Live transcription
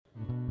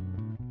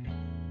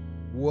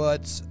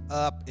What's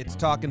up? It's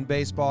Talking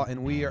Baseball,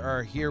 and we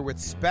are here with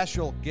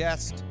special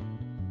guest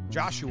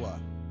Joshua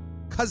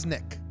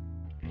Kusnick.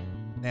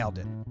 Nailed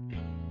it.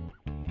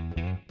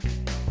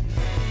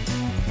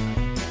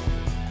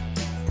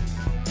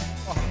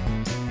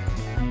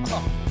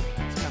 Oh,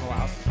 it's kind of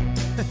loud.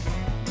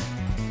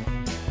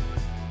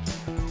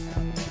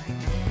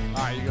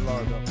 All right, you can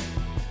lower it up.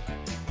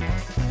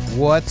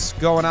 What's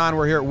going on?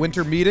 We're here at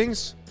Winter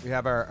Meetings. We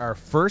have our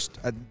first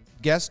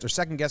guest or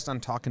second guest on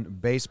Talking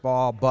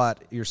Baseball,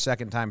 but your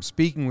second time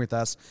speaking with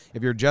us.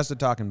 If you're just a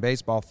Talking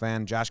Baseball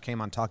fan, Josh came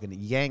on Talking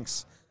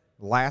Yanks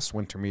last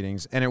Winter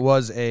Meetings, and it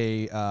was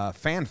a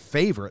fan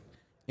favorite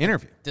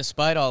interview.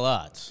 Despite all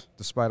odds.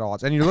 Despite all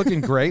odds. And you're looking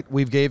great.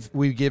 We've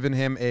given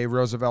him a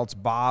Roosevelt's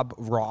Bob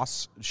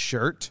Ross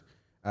shirt.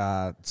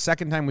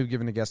 Second time we've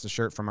given a guest a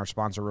shirt from our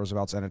sponsor,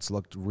 Roosevelt's, and it's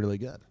looked really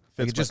good.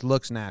 Like, it just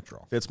looks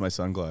natural. Fits my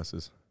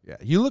sunglasses. Yeah,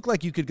 you look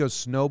like you could go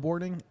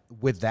snowboarding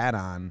with that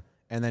on,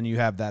 and then you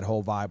have that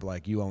whole vibe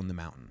like you own the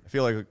mountain. I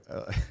feel like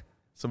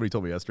somebody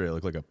told me yesterday I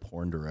look like a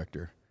porn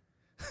director.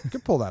 You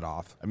could pull that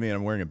off. I mean,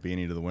 I'm wearing a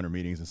beanie to the Winter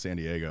Meetings in San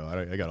Diego.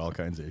 I got all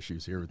kinds of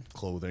issues here with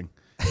clothing.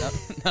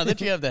 Now that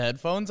you have the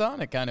headphones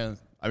on, it kind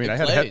of I mean, I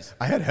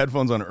had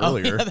headphones on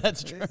earlier. Oh, yeah,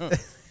 that's true.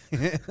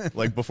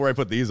 Like before I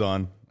put these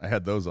on, I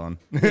had those on.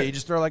 Yeah, you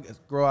just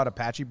grow out a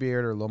patchy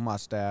beard or a little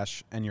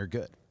mustache, and you're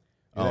good.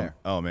 You're there.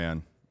 Oh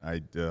man,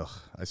 I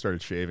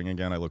started shaving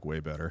again. I look way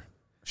better.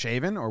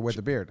 Shaven or with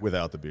the beard?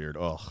 Without the beard.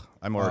 Oh,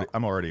 I'm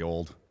already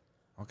old.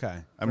 Okay.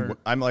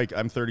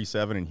 I'm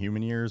 37 in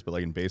human years, but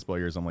like in baseball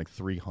years, I'm like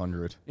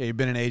 300. Yeah, you've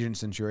been an agent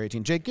since you were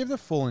 18. Jake, give the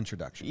full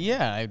introduction.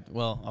 Yeah,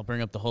 I'll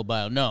bring up the whole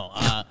bio. No,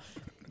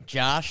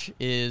 Josh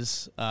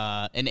is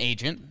an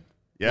agent.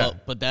 Yeah. Well,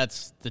 but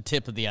that's the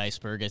tip of the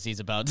iceberg, as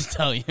he's about to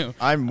tell you.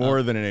 I'm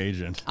more than an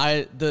agent.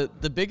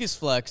 The biggest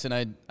flex, and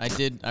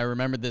I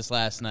remembered this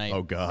last night.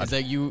 Oh God. Is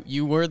that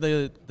you were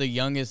the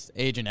youngest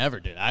agent ever,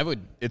 dude.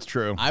 It's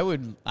true. I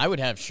would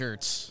have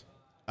shirts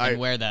and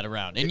wear that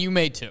around, and you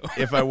may too.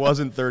 If I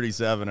wasn't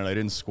 37 and I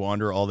didn't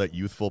squander all that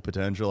youthful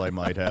potential, I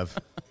might have.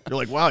 You're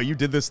like, wow, you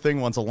did this thing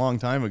once a long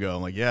time ago.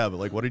 I'm like, yeah, but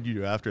like, what did you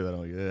do after that?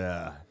 I'm like,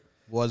 yeah.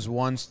 Was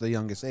once the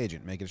youngest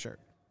agent. Make it a shirt.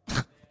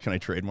 Can I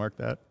trademark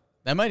that?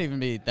 That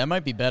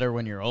might be better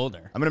when you're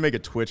older. I'm gonna make a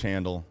Twitch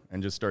handle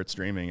and just start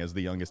streaming as the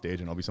youngest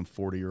agent. I'll be some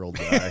 40-year-old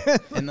guy.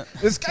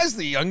 This guy's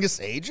the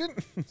youngest agent?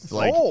 He's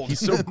like old.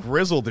 He's so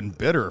grizzled and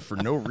bitter for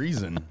no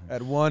reason.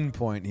 At one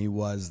point, he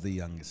was the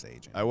youngest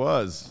agent. I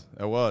was,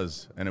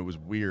 and it was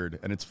weird.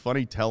 And it's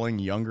funny telling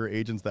younger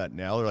agents that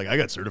now. They're like, I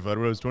got certified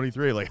when I was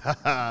 23. Like,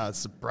 haha,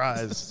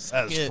 surprise.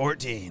 I was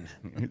 14.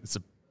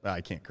 I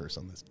can't curse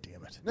on this,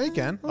 damn it. No, you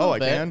can. Oh, I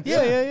can?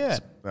 Yeah.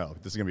 Oh,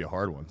 this is going to be a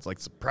hard one. It's like,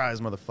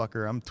 surprise,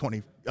 motherfucker. I'm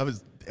 20. I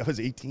was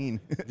 18.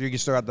 You can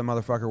start out the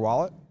motherfucker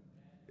wallet?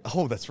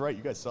 Oh, that's right.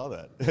 You guys saw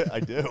that. I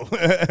do.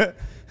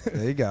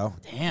 There you go.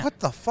 Damn. What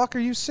the fuck are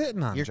you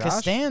sitting on, You're Josh?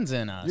 Costanza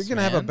us. You're going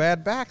to have a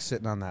bad back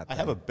sitting on that thing. I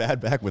have a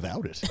bad back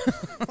without it.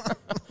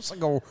 It's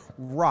like a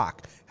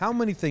rock. How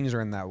many things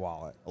are in that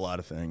wallet? A lot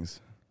of things.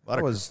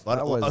 There's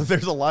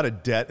a lot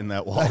of debt in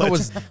that wallet. That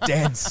was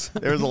dense.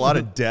 There was a lot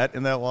of debt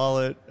in that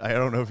wallet. I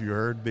don't know if you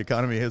heard. The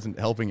economy isn't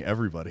helping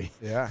everybody.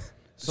 Yeah.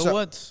 So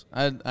what's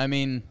I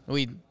mean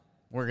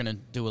we're gonna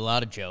do a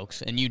lot of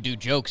jokes, and you do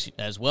jokes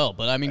as well.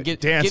 But I mean,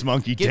 dance.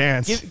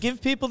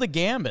 Give people the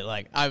gambit.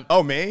 Like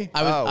Me?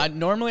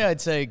 Normally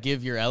I'd say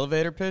give your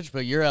elevator pitch,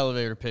 but your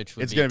elevator pitch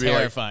would be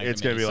terrifying. It's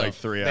gonna be like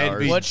 3 hours.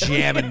 They'd be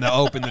jamming the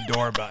open the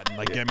door button.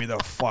 Like, get me the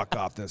fuck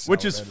off this.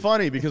 Which elevator. is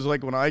funny because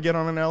like when I get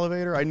on an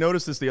elevator, I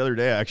noticed this the other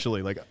day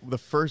actually. Like the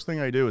first thing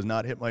I do is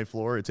not hit my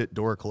floor; it's hit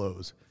door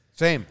close.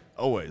 Same.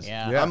 Always.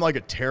 Yeah. I'm like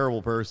a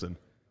terrible person.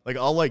 Like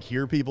I'll like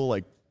hear people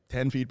like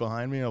 10 feet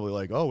behind me. I'll be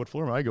like, oh, what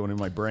floor am I going in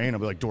my brain? I'll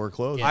be like, door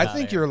closed. Yeah. I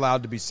think you're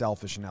allowed to be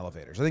selfish in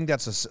elevators. I think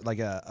that's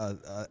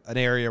an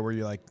area where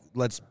you're like,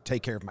 let's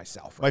take care of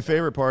myself. My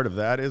favorite part of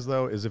that is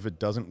if it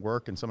doesn't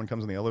work and someone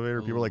comes in the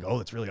elevator, people are like, oh,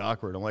 that's really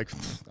awkward. I'm like,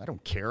 I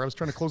don't care. I was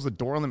trying to close the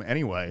door on them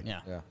anyway.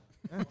 Yeah.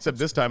 Except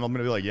this time I'm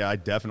going to be like, yeah, I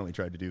definitely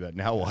tried to do that.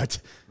 Now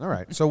what? All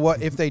right. So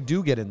what if they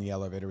do get in the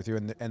elevator with you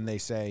and they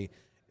say,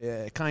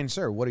 kind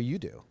sir, what do you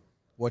do?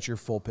 What's your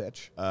full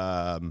pitch?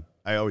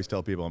 I always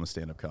tell people I'm a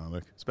stand-up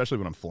comic, especially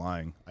when I'm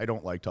flying. I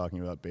don't like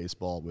talking about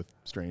baseball with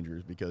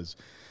strangers because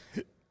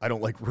I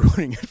don't like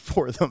ruining it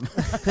for them.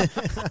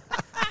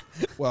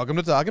 Welcome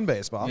to Talking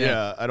Baseball.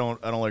 Yeah, I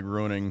don't like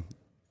ruining.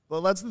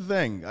 Well, that's the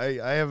thing.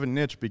 I have a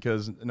niche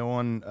because no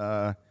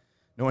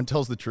one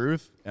tells the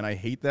truth, and I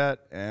hate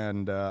that.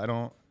 And I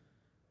don't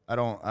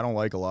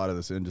like a lot of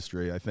this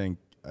industry. I think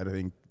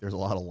there's a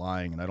lot of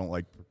lying, and I don't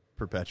like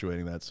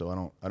perpetuating that.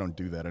 So I don't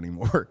do that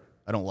anymore.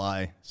 I don't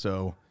lie.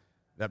 So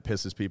that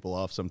pisses people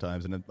off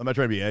sometimes, and I'm not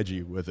trying to be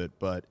edgy with it,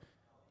 but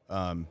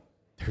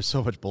there's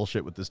so much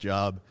bullshit with this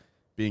job,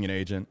 being an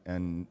agent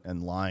and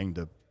lying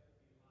to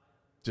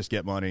just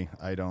get money.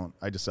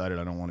 I decided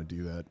I don't want to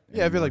do that.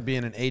 Yeah, I feel like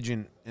being an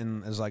agent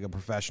as like a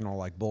professional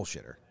like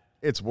bullshitter.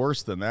 It's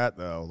worse than that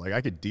though. Like I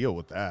could deal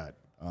with that.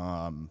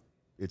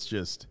 It's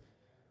just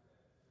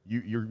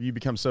you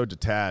become so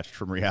detached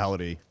from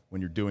reality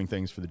when you're doing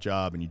things for the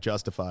job and you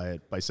justify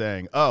it by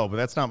saying, oh, but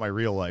that's not my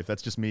real life.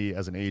 That's just me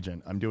as an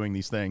agent. I'm doing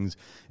these things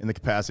in the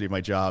capacity of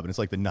my job. And it's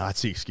like the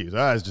Nazi excuse.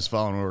 I was just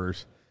following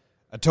orders.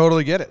 I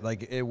totally get it.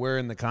 Like, we're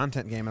in the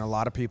content game, and a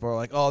lot of people are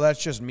like, oh, that's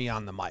just me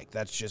on the mic.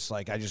 That's just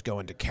like, I just go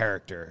into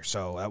character.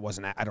 So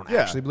I don't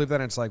actually believe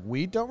that. And it's like,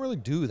 we don't really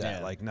do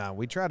that. Yeah. Like, no,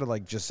 we try to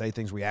like just say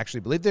things we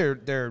actually believe. They're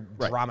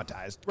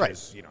dramatized.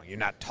 Because, you know, you're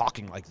not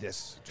talking like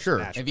this. Sure.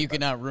 naturally. If you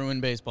could not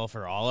ruin baseball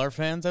for all our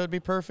fans, that would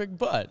be perfect.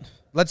 But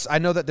I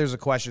know that there's a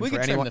question We for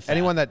could trim the fat.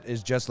 anyone that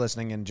is just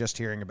listening and just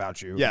hearing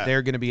about you. Yeah.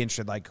 They're going to be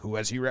interested, like, who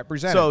has he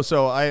represented?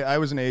 So I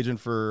was an agent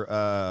for,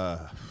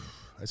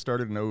 I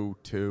started in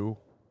 2002.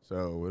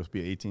 So it'll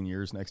be 18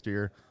 years next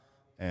year.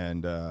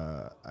 And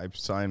I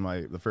signed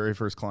the very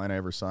first client I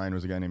ever signed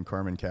was a guy named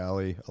Carmen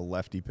Cali, a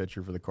lefty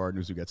pitcher for the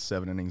Cardinals who got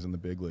 7 innings in the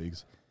big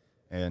leagues.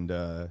 And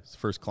it's the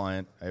first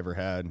client I ever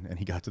had. And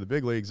he got to the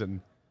big leagues, and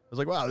I was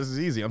like, wow, this is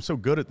easy. I'm so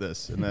good at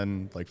this. And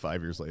then like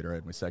 5 years later, I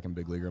had my second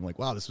big leaguer. I'm like,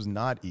 wow, this was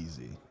not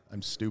easy.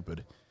 I'm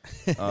stupid.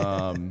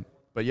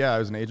 But yeah, I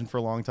was an agent for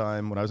a long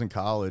time. When I was in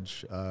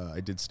college,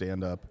 I did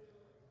stand-up.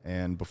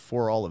 And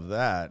before all of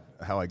that,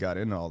 how I got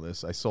into all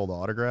this, I sold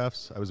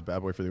autographs. I was a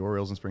bad boy for the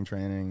Orioles in spring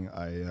training.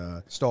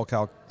 I Stole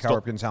Cal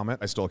Ripken's helmet.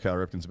 I stole Cal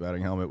Ripken's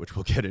batting helmet, which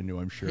we'll get into,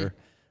 I'm sure.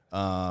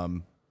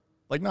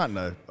 Like not in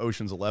a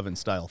Ocean's 11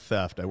 style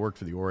theft. I worked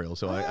for the Orioles,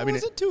 so I mean,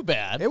 wasn't too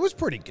bad. It was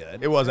pretty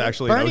good. it was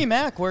actually Bernie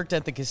Mac worked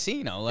at the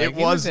casino. Like,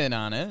 he was in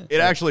on it. It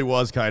actually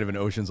was kind of an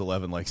Ocean's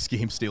 11 like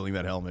scheme, stealing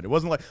that helmet. It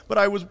wasn't like, but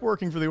I was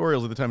working for the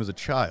Orioles at the time as a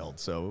child,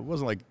 so it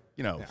wasn't like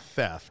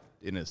theft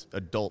in its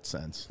adult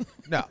sense.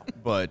 No.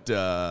 But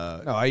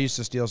No, I used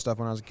to steal stuff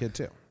when I was a kid,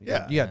 too. You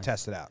got to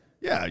test it out.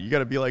 yeah, you got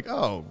to be like,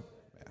 oh,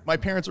 my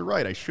parents are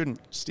right. I shouldn't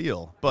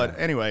steal. But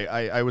anyway,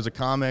 I was a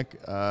comic.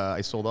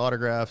 I sold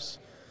autographs.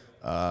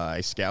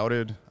 I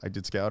scouted. I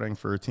did scouting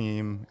for a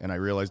team, and I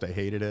realized I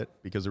hated it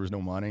because there was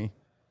no money.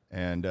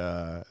 And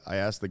I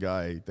asked the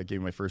guy that gave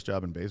me my first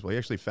job in baseball. He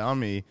actually found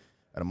me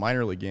at a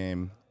minor league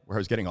game where I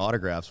was getting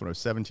autographs when I was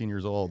 17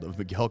 years old of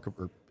Miguel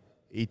Cabrera.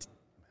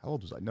 How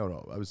old was I?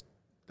 No, I was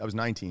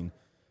 19.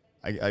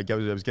 I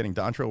was getting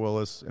Dontrelle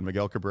Willis and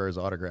Miguel Cabrera's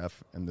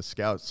autograph, and the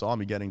scout saw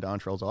me getting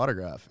Dontrelle's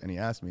autograph, and he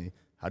asked me,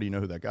 how do you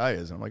know who that guy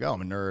is? And I'm like, oh,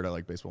 I'm a nerd. I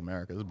like Baseball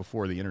America. This is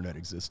before the internet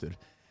existed,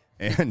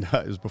 and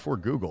it was before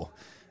Google.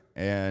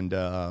 And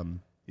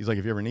he's like,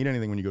 if you ever need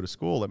anything when you go to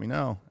school, let me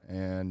know.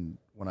 And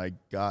when I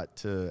got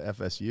to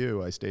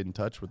FSU, I stayed in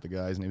touch with the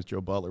guy. His name's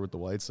Joe Butler with the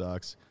White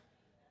Sox,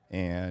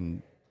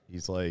 and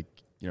he's like,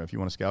 if you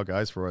want to scout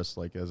guys for us,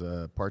 like as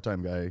a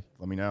part-time guy,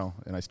 let me know.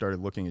 And I started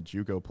looking at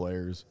JUCO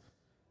players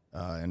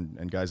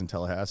and guys in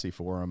Tallahassee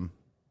for him,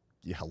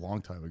 a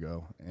long time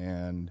ago.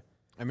 And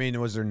I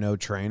mean, was there no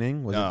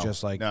training? Was it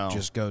just like,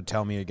 just go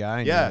tell me a guy?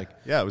 And Yeah, you're like,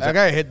 yeah, it was that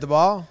guy hit the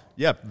ball?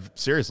 yeah,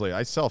 seriously,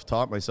 I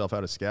self-taught myself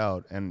how to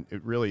scout, and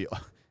it really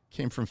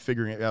came from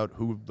figuring out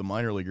who the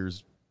minor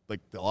leaguers,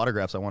 like the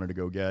autographs I wanted to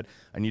go get.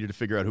 I needed to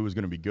figure out who was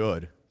going to be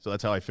good. So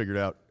that's how I figured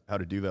out how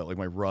to do that, like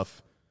my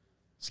rough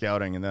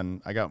scouting, and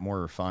then I got more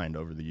refined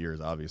over the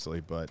years,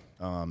 obviously. But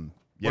What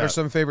are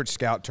some favorite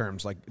scout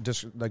terms, like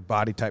like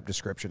body type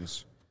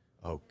descriptions?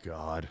 Oh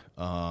God,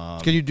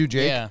 Can you do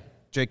Jake? Yeah.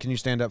 Jake, can you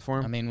stand up for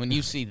him? I mean, when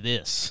you see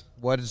this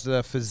What is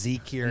the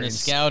physique here in the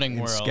scouting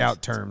world,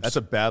 scout terms? that's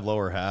a bad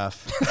lower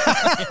half.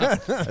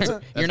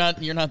 you're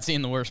not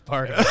seeing the worst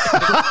part of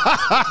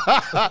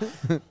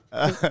it.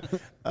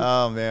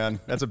 Oh man,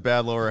 that's a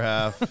bad lower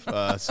half.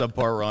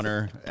 Subpar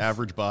runner,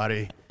 average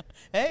body,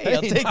 Hey,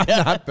 I'll take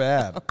that Not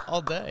bad.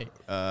 all day.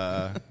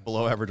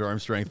 below average arm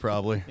strength,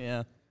 probably.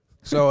 Yeah.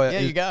 So Yeah,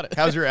 you got it.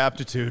 How's your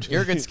aptitude?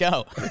 You're a good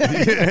scout.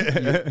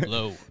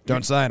 Low.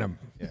 don't sign him.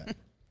 Yeah.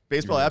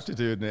 Baseball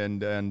aptitude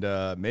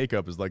and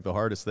makeup is like the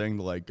hardest thing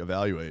to like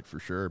evaluate for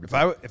sure. If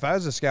I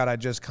was a scout, I'd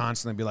just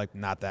constantly be like,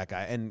 not that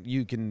guy. And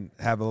you can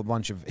have a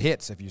bunch of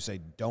hits if you say,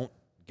 don't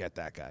get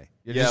that guy.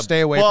 You just stay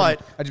away from. I'd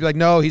just be like,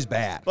 no, he's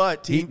bad.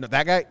 But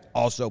that guy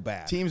also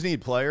bad. teams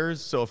need players,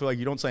 so if like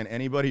you don't sign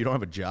anybody, you don't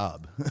have a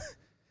job.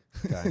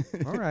 Okay.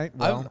 All right.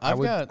 Well,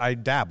 I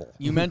dabble.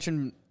 You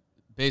mentioned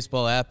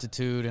baseball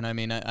aptitude, and I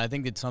mean, I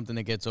think it's something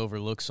that gets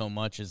overlooked so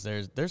much. Is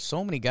there's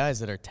so many guys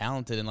that are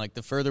talented, and like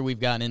the further we've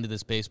gotten into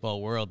this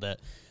baseball world,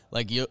 that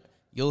like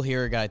you'll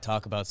hear a guy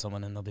talk about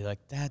someone, and they'll be like,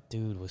 that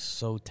dude was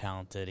so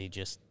talented, he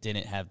just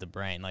didn't have the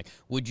brain. Like,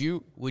 would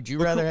you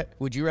rather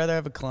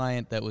have a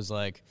client that was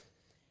like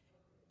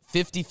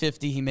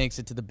 50-50, he makes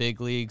it to the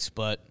big leagues,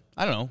 but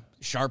I don't know,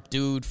 sharp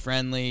dude,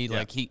 friendly,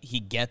 like he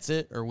gets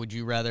it? Or would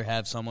you rather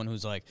have someone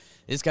who's like,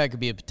 this guy could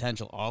be a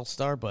potential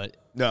all-star, but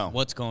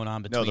what's going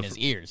on between his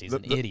ears? He's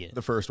an idiot.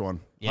 The first one,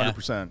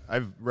 100%.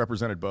 I've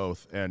represented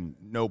both, and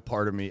no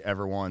part of me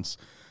ever wants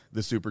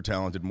the super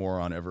talented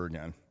moron ever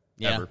again.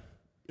 Yeah. Ever.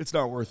 It's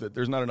not worth it.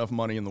 There's not enough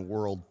money in the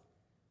world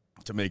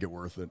to make it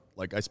worth it.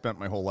 Like, I spent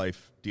my whole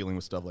life dealing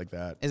with stuff like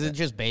that. Is it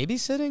just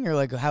babysitting, or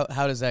like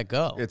how does that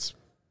go? It's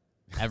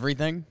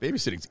everything.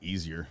 babysitting's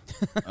easier.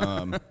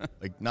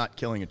 Like, not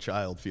killing a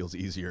child feels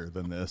easier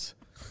than this.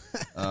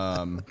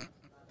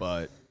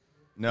 But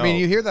No. I mean,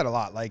 you hear that a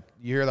lot. Like,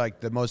 you hear, like,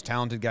 the most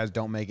talented guys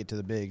don't make it to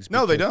the bigs.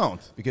 No, they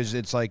don't. Because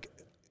it's, like,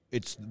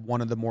 it's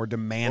one of the more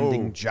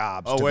demanding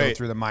jobs to go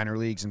through the minor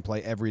leagues and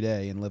play every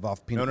day and live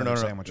off peanut butter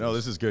sandwiches. No,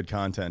 this is good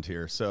content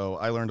here. So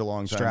I learned a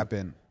long time. Strap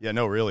in. Yeah,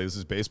 no, really, this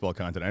is baseball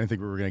content. I didn't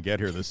think we were going to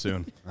get here this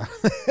soon.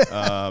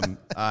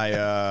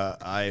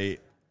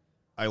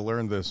 I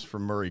learned this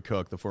from Murray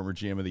Cook, the former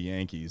GM of the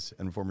Yankees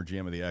and former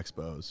GM of the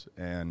Expos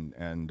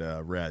and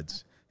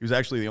Reds. He was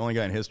actually the only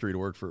guy in history to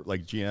work for,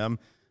 like, GM,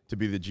 to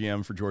be the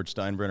GM for George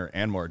Steinbrenner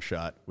and Marge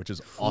Schott, which is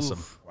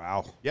awesome.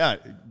 Wow. Yeah,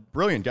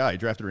 brilliant guy. He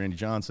drafted Randy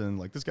Johnson.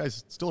 Like, this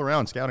guy's still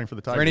around scouting for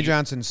the Tigers. Randy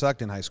Johnson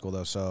sucked in high school,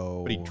 though,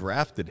 so. But he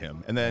drafted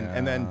him. And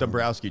then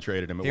Dombrowski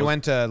traded him. He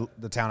went to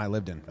the town I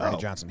lived in, Randy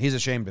Johnson. He's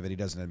ashamed of it. He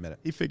doesn't admit it.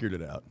 He figured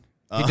it out.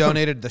 He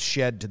donated the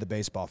shed to the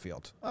baseball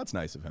field. That's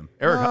nice of him.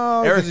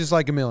 Eric is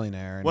like a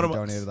millionaire, and he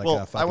donated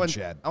a fucking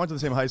shed. I went to the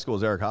same high school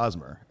as Eric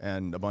Hosmer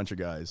and a bunch of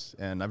guys,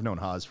 and I've known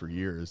Hos for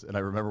years. And I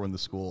remember when the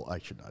school, I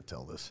should not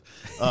tell this.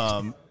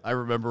 I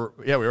remember,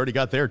 we already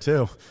got there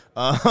too.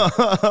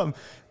 I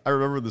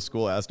remember the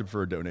school asked him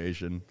for a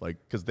donation, like,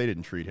 because they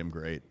didn't treat him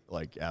great.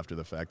 Like, after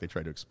the fact, they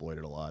tried to exploit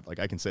it a lot. Like,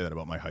 I can say that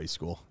about my high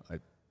school.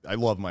 I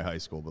love my high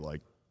school, but,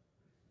 like,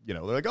 you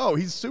know, they're like, oh,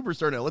 he's a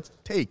superstar now. Let's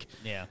take.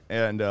 Yeah.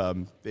 And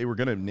they were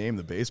going to name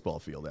the baseball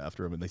field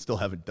after him, and they still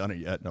haven't done it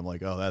yet. And I'm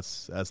like, oh,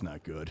 that's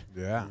not good.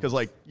 Yeah. Because,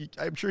 like,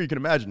 I'm sure you can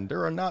imagine,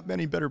 there are not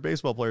many better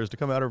baseball players to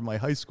come out of my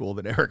high school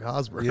than Eric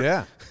Hosmer.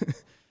 Yeah.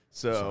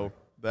 So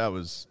that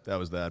was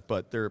that.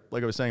 But they're,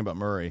 like I was saying about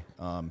Murray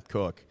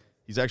Cook,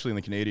 he's actually in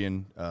the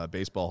Canadian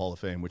Baseball Hall of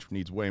Fame, which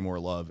needs way more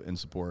love and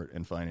support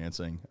and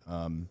financing.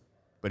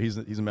 But he's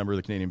a member of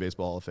the Canadian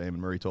Baseball Hall of Fame, and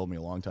Murray told me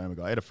a long time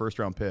ago, I had a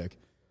first-round pick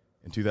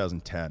in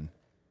 2010.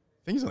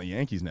 I think he's on the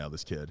Yankees now,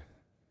 this kid.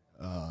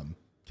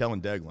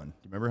 Kellen Deglin. Do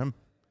you remember him?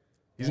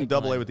 He's in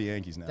Double-A with the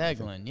Yankees now.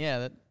 Deglin,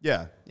 yeah.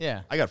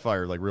 Yeah. I got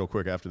fired, like, real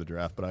quick after the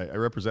draft, but I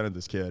represented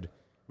this kid.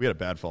 We had a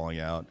bad falling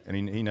out, and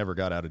he never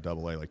got out of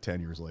Double-A, like,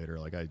 10 years later.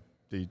 Like,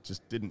 he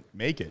just didn't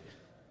make it.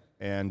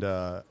 And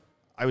I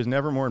was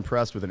never more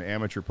impressed with an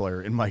amateur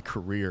player in my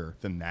career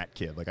than that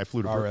kid. Like, I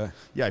flew to really?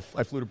 Yeah,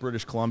 I flew to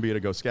British Columbia to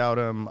go scout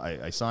him.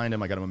 I signed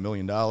him. I got him $1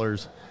 million.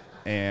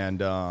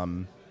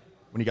 And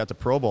when he got to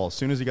Pro Bowl, as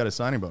soon as he got his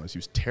signing bonus, he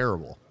was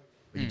terrible.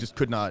 Like, he just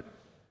could not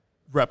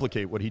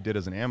replicate what he did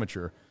as an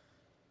amateur.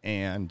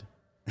 And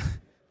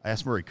I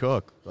asked Murray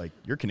Cook, like,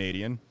 you're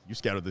Canadian. You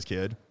scouted this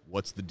kid.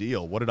 What's the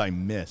deal? What did I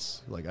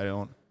miss? Like, I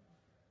don't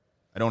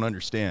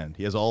understand.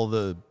 He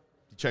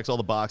checks all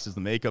the boxes.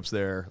 The makeup's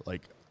there.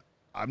 Like,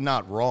 I'm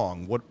not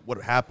wrong.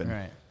 What happened?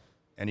 Right.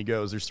 And he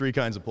goes, there's three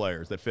kinds of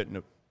players that fit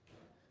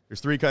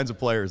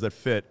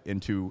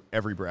into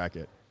every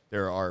bracket.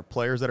 There are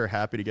players that are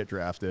happy to get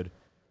drafted.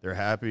 They're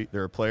happy.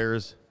 There are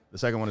players. The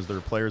second one is there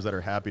are players that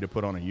are happy to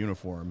put on a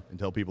uniform and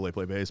tell people they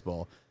play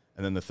baseball.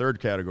 And then the third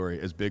category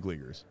is big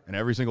leaguers. And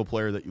every single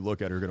player that you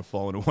look at are going to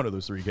fall into one of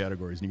those three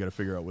categories, and you got to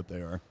figure out what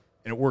they are.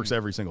 And it works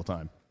every single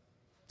time.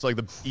 It's like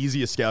the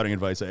easiest scouting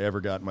advice I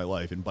ever got in my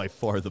life, and by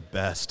far the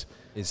best.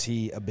 Is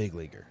he a big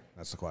leaguer?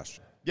 That's the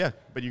question. Yeah,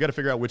 but you got to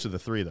figure out which of the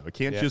three, though. It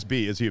can't just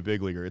be, is he a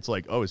big leaguer? It's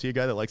like, oh, is he a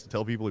guy that likes to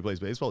tell people he plays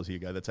baseball? Is he a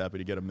guy that's happy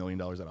to get $1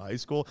 million out of high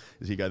school?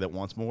 Is he a guy that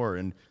wants more?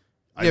 And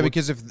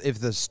because if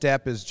the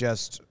step is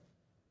just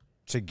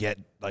to get,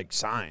 like,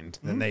 signed,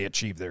 then they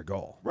achieve their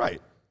goal.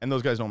 Right. And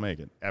those guys don't make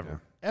it,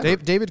 ever. Yeah. Ever.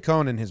 David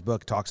Cohn in his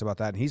book talks about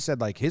that, and he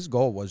said, like, his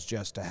goal was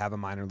just to have a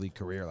minor league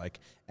career, like,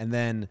 and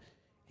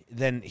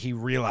then he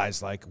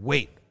realized, like,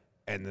 wait,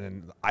 and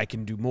then I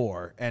can do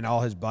more, and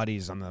all his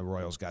buddies on the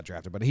Royals got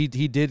drafted. But he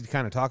did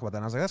kind of talk about that,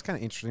 and I was like, that's kind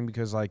of interesting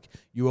because, like,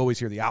 you always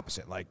hear the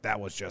opposite. Like, that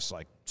was just,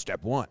 like,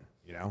 step one,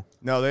 you know?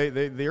 No,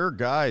 there are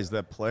guys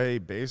that play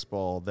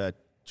baseball that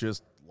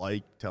just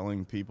like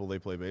telling people they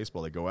play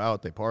baseball. They go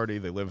out, they party,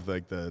 they live,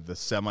 like, the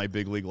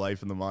semi-big league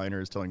life in the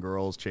minors, telling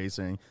girls,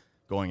 chasing,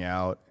 going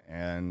out,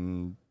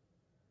 and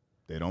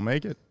they don't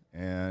make it.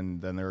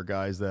 And then there are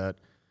guys that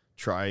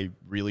try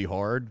really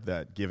hard,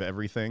 that give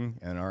everything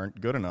and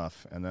aren't good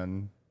enough, and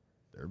then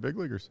they're big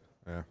leaguers.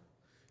 Yeah.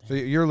 So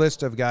your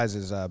list of guys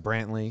is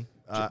Brantley.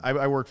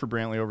 I worked for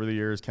Brantley over the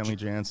years. Kenley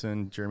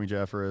Jansen, Jeremy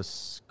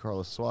Jeffress,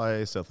 Carlos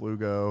Sway, Seth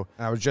Lugo.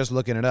 I was just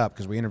looking it up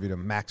because we interviewed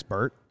him, Max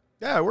Burt.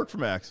 Yeah, I worked for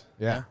Max.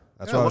 Yeah.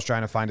 That's why I was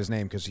trying to find his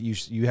name because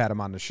you had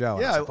him on the show.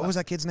 Yeah. Like, what was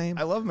that kid's name?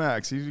 I love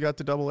Max. He got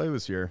to Double-A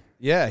this year.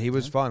 Yeah, he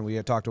was fun. We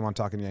had talked to him on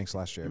Talking Yanks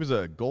last year. He was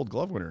a Gold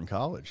Glove winner in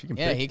college. He can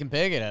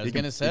pick it. I was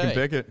going to say. He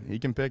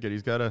can pick it.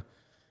 He's got to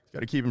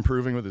keep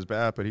improving with his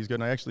bat, but he's good.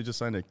 And I actually just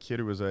signed a kid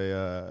who was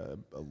a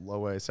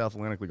low-A South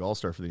Atlantic League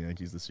All-Star for the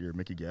Yankees this year,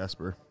 Mickey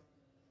Gasper.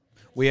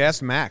 We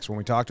asked Max when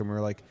we talked to him. We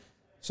were like,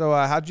 so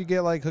how'd you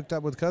get, like, hooked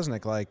up with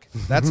Kuznick? Like,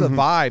 that's a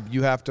vibe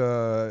you have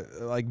to,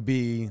 like,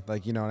 be,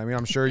 like, you know what I mean?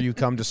 I'm sure you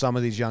come to some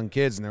of these young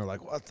kids, and they're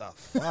like, what the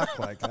fuck?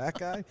 Like, that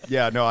guy?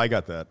 Yeah, no, I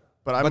got that.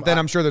 But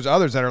I'm sure there's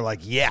others that are like,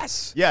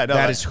 yes, yeah, no,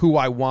 that is who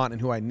I want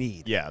and who I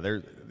need. Yeah,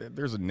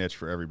 there's a niche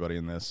for everybody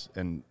in this.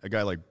 And a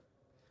guy like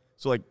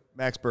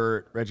Max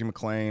Burt, Reggie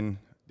McClain,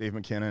 Dave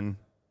McKinnon,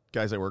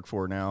 guys I work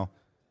for now,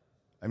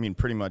 I mean,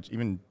 pretty much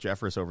even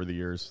Jeffress over the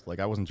years. Like,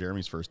 I wasn't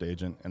Jeremy's first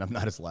agent, and I'm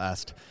not his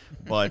last.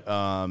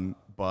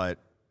 But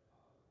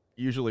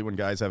usually when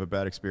guys have a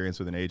bad experience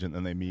with an agent,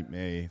 then they meet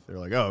me, they're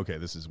like, oh, okay,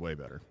 this is way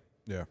better.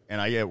 Yeah. And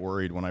I get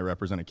worried when I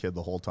represent a kid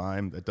the whole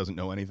time that doesn't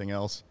know anything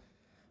else,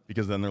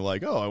 because then they're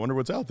like, oh, I wonder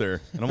what's out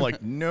there. And I'm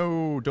like,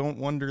 no, don't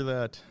wonder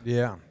that.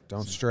 Yeah.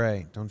 Don't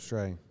stray. Don't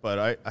stray.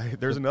 But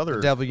there's another.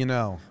 The devil you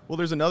know. Well,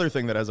 there's another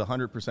thing that has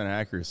 100%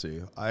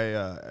 accuracy.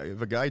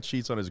 If a guy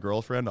cheats on his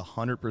girlfriend,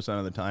 100%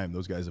 of the time,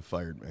 those guys have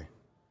fired me.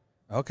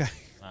 Okay.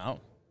 Wow.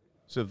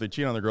 So if they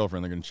cheat on their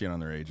girlfriend, they're going to cheat on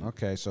their agent.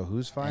 Okay, so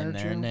who's fired And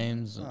their you?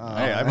 names.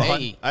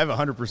 Hey, I have a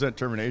 100%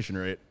 termination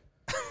rate.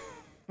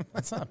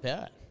 That's not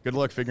bad. Good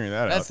luck figuring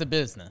that That's out. the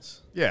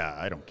business. Yeah,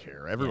 I don't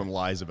care. Everyone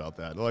lies about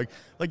that. Like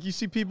you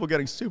see people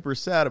getting super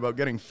sad about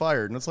getting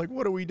fired, and it's like,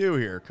 what do we do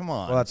here? Come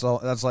on. Well, that's all.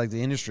 That's like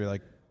the industry.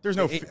 Like, There's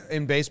no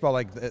in baseball.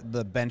 Like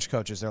the bench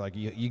coaches, they're like,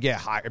 you get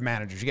hired.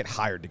 Managers, you get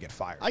hired to get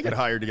fired. I get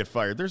hired to get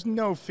fired. There's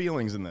no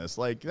feelings in this.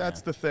 Like,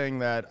 that's the thing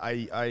that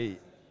I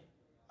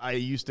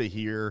used to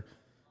hear,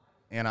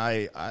 and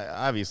I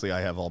obviously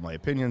I have all my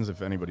opinions.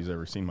 If anybody's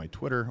ever seen my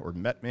Twitter or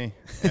met me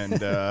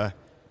and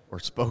or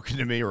spoken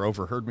to me or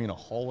overheard me in a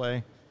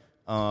hallway,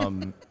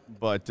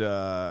 but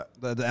the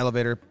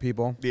elevator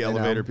people. the they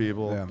elevator know.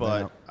 people. Yeah, they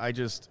But know.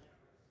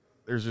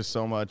 there's just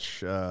so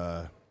much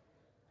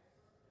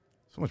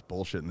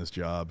bullshit in this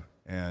job,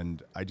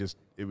 and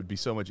it would be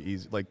so much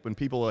easier. Like when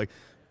people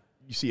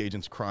you see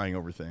agents crying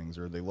over things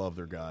or they love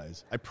their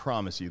guys. I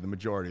promise you, the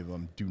majority of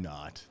them do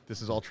not.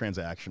 This is all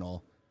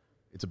transactional.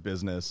 It's a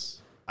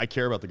business. I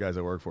care about the guys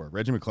I work for.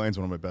 Reggie McClain's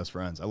one of my best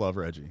friends. I love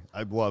Reggie.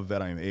 I love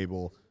that I am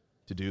able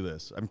to do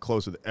this. I'm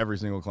close with every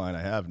single client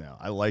I have now.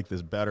 I like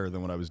this better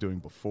than what I was doing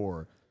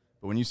before.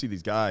 But when you see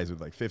these guys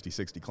with like 50,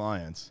 60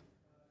 clients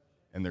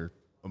and they're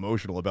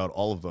emotional about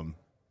all of them,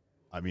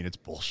 I mean, it's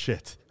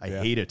bullshit. I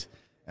hate it.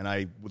 And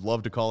I would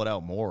love to call it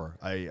out more.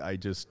 I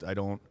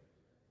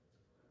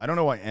don't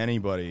know why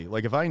anybody,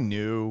 like if I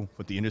knew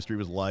what the industry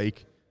was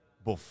like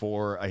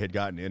before I had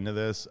gotten into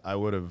this, I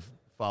would have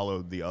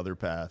followed the other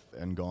path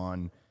and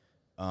gone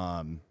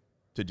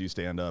to do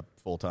stand-up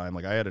full-time.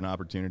 Like I had an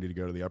opportunity to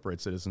go to the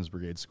Upright Citizens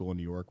Brigade School in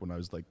New York when I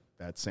was like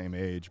that same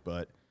age,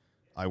 but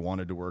I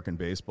wanted to work in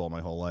baseball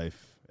my whole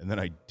life, and then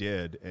I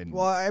did. And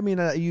Well, I mean,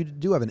 you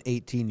do have an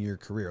 18-year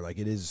career. Like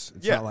it's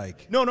not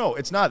like No,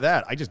 it's not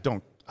that.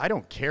 I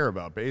don't care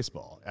about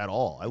baseball at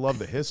all. I love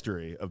the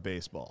history of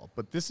baseball,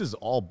 but this is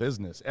all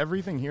business.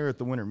 Everything here at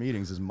the winter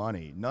meetings is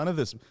money. None of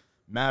this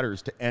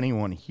matters to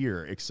anyone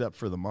here except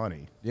for the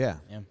money. yeah.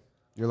 Yeah.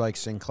 You're like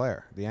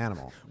Sinclair, the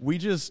animal. We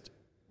just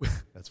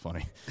that's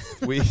funny.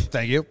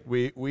 Thank you.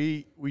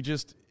 We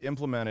just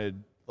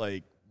implemented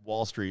like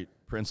Wall Street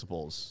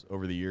principles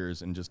over the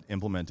years and just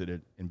implemented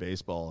it in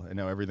baseball, and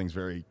now everything's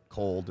very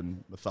cold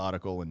and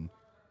methodical. And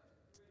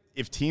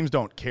if teams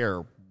don't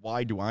care,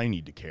 why do I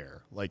need to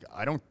care? Like,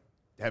 I don't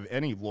have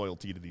any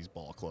loyalty to these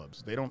ball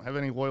clubs. They don't have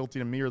any loyalty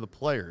to me or the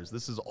players.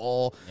 This is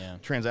all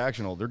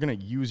transactional. They're going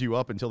to use you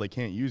up until they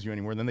can't use you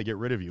anymore, and then they get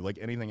rid of you like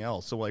anything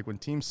else. So, like, when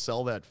teams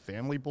sell that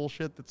family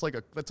bullshit, that's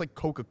like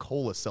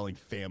Coca-Cola selling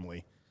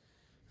family.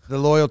 The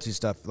loyalty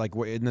stuff, like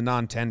in the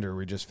non-tender,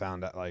 we just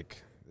found out,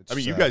 like... I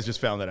mean, you guys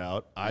just found that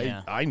out.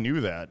 I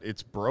knew that.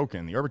 It's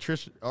broken. The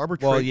arbitration.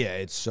 Well, yeah,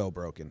 it's so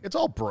broken. It's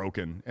all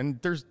broken. And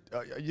there's,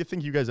 you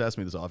think you guys asked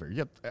me this off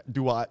here.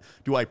 Do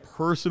I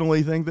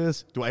personally think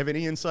this? Do I have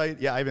any insight?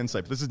 Yeah, I have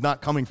insight. But this is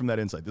not coming from that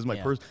insight. This is my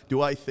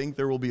do I think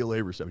there will be a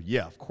labor stuff?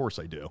 Yeah, of course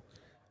I do.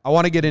 I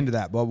want to get into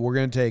that, but we're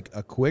going to take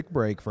a quick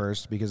break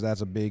first because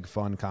that's a big,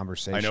 fun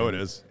conversation. I know it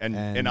is. And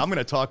I'm going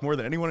to talk more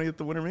than anyone at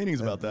the winter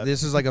meetings about that.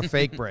 This is like a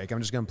fake break. I'm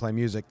just going to play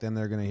music, then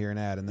they're going to hear an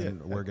ad, and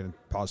then we're going to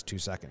pause 2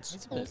 seconds.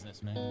 It's a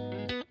business,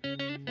 man.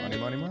 Money,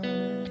 money, money.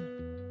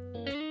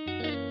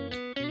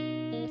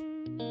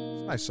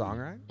 It's a nice song,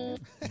 right?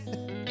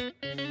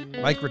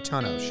 Mike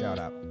Rotuno, shout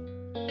out.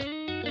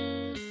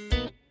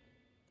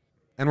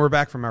 And we're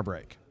back from our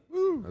break.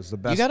 That was the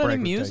best You got any break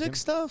we've music taken.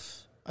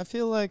 stuff? I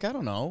feel like, I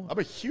don't know. I'm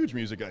a huge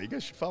music guy. You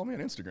guys should follow me on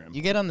Instagram.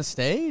 You get on the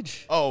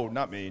stage? Oh,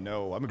 not me.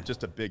 No, I'm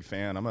just a big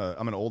fan. I'm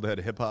an old head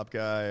hip hop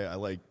guy. I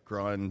like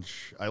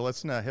grunge. I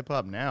listen to hip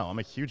hop now. I'm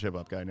a huge hip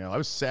hop guy now. I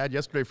was sad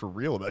yesterday for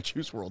real about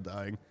Juice WRLD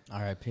dying.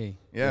 R.I.P.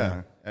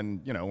 Yeah.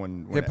 And you know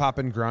when Hip hop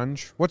and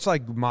grunge. What's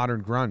like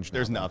modern grunge?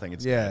 there's now? nothing.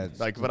 It's Yeah, dead.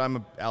 Like, but I'm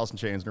a Alice in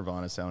Chains,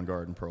 Nirvana,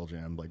 Soundgarden, Pearl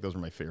Jam. Like those are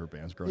my favorite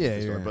bands growing Yeah,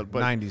 up. you're But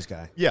 90s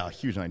guy. yeah,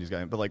 huge 90s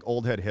guy. But like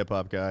old head hip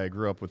hop guy. I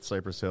grew up with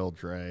Cypress Hill,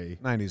 Dre,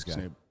 90s guy.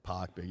 Snoop,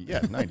 Pac, Biggie. Yeah,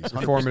 90s.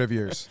 100%. Formative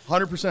years.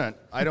 100%.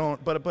 I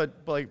don't. But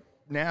like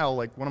now,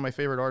 like one of my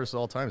favorite artists of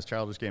all time is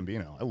Childish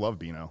Gambino. I love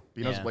Bino.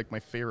 Bino's Yeah. like my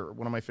favorite.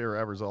 One of my favorite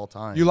evers of all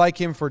time. You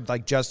like him for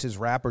like just his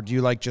rap, or do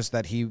you like just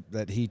that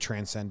he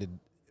transcended?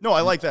 No,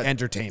 I like that.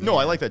 Entertainment. No,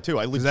 I like that too.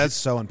 I Because that's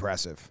so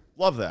impressive.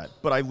 love that.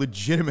 But I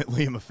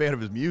legitimately am a fan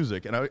of his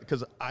music, and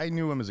because I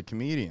knew him as a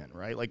comedian,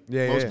 right? Like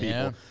most people.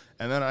 Yeah.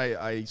 And then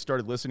I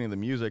started listening to the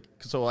music.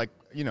 So, like,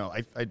 you know,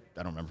 I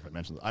don't remember if I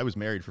mentioned this. I was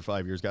married for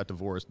 5 years, got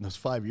divorced. In those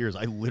 5 years,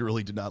 I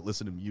literally did not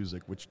listen to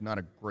music, which not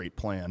a great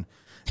plan.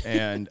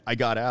 And I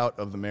got out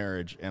of the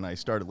marriage, and I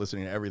started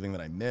listening to everything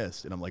that I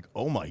missed. And I'm like,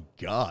 oh, my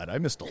God, I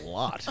missed a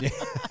lot.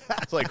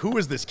 It's like, who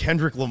is this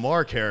Kendrick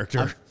Lamar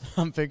character?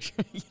 I'm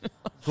picturing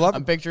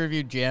I'm picturing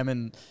you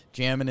jamming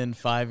in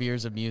 5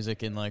 years of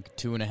music in like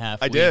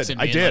 2.5 weeks.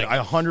 I did.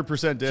 I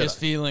 100% did. Just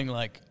feeling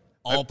like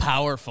all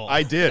powerful.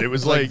 I did. It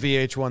was like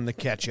VH1 The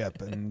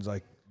Catch-Up, and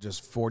like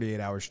just 48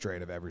 hours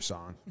straight of every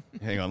song.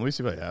 Hang on, let me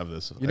see if I have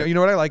this. You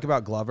know what I like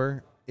about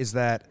Glover is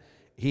that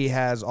he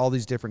has all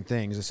these different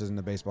things. This isn't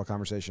a baseball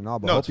conversation at all,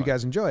 but I hope you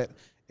guys enjoy it.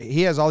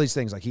 He has all these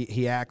things. Like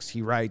he acts,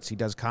 he writes, he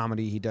does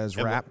comedy, he does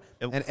rap,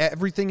 and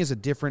everything is a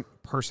different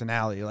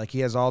personality. Like he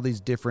has all these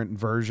different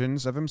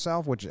versions of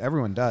himself, which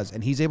everyone does,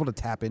 and he's able to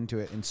tap into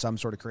it in some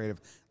sort of creative.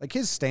 Like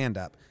his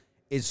stand-up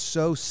is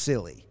so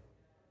silly.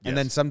 And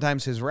then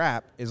sometimes his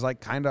rap is like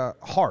kind of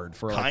hard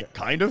for like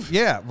kind of.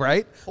 Yeah,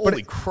 right.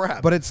 Holy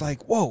crap! But it's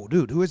like, whoa,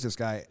 dude, who is this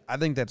guy? I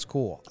think that's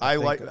cool. I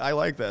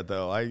like that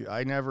though.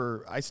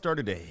 I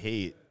started to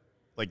hate,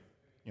 like,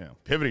 you know,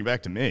 pivoting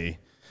back to me.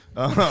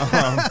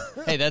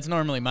 Hey, that's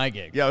normally my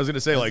gig. Yeah, I was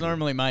gonna say that's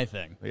normally my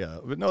thing. Yeah,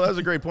 but no, that was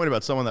a great point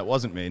about someone that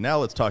wasn't me. Now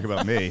let's talk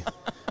about me.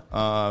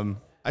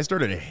 I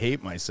started to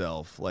hate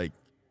myself, like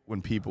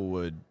when people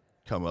would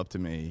come up to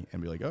me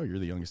and be like, "Oh, you're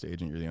the youngest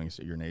agent. You're the youngest.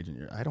 You're an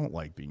agent." I don't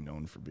like being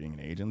known for being an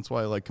agent. That's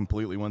why I like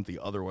completely went the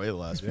other way the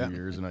last few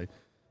years, and I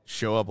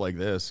show up like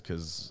this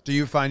because. Do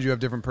you find you have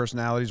different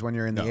personalities when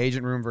you're in the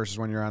agent room versus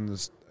when you're on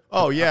this?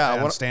 Oh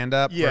yeah, on stand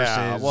up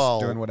versus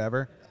doing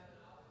whatever.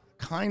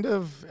 Kind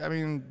of. I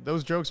mean,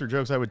 those jokes are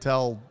jokes I would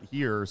tell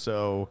here.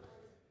 So,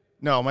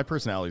 no, my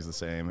personality is the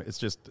same. It's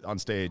just on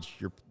stage.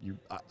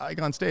 I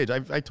on stage.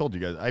 I told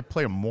you guys I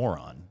play a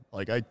moron.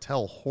 Like I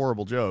tell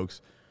horrible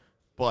jokes.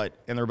 And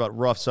they're about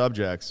rough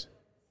subjects,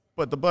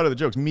 but the butt of the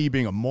joke's me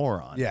being a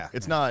moron. Yeah.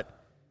 It's not.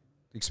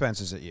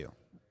 Expenses at you.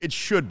 It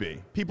should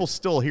be. People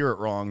still hear it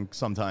wrong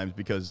sometimes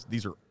because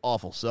these are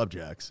awful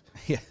subjects.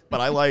 Yeah.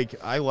 But I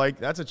like,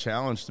 that's a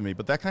challenge to me.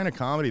 But that kind of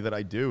comedy that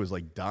I do is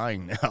like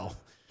dying now.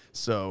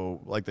 So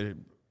like the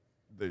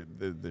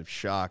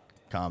shock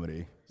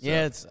comedy. So.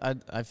 Yeah,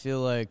 I feel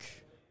like,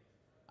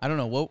 I don't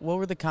know, what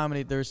were the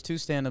comedy? There's 2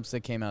 stand-ups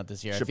that came out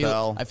this year.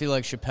 Chappelle. I feel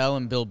like Chappelle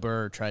and Bill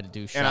Burr tried to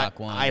do shock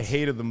ones. I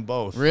hated them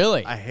both.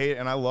 Really?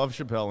 And I love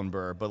Chappelle and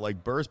Burr, but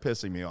like Burr's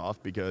pissing me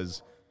off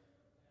because,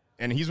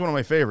 and he's one of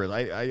my favorites.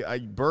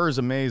 Burr's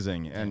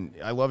amazing, and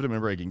I loved him in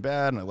Breaking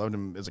Bad, and I loved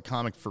him as a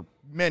comic for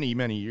many,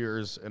 many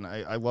years, and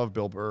I love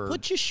Bill Burr.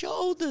 Put your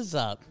shoulders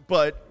up.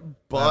 But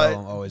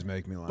that'll always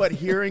make me laugh. But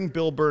hearing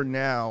Bill Burr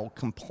now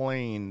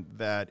complain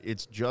that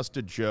it's just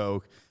a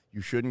joke, you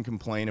shouldn't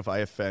complain if I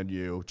offend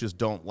you, just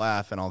don't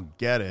laugh and I'll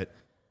get it,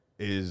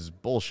 is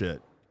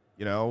bullshit.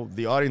 You know,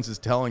 the audience is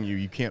telling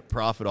you can't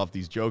profit off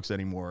these jokes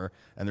anymore,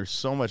 and there's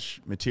so much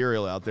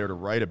material out there to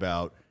write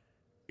about.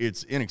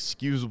 It's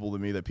inexcusable to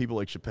me that people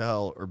like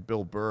Chappelle or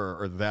Bill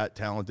Burr are that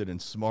talented and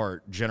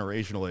smart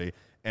generationally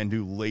and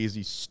do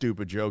lazy,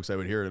 stupid jokes I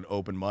would hear at an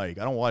open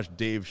mic. I don't watch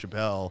Dave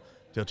Chappelle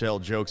to tell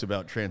jokes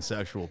about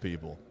transsexual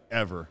people,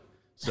 ever.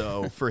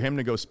 So for him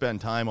to go spend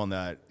time on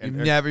that, you've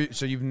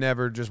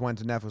never just went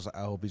to Netflix.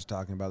 I hope he's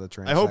talking about the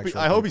transsexual.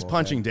 I hope he's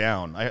punching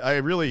down. I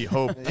really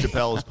hope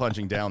Chappelle is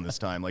punching down this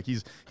time. Like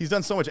he's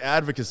done so much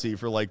advocacy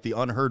for like the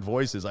unheard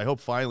voices. I hope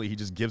finally he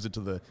just gives it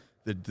to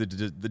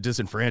the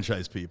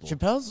disenfranchised people.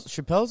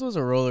 Chappelle's was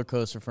a roller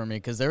coaster for me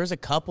because there was a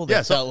couple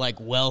that felt like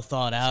well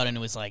thought out, and it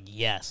was like,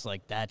 yes,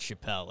 like that's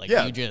Chappelle. Like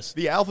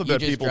the alphabet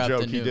people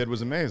joke he did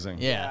was amazing.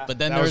 Yeah, but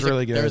then there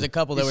was a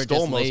couple that were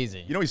just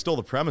lazy. You know, he stole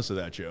the premise of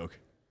that joke.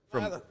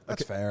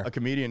 That's fair. A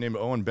comedian named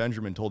Owen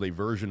Benjamin told a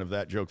version of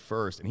that joke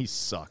first, and he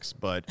sucks.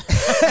 But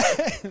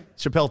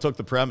Chappelle took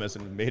the premise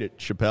and made it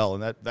Chappelle,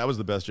 and that was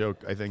the best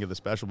joke I think of the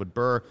special. But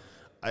Burr,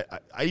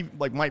 I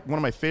like one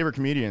of my favorite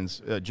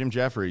comedians, Jim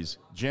Jeffries.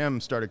 Jim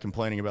started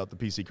complaining about the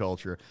PC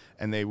culture,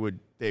 and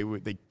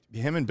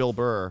him and Bill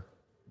Burr,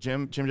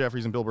 Jim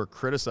Jeffries and Bill Burr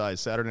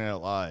criticized Saturday Night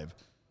Live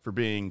for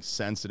being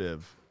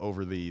sensitive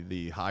over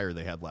the hire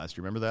they had last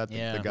year. Remember that?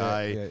 Yeah. The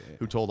guy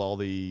who told all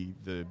the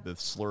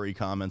slurry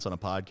comments on a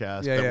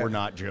podcast that were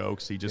not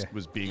jokes. He just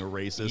was being a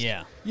racist.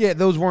 Yeah. Yeah,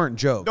 those weren't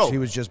jokes. No. He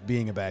was just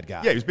being a bad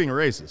guy. Yeah, he was being a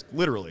racist,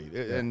 literally.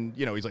 Yeah. And,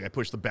 you know, he's like, I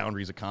push the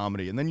boundaries of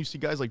comedy. And then you see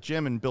guys like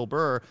Jim and Bill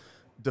Burr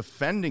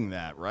defending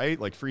that, right?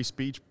 Like free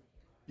speech.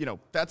 You know,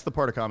 that's the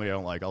part of comedy I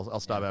don't like.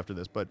 I'll stop after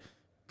this. But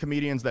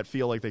comedians that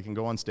feel like they can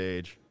go on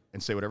stage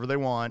and say whatever they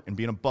want and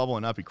be in a bubble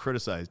and not be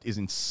criticized is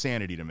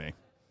insanity to me.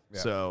 Yeah.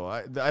 So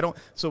I don't.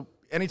 So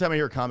anytime I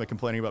hear a comic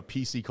complaining about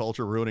PC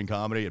culture ruining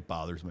comedy, it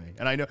bothers me.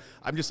 And I know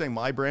I'm just saying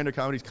my brand of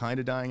comedy is kind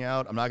of dying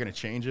out. I'm not going to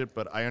change it,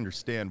 but I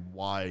understand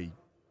why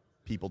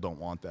people don't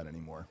want that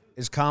anymore.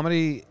 Is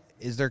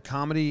there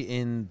comedy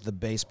in the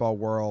baseball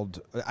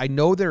world? I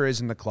know there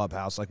is in the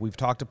clubhouse. Like we've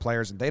talked to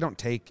players, and they don't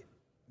take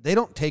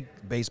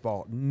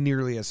baseball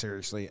nearly as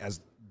seriously as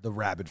the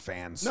rabid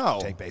fans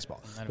take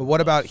baseball. But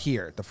what about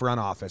here, the front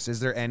office? Is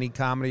there any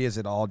comedy? Is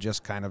it all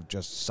just kind of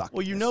just suck?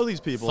 Well, you know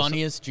these people.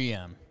 Funniest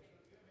GM.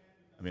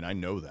 I mean, I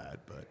know that,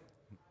 but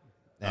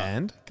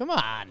And Come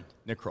on.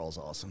 Nick Kroll's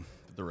awesome.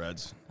 The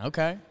Reds.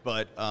 Okay.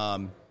 But,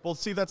 well,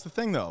 see, that's the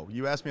thing, though.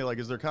 You asked me, like,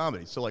 is there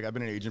comedy? So, like, I've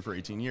been an agent for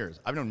 18 years.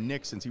 I've known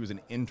Nick since he was an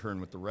intern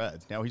with the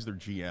Reds. Now he's their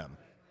GM.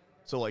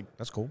 So, like,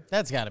 that's cool.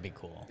 That's got to be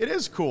cool. it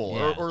is cool.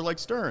 Yeah. Or like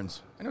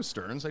Stearns. I know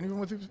Stearns. I knew him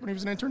when he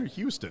was an intern at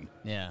Houston.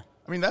 Yeah.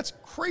 I mean, that's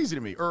crazy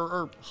to me.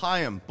 Or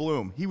Chaim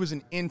Bloom. He was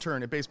an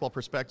intern at Baseball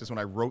Prospectus when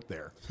I wrote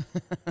there.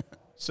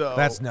 So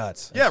That's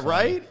nuts. Yeah,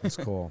 right? That's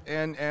cool.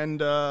 And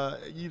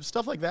you,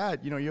 stuff like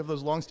that, you have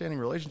those long-standing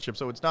relationships.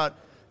 So it's not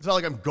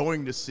like I'm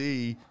going to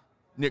see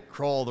Nick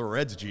Kroll, the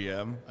Reds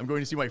GM. I'm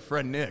going to see my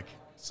friend Nick.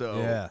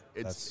 So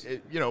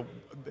Yeah,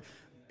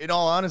 in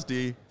all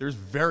honesty, there's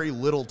very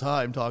little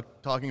time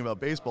talking about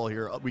baseball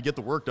here. We get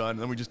the work done, and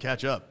then we just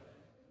catch up.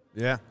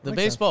 Yeah. The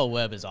baseball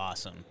web is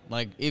awesome.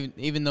 Like,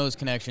 even those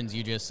connections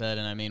you just said,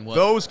 and I mean,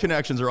 Those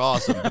connections are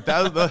awesome.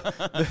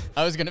 But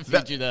I was going to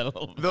feed you that a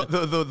little bit.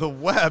 the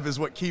web is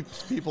what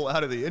keeps people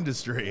out of the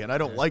industry, and I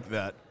don't like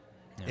that.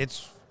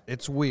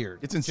 It's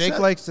weird. Jake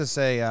likes to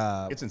say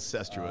It's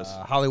incestuous.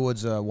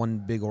 Hollywood's one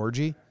big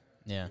orgy.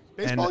 Yeah.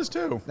 Baseball and- is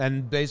too.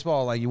 And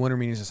baseball, like, you winter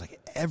meetings, just like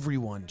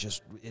everyone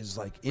just is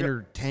like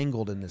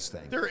intertangled in this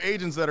thing. There are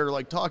agents that are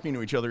like talking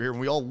to each other here, and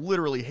we all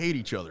literally hate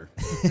each other.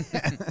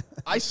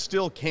 I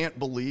still can't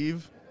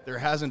believe there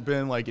hasn't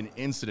been like an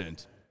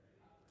incident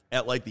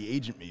at like the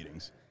agent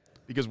meetings,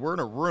 because we're in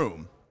a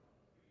room.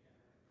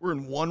 We're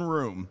in one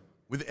room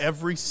with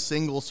every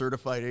single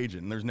certified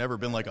agent, and there's never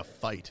been like a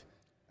fight.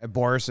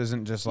 Boris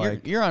isn't just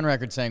like You're on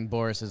record saying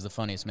Boris is the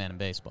funniest man in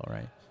baseball,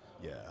 right?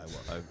 Yeah,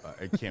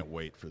 I can't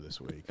wait for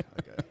this week.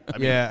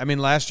 Okay. I mean,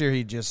 last year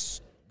he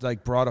just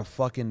like brought a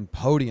fucking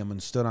podium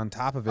and stood on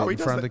top of it Oh, he in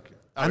does front of that? the.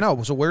 I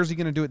know. So where's he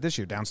going to do it this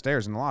year?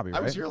 Downstairs in the lobby, I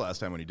right? was here last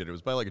time when he did it. It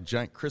was by like a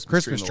giant Christmas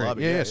Christmas tree tree. in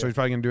the lobby. Yeah. So he's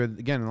probably going to do it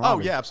again in the Oh,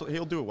 lobby. yeah, absolutely.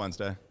 He'll do it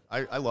Wednesday.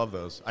 I love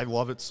those. I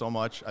love it so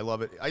much. I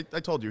love it. I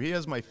told you, he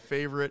has my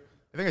favorite.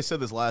 I think I said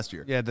this last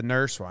year. Yeah, the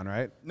nurse one,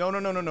 right? No.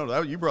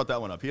 You brought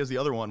that one up. He has the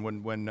other one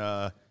when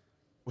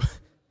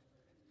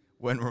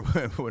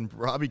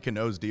Robbie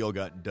Cano's deal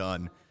got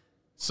done.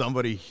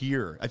 Somebody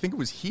here, I think it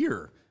was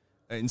here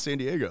in San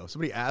Diego,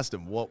 somebody asked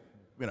him, well,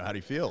 how do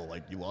you feel?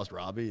 Like, you lost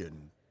Robbie,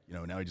 and,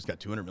 now he just got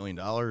 $200 million,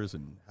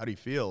 and how do you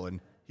feel? And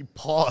he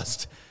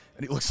paused,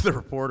 and he looks at the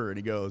reporter, and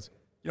he goes,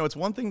 it's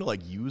one thing to, like,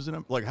 using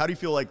him. Like, how do you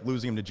feel like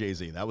losing him to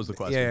Jay-Z? That was the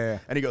question. Yeah.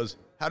 And he goes,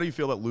 how do you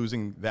feel about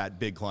losing that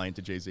big client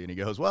to Jay-Z? And he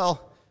goes,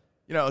 well,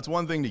 it's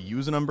one thing to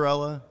use an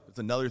umbrella. It's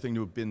another thing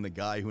to have been the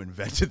guy who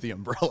invented the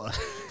umbrella.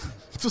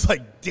 It's just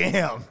like,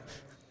 damn.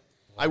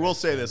 I will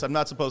say this. I'm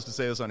not supposed to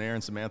say this on air,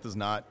 and Samantha's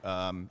not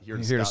here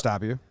to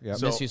stop you. Yeah.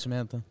 So- Miss you,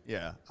 Samantha.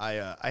 Yeah, I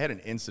had an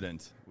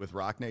incident with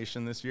Rock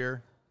Nation this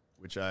year,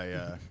 which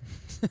I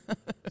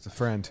It's a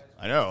friend.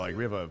 I know, like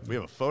we have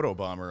a photo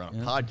bomber on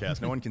a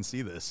podcast. No one can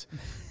see this.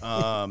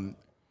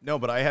 No,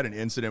 but I had an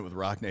incident with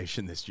Rock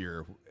Nation this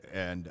year,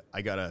 and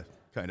I got a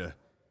kind of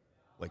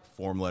like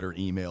form letter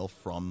email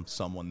from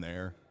someone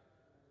there,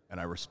 and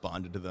I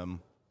responded to them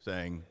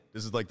saying,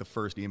 "This is like the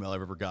first email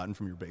I've ever gotten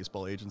from your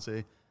baseball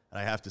agency." And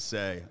I have to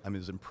say, I'm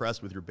as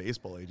impressed with your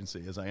baseball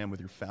agency as I am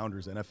with your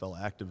founder's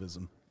NFL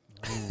activism.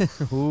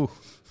 Ooh.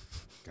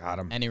 Got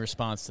him. Any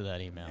response to that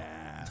email?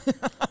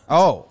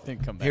 Oh,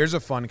 Didn't come back. here's a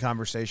fun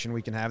conversation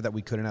we can have that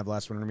we couldn't have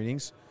last winter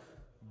meetings.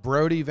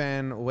 Brody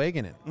Van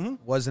Wagenen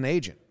was an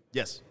agent.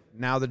 Yes.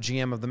 Now the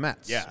GM of the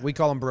Mets. Yeah. We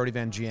call him Brody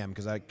Van GM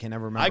because I can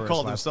never remember. I his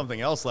called him last-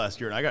 something else last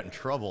year, and I got in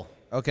trouble.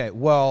 Okay,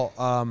 well,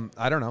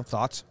 I don't know.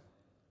 Thoughts?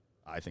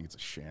 I think it's a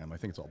sham. I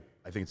think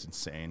it's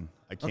insane.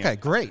 I can't. Okay,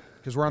 great,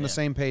 because we're on the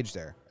same page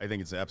there. I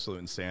think it's absolute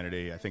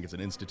insanity. I think it's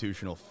an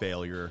institutional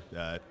failure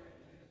that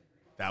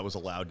was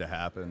allowed to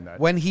happen.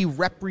 When he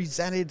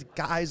represented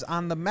guys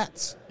on the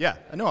Mets. Yeah,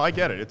 no, I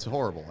get it. It's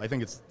horrible. I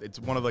think it's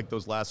one of like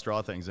those last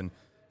straw things. And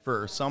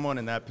for someone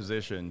in that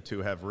position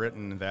to have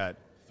written that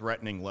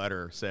threatening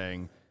letter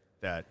saying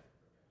that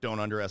don't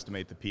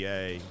underestimate the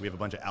PA, we have a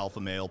bunch of alpha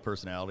male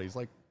personalities.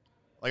 Like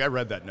I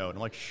read that note and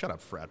I'm like, shut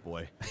up, frat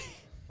boy.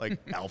 Like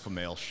alpha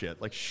male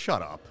shit. Like,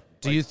 shut up.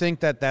 Do you think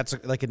that that's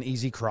like an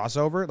easy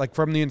crossover? Like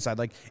from the inside,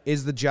 like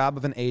is the job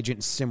of an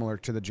agent similar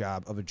to the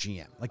job of a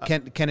GM?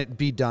 Like can it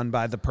be done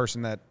by the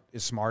person that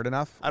is smart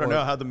enough? I don't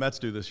know how the Mets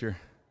do this year.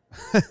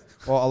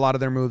 Well, a lot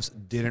of their moves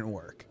didn't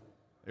work.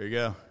 There you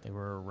go. They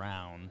were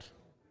around.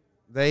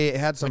 They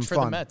had some Which for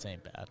fun. the Mets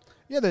ain't bad.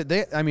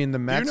 Yeah, I mean the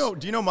Mets.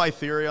 Do you know my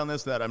theory on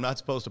this? That I'm not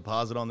supposed to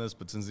posit on this,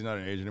 but since he's not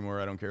an agent anymore,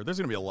 I don't care. There's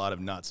going to be a lot of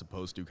not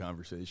supposed to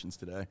conversations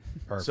today.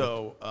 Perfect.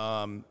 So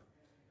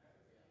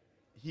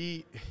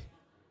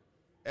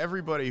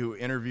everybody who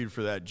interviewed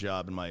for that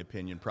job, in my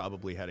opinion,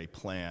 probably had a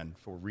plan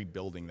for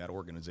rebuilding that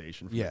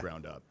organization from the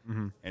ground up.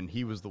 Mm-hmm. And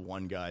he was the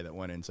one guy that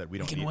went in and said, "We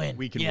don't can need. win.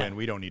 We can Yeah. win.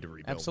 We don't need to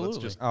rebuild."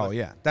 Absolutely. Oh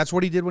yeah, that's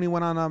what he did when he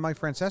went on Mike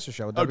Francesa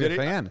show with Oh, did he?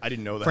 WFAN. I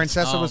didn't know that.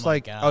 Francesa Oh was my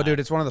like, God. "Oh, dude,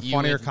 it's one of the You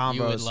funnier would- combos."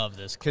 you would love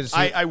this. because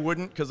I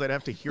wouldn't, because I'd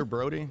have to hear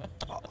Brody.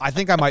 I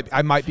think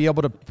I might be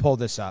able to pull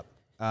this up.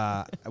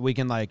 We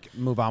can like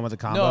move on with the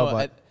combo, No,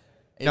 but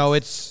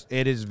it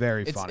it is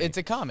very funny. It's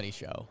a comedy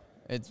show.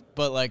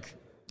 But like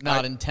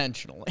not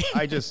intentionally.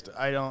 I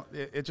don't.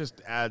 It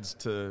just adds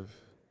to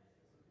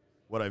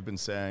what I've been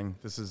saying.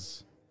 This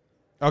is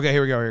Okay,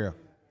 here we go.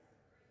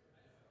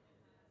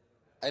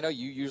 I know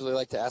you usually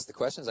like to ask the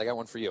questions. I got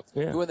one for you.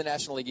 Yeah. Who in the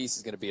National League East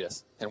is going to beat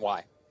us, and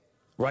why?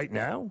 Right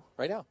now?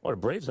 Right now. Well, the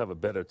Braves have a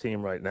better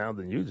team right now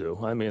than you do.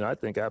 I mean, I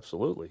think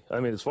absolutely. I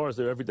mean, as far as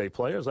their everyday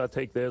players, I'd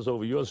take theirs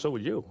over yours. So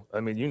would you.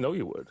 I mean, you know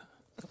you would.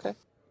 Okay.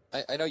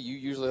 I know you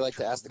usually like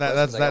to ask the That-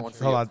 questions. that's- I got one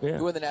for you. hold on. Yeah.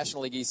 Who in the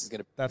National League East is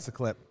going to That's the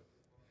clip.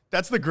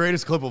 that's the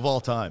greatest clip of all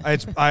time. I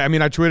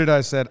tweeted,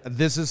 I said,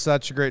 this is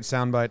such a great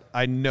soundbite.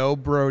 I know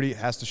Brody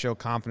has to show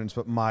confidence,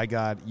 but my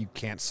God, you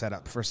can't set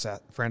up for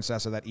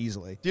Francesa that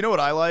easily. Do you know what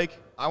I like?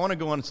 I want to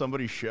go on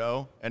somebody's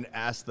show and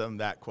ask them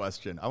that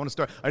question. I want to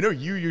start. I know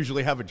you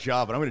usually have a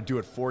job, and I'm going to do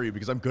it for you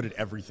because I'm good at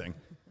everything.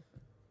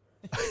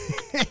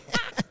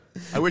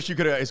 I wish you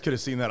could have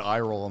seen that eye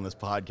roll on this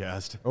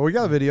podcast. Oh, we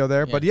got a video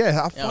there. But yeah,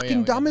 how fucking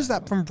we dumb got is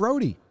that from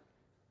Brody?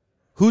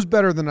 Who's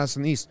better than us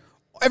in the East?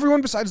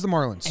 Everyone besides the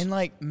Marlins. And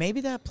like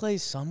maybe that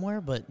plays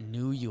somewhere, but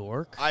New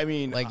York. I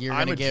mean, like you're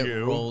I'm gonna a get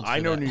Jew. rolled. I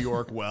for know that. New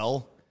York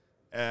well,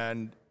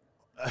 and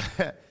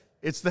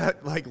it's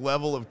that like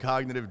level of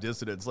cognitive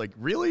dissonance. Like,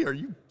 really? Are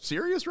you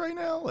serious right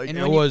now? Like, And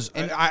it when you- was,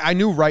 and I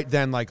knew right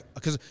then, like,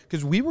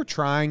 because we were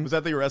trying. was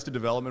that the Arrested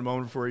Development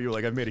moment for you?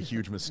 Like, I've made a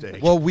huge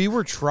mistake. Well, we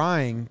were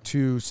trying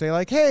to say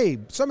like, hey,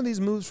 some of these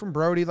moves from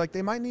Brody, like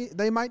they might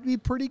be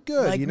pretty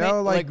good, you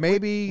know, like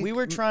maybe we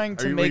were trying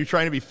to were you make.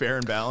 trying to be fair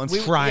and balanced?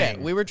 trying.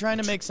 Yeah, we were trying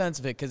to make sense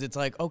of it because it's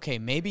like, okay,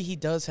 maybe he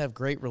does have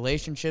great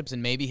relationships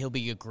and maybe he'll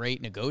be a great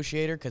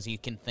negotiator because he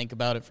can think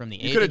about it from the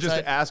You could have agent just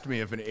side. asked me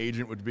if an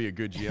agent would be a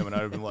good GM, and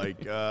I'd have been like,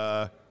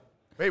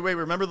 wait,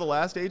 remember the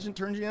last agent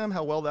turned GM?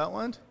 How well that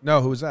went?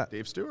 No, who was that?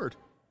 Dave Stewart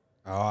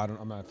Oh,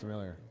 I'm not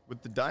familiar.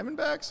 with the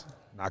Diamondbacks.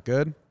 Not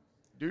good.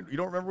 Dude, you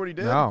don't remember what he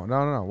did?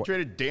 No. What-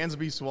 Traded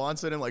Dansby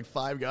Swanson and like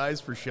 5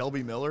 guys for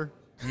Shelby Miller.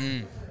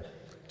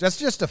 That's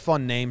just a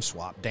fun name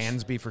swap.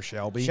 Dansby for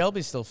Shelby.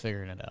 Shelby's still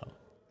figuring it out.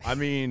 I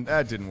mean,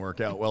 that didn't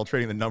work out well,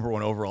 trading the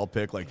 #1 overall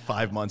pick like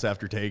 5 months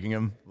after taking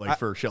him,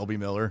 for Shelby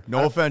Miller.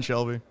 No offense,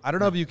 Shelby. I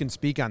don't know if you can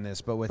speak on this,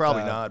 but with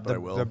Probably not, but the, I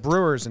will. the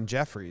Brewers and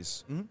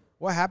Jeffries,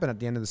 what happened at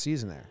the end of the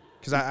season there?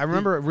 Because I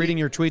remember reading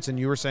your tweets and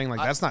you were saying like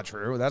that's not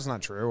true,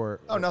 or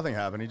Oh, nothing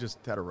happened. He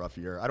just had a rough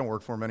year. I don't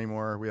work for him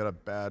anymore. We had a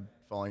bad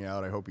falling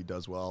out. I hope he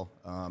does well.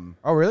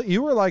 oh really?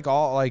 You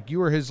were you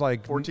were his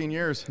 14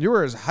 years. you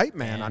were his hype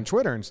man on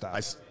Twitter and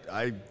stuff.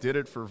 I did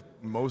it for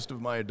most of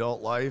my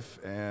adult life,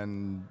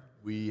 and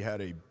we had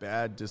a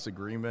bad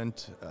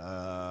disagreement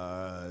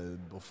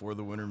before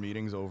the winter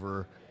meetings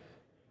over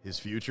his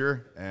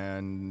future,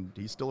 and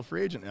he's still a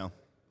free agent now,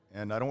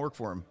 and I don't work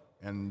for him.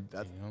 And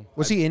that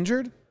Was he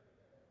injured?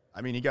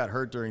 I mean, he got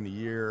hurt during the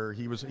year.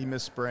 He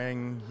missed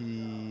spring.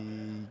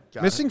 He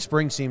got Missing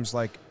spring seems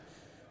like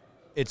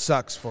it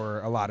sucks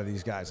for a lot of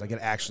these guys. Like it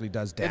actually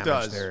does It damage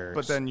does, their.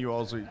 but then you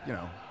also,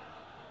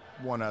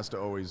 one has to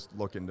always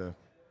look into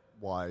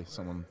why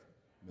someone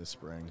missed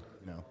spring.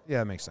 Yeah,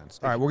 that makes sense.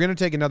 All right, we're going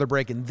to take another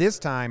break, and this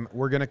time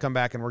we're going to come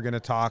back and we're going to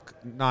talk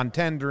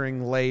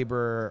non-tendering,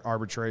 labor,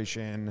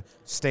 arbitration,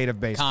 state of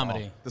baseball.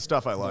 Comedy. The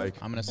stuff I like.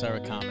 I'm gonna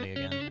start with comedy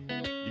again.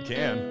 You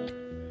can.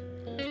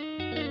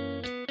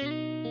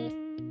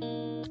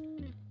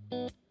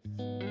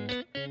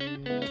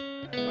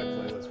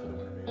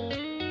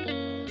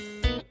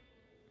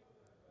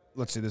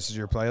 Let's see, this is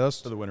your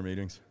playlist. For the winter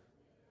meetings.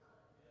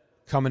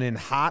 Coming in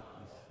hot,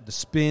 the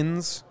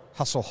spins,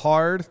 hustle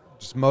hard,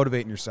 just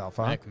motivating yourself,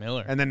 huh? Mac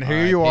Miller. And then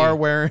here you R.I.P.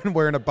 are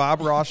wearing a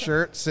Bob Ross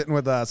shirt, sitting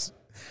with us.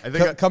 I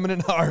think Coming in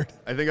hard.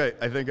 I think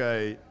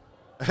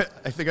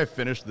I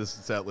finished this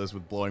set list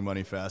with "Blowing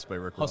Money Fast" by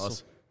Rick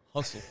Ross.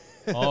 Hustle.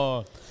 Oh,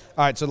 All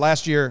right, so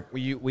last year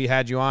we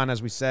had you on,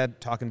 as we said,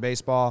 talking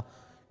baseball.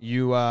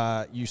 You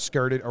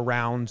skirted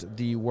around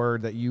the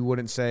word that you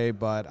wouldn't say,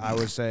 but I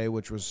would say,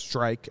 which was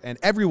strike, and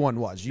everyone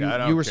was. I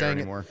don't you were care saying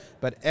anymore. it,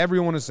 but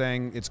everyone is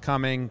saying it's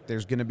coming.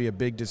 There's going to be a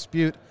big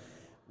dispute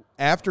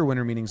after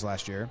winter meetings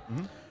last year.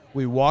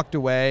 We walked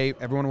away.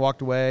 Everyone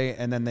walked away,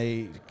 and then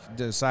they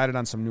decided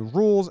on some new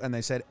rules, and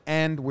they said,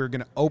 and we're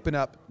going to open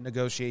up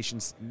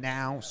negotiations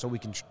now so we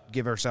can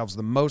give ourselves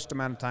the most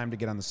amount of time to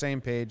get on the same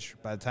page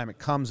by the time it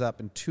comes up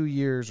in 2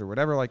 years or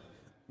whatever, like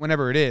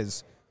whenever it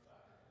is.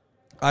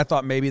 I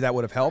thought maybe that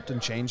would have helped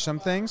and changed some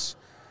things.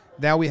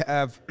 Now we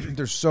have,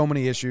 there's so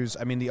many issues.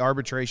 I mean, the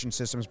arbitration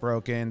system's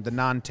broken. The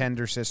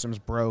non-tender system's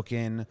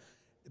broken.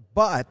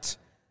 But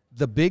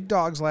the big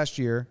dogs last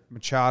year,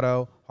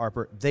 Machado,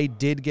 Harper, they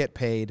did get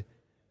paid.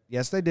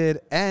 Yes, they did.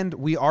 And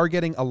we are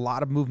getting a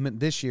lot of movement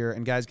this year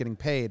and guys getting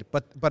paid.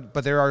 But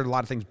there are a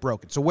lot of things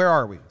broken. So where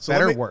are we?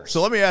 Better or worse? So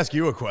let me ask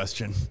you a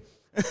question.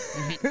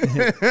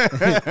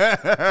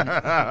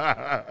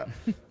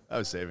 I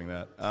was saving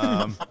that.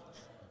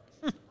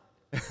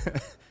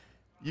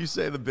 You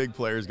say the big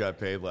players got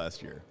paid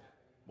last year.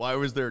 Why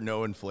was there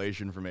no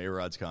inflation from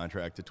A-Rod's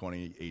contract to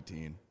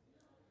 2018?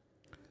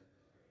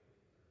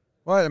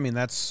 Well, I mean,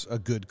 that's a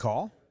good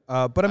call.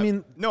 But I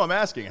mean, No, I'm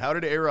asking. How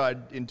did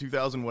A-Rod in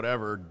 2000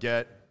 whatever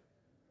get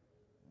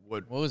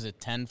what? what was it?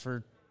 10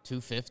 for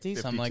 250,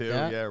 something like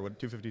that. Yeah, or what,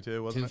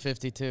 252, wasn't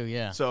 252,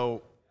 yeah.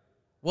 So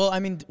Well, I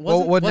mean,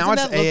 Well, wasn't now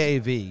it's that looked-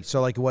 AAV.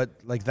 So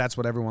like that's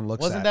what everyone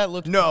looks Wasn't at. that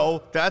looked?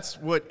 no, that's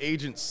what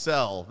agents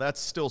sell. That's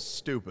still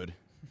stupid.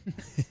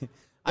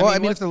 Well, I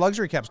mean, what- if the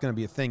luxury cap's going to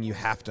be a thing, you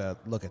have to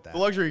look at that. The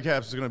luxury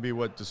caps is going to be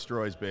what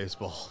destroys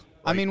baseball.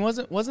 I mean,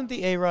 wasn't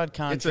the A-Rod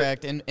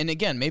contract, and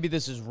again, maybe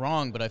this is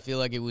wrong, but I feel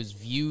like it was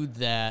viewed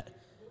that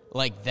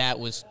like that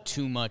was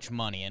too much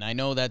money, and I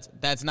know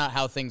that's not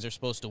how things are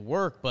supposed to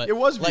work, but It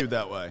was like, viewed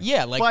that way.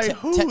 Yeah, like by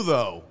who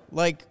though?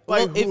 Like,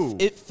 By well, who?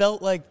 It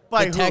felt like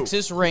By the who?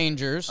 Texas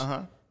Rangers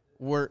Uh-huh.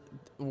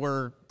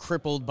 were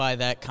crippled by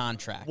that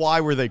contract.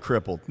 Why were they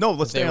crippled? No,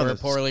 let's They stay on were a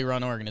this. poorly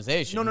run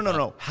organization. No.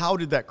 but, How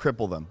did that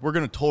cripple them? We're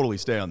going to totally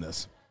stay on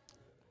this.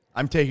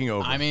 I'm taking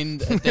over. I mean,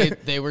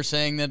 they were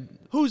saying that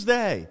Who's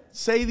they?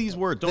 Say these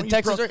words. Don't the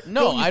use Texas.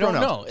 No, use I don't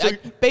know. pronouns.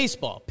 So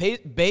Baseball,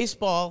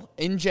 baseball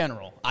in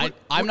general.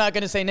 I'm not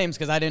going to say names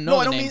because I didn't know no,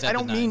 the I don't names mean.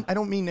 at the time. I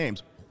don't mean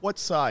names. What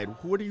side?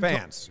 What are you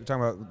Fans. We're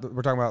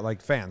talking about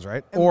like fans,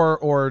 right?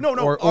 Or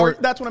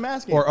that's what I'm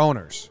asking. or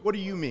owners. What do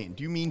you mean?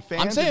 Do you mean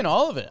fans? I'm saying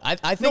all of it. I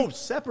think No,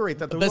 separate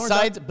that. Those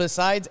aren't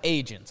besides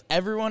agents,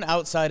 everyone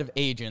outside of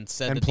agents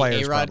said And that the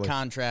players, A-Rod probably.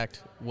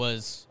 contract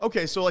was.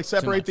 Okay, so like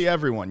separate much. the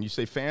everyone. You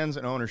say fans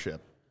and ownership.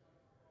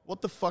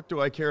 What the fuck do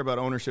I care about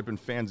ownership and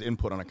fans'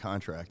 input on a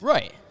contract?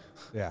 Right.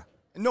 Yeah.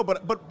 No,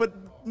 but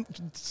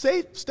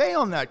stay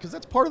on that because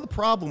that's part of the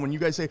problem when you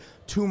guys say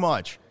too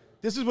much.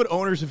 This is what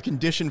owners have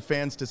conditioned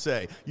fans to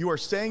say. You are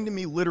saying to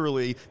me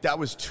literally that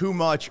was too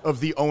much of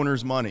the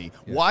owner's money.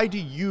 Yeah. Why do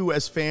you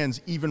as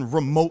fans even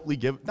remotely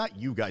give, not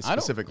you guys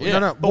specifically, yeah.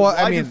 No, but well,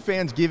 why I mean, do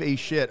fans give a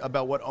shit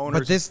about what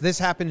owners? But this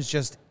happens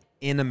just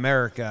in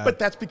America. But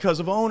that's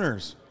because of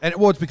owners. And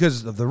well, it's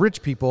because of the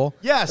rich people.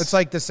 Yes. It's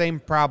like the same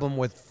problem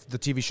with the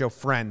TV show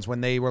Friends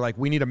when they were like,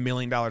 we need $1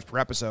 million per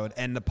episode.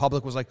 And the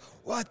public was like,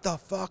 what the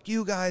fuck?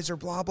 You guys are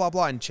blah, blah,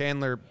 blah. And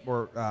Chandler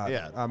or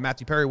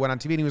Matthew Perry went on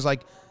TV and he was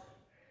like,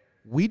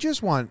 we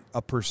just want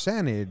a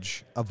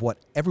percentage of what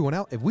everyone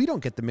else. If we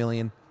don't get the $1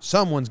 million,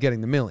 someone's getting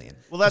the $1 million.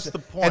 Well, that's the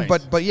point.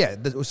 And but yeah,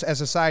 as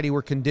society,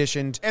 we're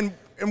conditioned, And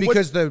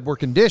because we're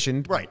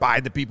conditioned Right.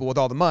 by the people with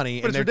all the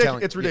money. But and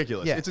it's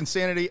ridiculous. Yeah. It's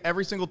insanity.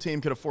 Every single team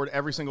could afford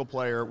every single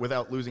player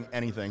without losing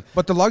anything.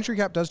 But the luxury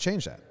cap does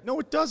change that. No,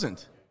 it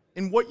doesn't.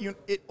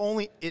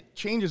 It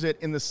changes it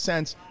in the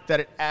sense that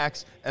it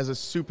acts as a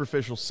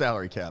superficial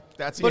salary cap.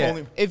 That's the But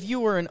only. if you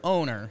were an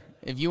owner,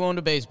 if you owned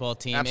a baseball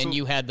team and Absolutely.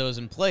 you had those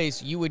in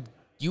place, you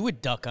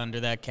would duck under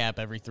that cap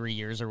every 3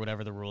 years or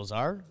whatever the rules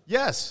are.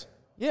 Yes.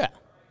 Yeah.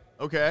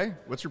 Okay.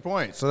 What's your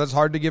point? So that's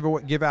hard to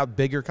give out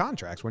bigger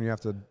contracts when you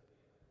have to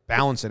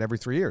balance it every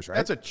 3 years, right?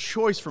 That's a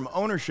choice from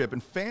ownership,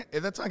 and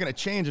that's not going to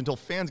change until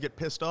fans get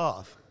pissed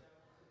off.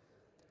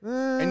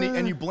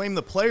 And you blame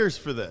the players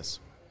for this,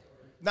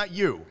 not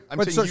you.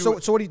 But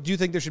so what do you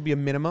think there should be a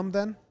minimum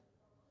then?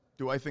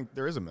 do I think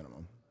there is a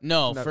minimum?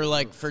 No,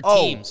 for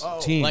Oh, teams.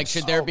 Teams. Like,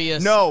 should there be a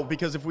No,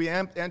 because if we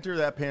enter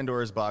that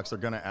Pandora's box, they're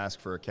going to ask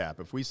for a cap.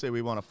 If we say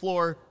we want a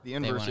floor, the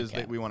inverse want a is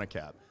that cap. we want a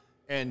cap.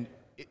 And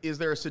is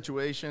there a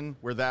situation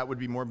where that would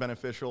be more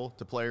beneficial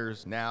to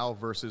players now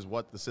versus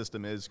what the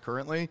system is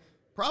currently?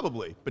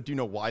 Probably. But do you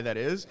know why that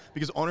is?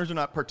 Because owners are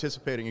not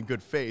participating in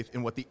good faith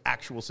in what the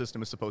actual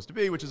system is supposed to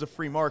be, which is a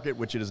free market,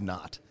 which it is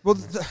not. Well,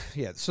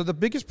 yeah. So the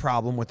biggest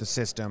problem with the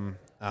system,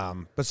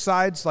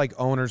 besides like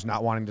owners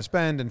not wanting to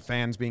spend and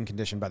fans being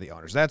conditioned by the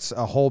owners, that's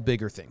a whole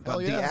bigger thing. But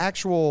Hell yeah.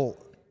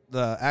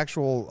 the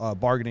actual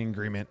bargaining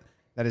agreement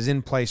that is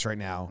in place right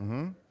now,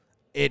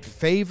 it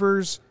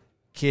favors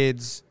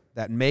kids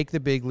that make the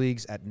big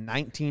leagues at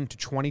 19 to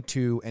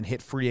 22 and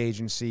hit free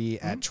agency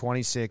at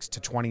 26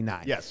 to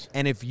 29. Yes.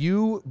 And if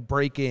you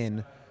break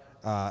in,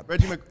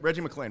 Reggie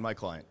McClain, my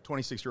client,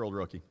 26-year-old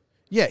rookie.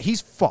 yeah,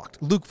 he's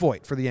fucked. Luke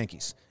Voigt for the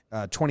Yankees,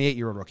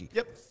 28-year-old rookie.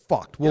 Yep.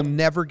 Fucked. Will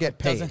never get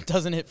paid.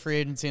 doesn't hit free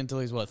agency until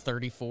he's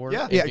 34?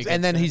 Yeah. If Yeah, he and gets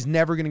then there. he's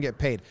never going to get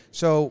paid.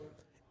 So,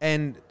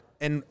 and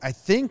I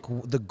think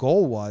the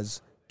goal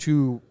was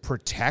to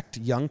protect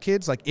young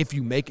kids. Like, if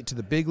you make it to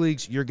the big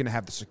leagues, you're going to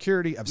have the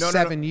security of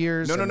 7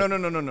 years. No.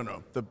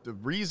 and- The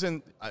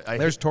reason I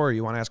There's Tori.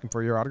 You want to ask him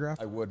for your autograph?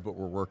 I would, but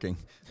we're working.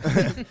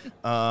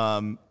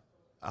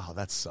 Oh,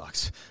 that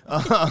sucks.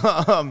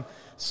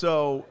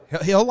 So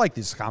He'll like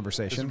this this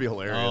conversation. would be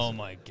hilarious. Oh,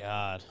 my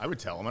God. I would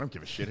tell him. I don't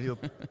give a shit. He'd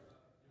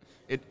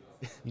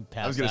I was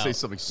pass going to say out.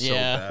 something so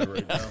Yeah. bad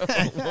right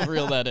now. We'll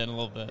reel that in a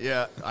little bit.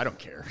 Yeah, I don't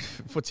care.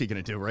 What's he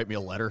going to do? Write me a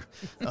letter?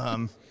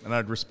 And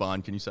I'd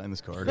respond, can you sign this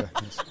card?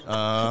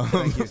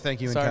 Thank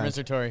you. in Sorry, kind.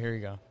 Mr. Torrey, here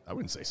you go. I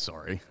wouldn't say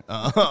sorry.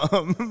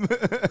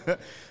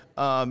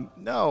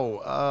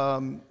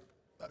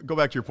 Go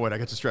back to your point. I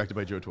got distracted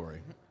by Joe Torre.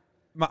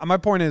 My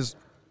point is,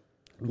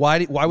 why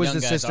was Young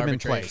the guys system in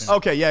arbitration. place?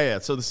 Okay, yeah.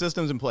 So the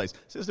system's in place.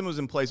 System was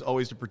in place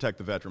always to protect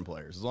the veteran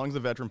players. As long as the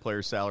veteran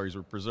players' salaries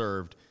were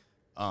preserved,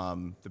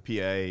 the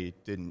PA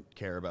didn't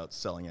care about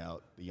selling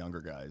out the younger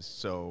guys.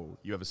 So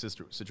you have a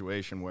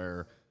situation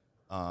where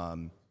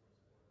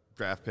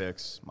draft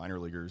picks, minor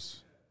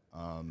leaguers,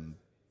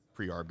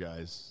 pre-arb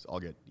guys all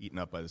get eaten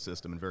up by the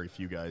system, and very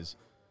few guys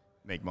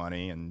make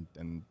money, and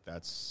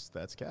that's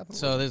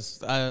capitalism.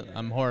 So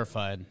I'm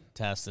horrified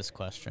to ask this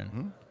question.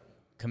 Mm-hmm.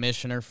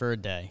 Commissioner for a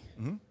day.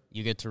 Mm-hmm.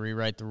 You get to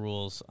rewrite the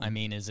rules. I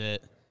mean, is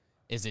it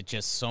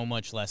just so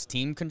much less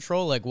team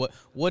control? Like,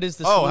 what is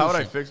the solution? How would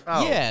I fix?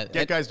 Yeah,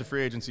 get guys to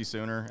free agency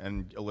sooner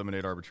and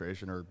eliminate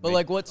arbitration,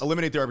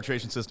 eliminate the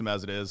arbitration system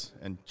as it is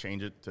and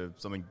change it to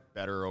something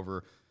better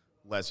over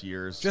less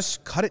years.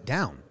 Just cut it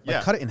down.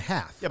 Like, cut it in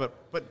half. Yeah,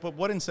 but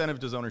what incentive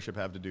does ownership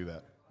have to do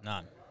that?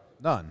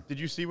 None. Did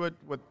you see what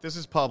this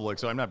is public,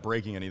 so I'm not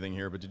breaking anything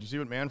here, but did you see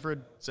what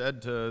Manfred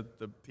said to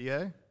the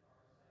PA?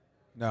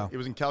 No. It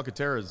was in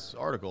Calcaterra's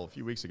article a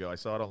few weeks ago. I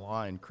saw it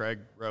online. Craig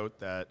wrote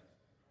that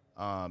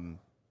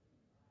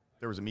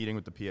there was a meeting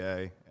with the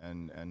PA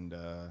and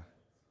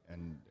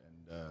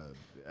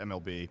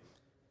MLB,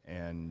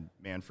 and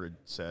Manfred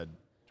said,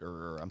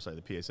 or I'm sorry,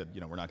 the PA said,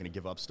 we're not going to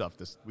give up stuff.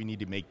 We need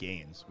to make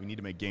gains. We need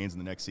to make gains in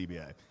the next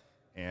CBA.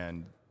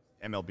 And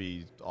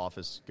MLB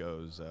office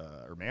goes,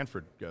 or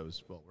Manfred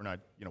goes, well, we're not,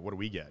 what do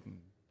we get? And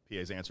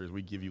PA's answer is,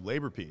 we give you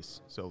labor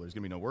peace, so there's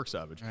going to be no work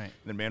stoppage. Right. And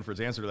then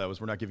Manfred's answer to that was,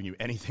 we're not giving you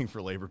anything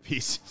for labor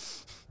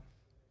peace.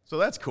 So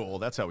that's cool.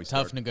 That's how we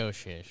start. Tough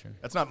negotiation.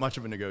 That's not much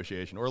of a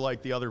negotiation. Or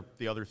like the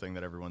other thing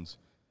that everyone's,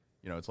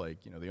 it's like,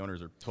 the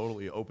owners are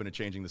totally open to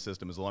changing the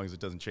system as long as it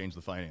doesn't change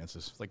the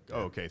finances. It's like,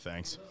 oh, okay,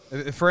 thanks.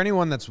 For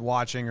anyone that's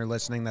watching or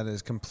listening that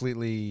is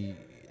completely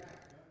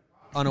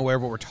unaware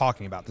of what we're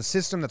talking about, the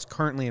system that's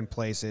currently in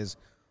place is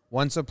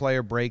once a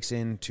player breaks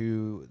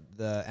into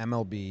the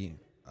MLB,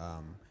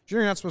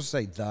 you're not supposed to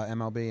say the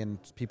MLB, and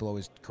people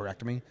always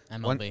correct me.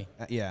 MLB.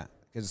 Yeah,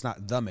 because it's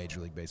not the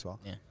Major League Baseball.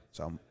 Yeah.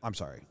 So I'm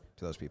sorry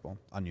to those people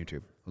on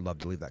YouTube. I'd love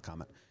to leave that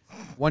comment.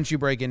 Once you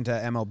break into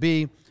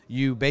MLB,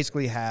 you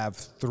basically have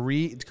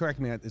 3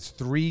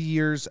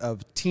 years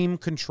of team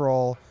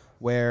control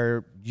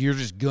where you're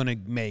just going to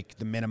make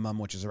the minimum,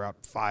 which is around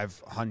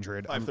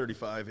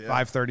 $535,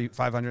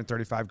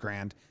 535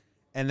 grand.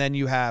 And then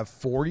you have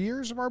 4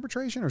 years of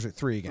arbitration, or is it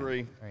 3 again?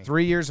 3.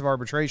 3 years of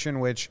arbitration,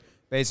 which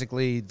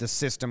basically the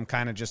system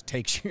kind of just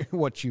takes you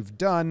what you've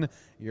done,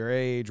 your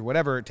age,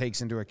 whatever it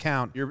takes into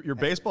account. Your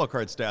baseball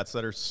card stats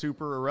that are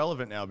super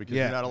irrelevant now because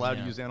you're not allowed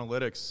to use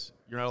analytics.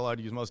 You're not allowed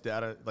to use most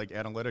data like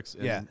analytics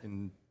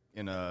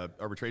in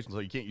arbitration, so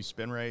you can't use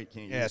spin rate.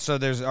 So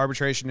there's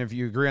arbitration if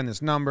you agree on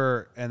this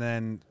number, and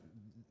then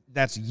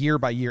that's year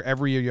by year.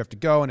 Every year you have to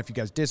go, and if you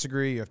guys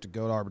disagree, you have to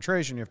go to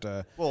arbitration. You have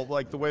to. Well,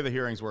 like the way the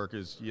hearings work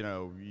is,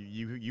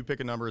 you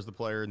pick a number as the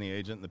player and the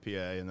agent and the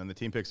PA, and then the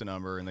team picks a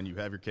number, and then you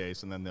have your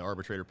case, and then the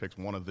arbitrator picks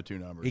one of the 2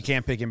 numbers. He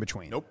can't pick in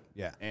between. Nope.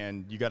 Yeah.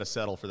 And you got to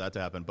settle for that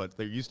to happen. But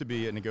there used to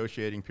be a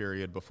negotiating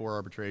period before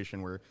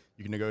arbitration where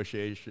you could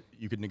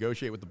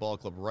negotiate with the ball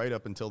club right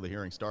up until the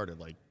hearing started.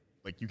 Like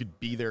you could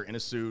be there in a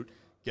suit,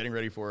 getting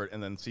ready for it,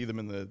 and then see them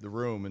in the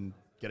room and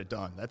get it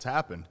done. That's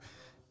happened.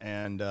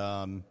 And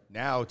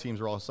now teams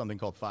are all something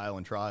called file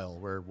and trial,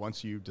 where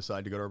once you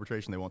decide to go to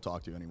arbitration, they won't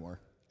talk to you anymore.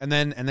 And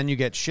then you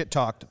get shit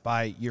talked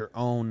by your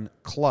own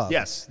club.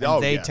 Yes,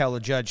 and they tell the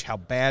judge how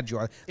bad you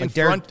are. Like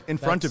in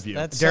front of you.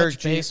 That's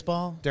Derek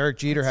baseball. Derek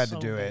Jeter had to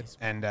do it,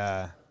 and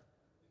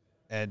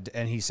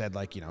he said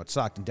it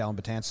sucked. And Dellin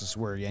Betances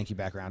were a Yankee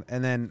background,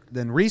 and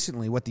then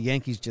recently, what the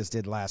Yankees just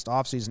did last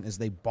offseason is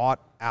they bought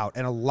out,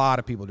 and a lot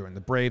of people are doing.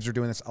 The Braves are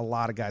doing this. A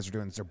lot of guys are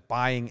doing this. They're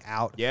buying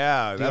out.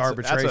 The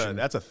arbitration.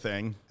 That's a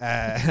thing.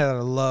 At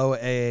a low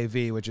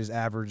AAV, which is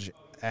average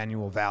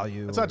annual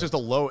value. It's not just a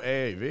low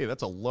AAV.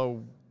 That's a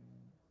low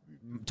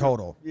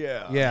total.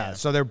 Yeah.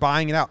 So they're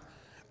buying it out.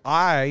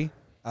 I,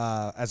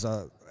 as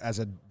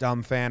a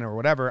dumb fan or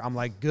whatever, I'm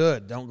like,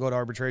 good, don't go to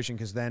arbitration,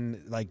 because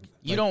then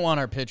you don't want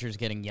our pitchers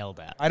getting yelled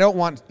at. I don't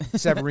want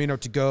Severino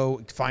to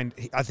go find.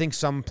 I think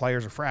some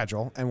players are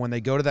fragile, and when they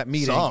go to that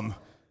meeting,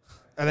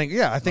 I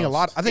think a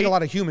lot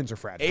of humans are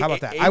fragile. How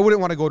about that? I wouldn't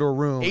want to go to a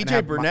room.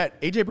 AJ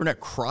Burnett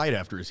cried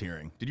after his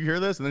hearing. Did you hear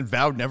this? And then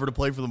vowed never to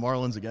play for the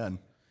Marlins again.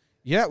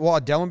 Yeah, well,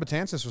 Dellin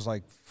Betances was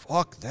like,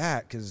 fuck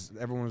that, because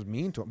everyone was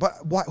mean to him.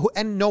 But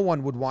and no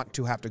one would want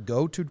to have to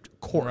go to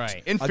court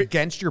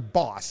against your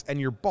boss, and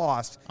your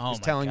boss is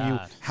telling you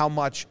how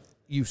much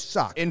you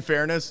suck. In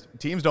fairness,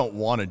 teams don't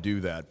want to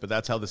do that, but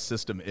that's how the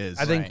system is.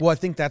 I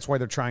think that's why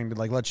they're trying to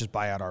let's just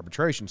buy out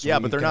arbitration. So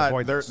but they're not.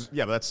 But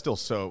that's still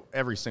so.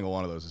 Every single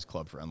one of those is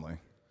club friendly.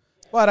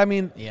 But I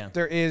mean,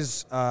 there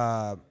is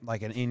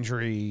like an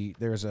injury.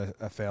 There's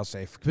a fail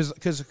safe because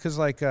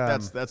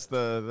that's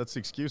the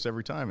excuse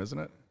every time, isn't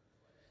it?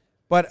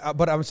 But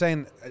I'm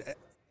saying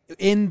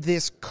in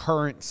this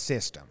current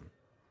system,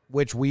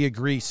 which we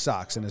agree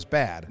sucks and is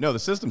bad. No, the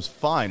system's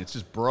fine. It's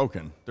just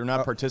broken. They're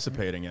not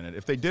participating in it.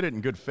 If they did it in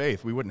good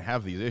faith, we wouldn't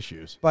have these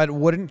issues. But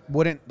wouldn't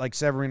like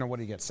Severino? What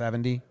did he get?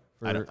 70?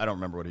 I don't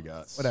remember what he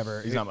got.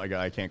 Whatever. He's not my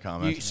guy. I can't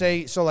comment. You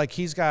say so. Like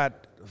he's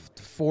got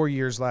 4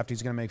 years left.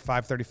 He's going to make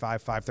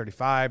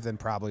 535, then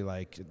probably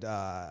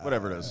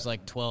whatever it is. It's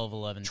like 12,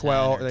 11,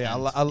 12, 10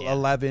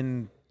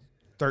 11,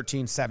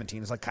 13,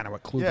 17 is like kind of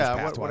what Kluger's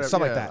past was.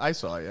 Something like that. I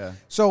saw it, yeah.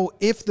 So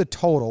if the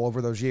total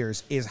over those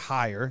years is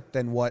higher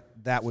than what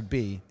that would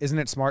be, isn't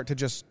it smart to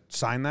just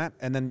sign that?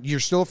 And then you're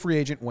still a free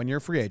agent when you're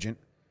a free agent.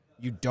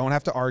 You don't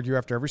have to argue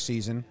after every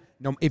season.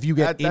 No, if you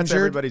get That's injured,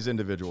 everybody's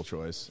individual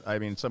choice. I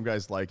mean, some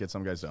guys like it,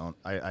 some guys don't.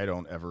 I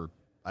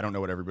don't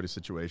know what everybody's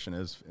situation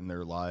is in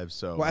their lives.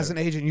 So, well, as an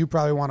agent, you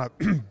probably want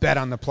to bet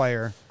on the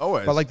player.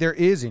 Always. But, like, there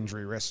is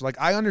injury risk.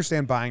 Like, I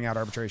understand buying out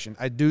arbitration.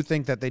 I do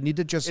think that they need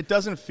to just – it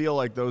doesn't feel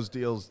like those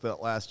deals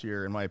that last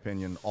year, in my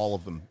opinion, all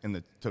of them in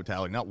the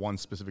totality, not one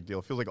specific deal.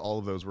 It feels like all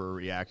of those were a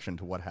reaction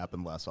to what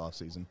happened last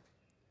offseason.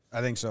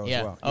 I think so Yeah.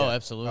 as well. Oh, Yeah.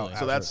 absolutely.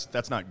 So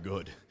that's not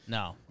good.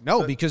 No.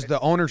 No, because the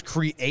owners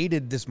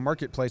created this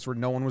marketplace where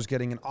no one was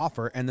getting an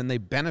offer, and then they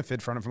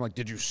benefit from it. From like,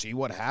 did you see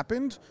what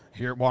happened?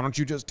 Here, why don't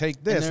you just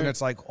take this? And, they're-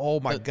 it's like, oh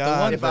my the god,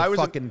 one- If they're I was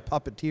a- fucking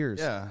puppeteers.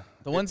 Yeah.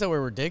 The ones that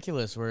were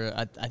ridiculous were,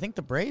 I think,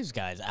 the Braves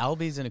guys,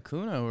 Albies and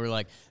Acuna, were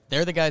like,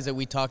 they're the guys that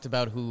we talked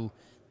about who,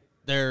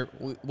 they're,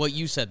 what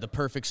you said, the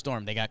perfect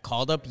storm. They got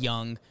called up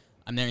young.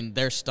 I mean,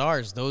 they're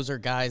stars. Those are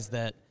guys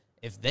that,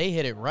 if they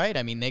hit it right,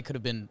 I mean, they could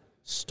have been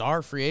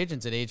star free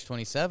agents at age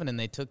 27, and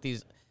they took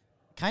these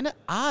kind of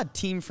odd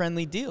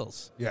team-friendly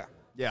deals. Yeah.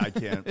 Yeah, I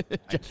can't.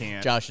 I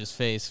can't. Josh's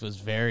face was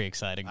very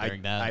exciting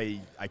during that.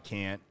 I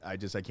can't. I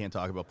can't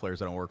talk about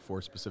players I don't work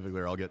for specifically,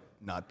 or I'll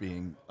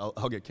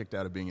get kicked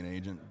out of being an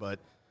agent. But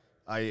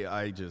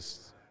I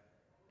just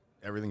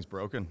everything's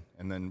broken,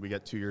 and then we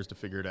got 2 years to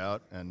figure it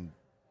out. And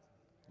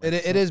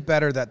It is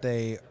better that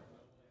they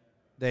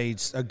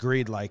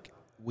agreed, like,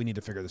 we need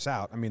to figure this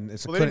out. I mean,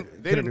 Well,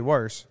 couldn't be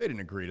worse. They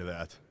didn't agree to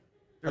that.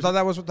 I thought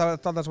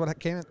that's what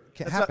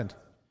happened.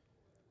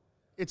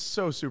 It's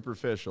so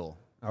superficial.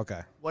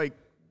 Okay. Like,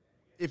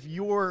 if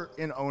you're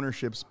in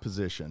ownership's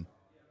position,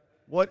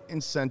 what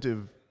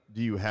incentive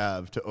do you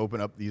have to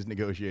open up these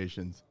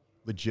negotiations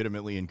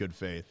legitimately in good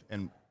faith?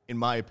 And in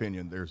my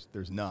opinion, there's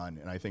none,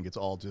 and I think it's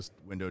all just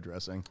window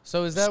dressing.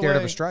 So is that Scared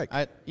of why- a strike.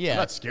 Yeah. I'm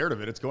not scared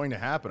of it. It's going to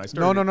happen.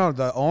 No.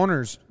 The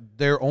owners,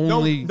 they're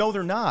only. No,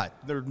 they're not.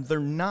 They're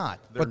not.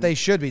 But they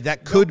should be.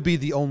 That could be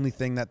the only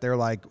thing that they're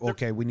like,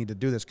 okay, we need to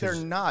do this. They're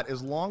 'Cause not.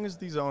 As long as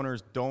these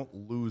owners don't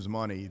lose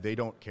money, they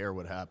don't care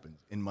what happens,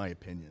 in my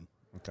opinion.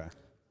 okay.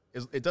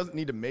 It doesn't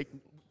need to make.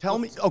 Tell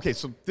me. Okay,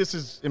 so this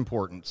is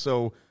important.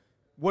 So,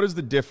 what is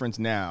the difference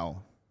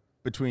now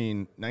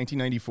between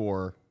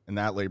 1994 and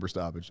that labor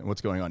stoppage and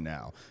what's going on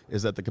now?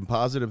 Is that the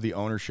composite of the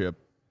ownership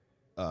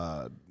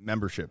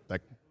membership,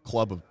 that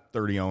club of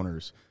 30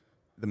 owners,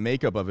 the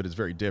makeup of it is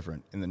very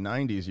different. In the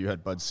 90s, you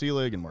had Bud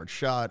Selig and Mark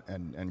Schott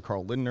and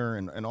Carl Lindner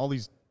and all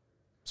these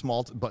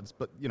small, but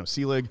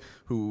Selig,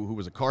 who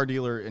was a car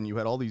dealer, and you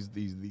had all these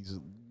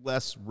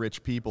less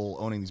rich people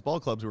owning these ball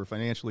clubs who were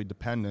financially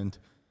dependent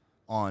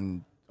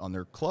on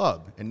their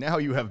club. And now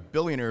you have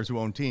billionaires who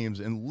own teams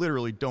and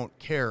literally don't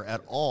care at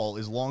all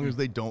as long as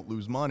they don't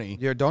lose money.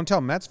 Yeah, don't tell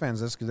Mets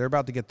fans this because they're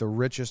about to get the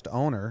richest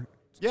owner,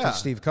 Yeah.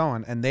 Steve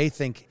Cohen, and they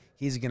think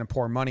he's going to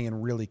pour money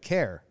and really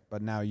care.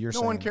 But now you're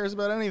saying No one cares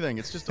about anything.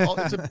 It's just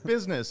it's a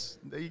business.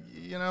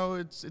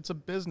 It's a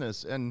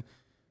business. And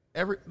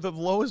the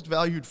lowest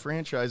valued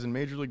franchise in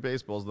Major League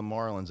Baseball is the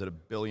Marlins at $1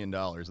 billion.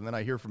 And then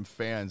I hear from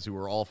fans who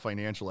are all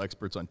financial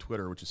experts on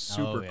Twitter, which is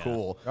super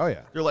cool. Oh,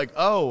 yeah. They're like,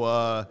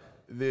 the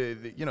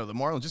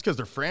Marlins, just because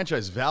their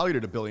franchise valued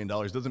at $1 billion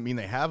doesn't mean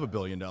they have $1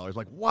 billion.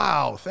 Like,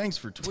 wow, thanks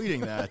for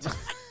tweeting that.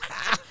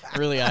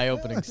 Really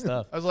eye-opening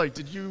stuff. I was like,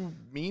 did you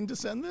mean to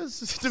send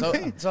this to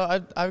me? So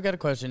I've got a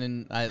question,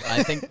 and I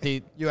think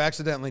you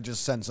accidentally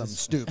just sent something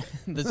stupid.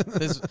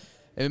 this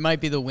it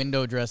might be the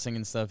window dressing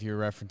and stuff you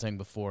were referencing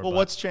before. Well, but-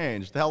 what's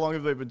changed? How long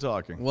have they been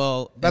talking?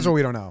 Well, That's what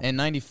we don't know. In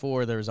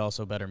 '94, there was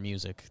also better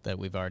music that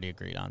we've already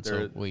agreed on,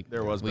 so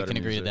There was we better can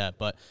agree music. to that.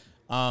 But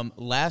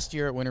last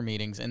year at winter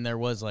meetings, and there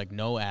was like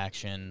no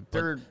action.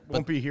 There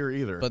won't be here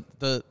either. But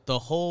the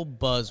whole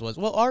buzz was,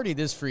 well, already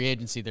this free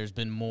agency, there's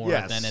been more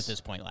Yes. than at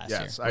this point last year.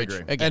 Yes, I agree.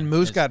 Again, And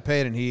Moose is got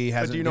paid, and he But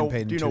hasn't been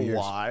paid in 2 years. do you know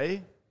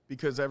why?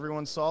 Because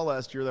everyone saw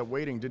last year that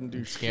waiting didn't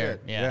do scared.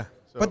 shit. Yeah. Yeah.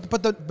 So-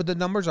 But the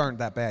numbers aren't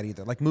that bad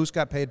either. Like Moose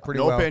got paid pretty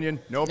No well. opinion.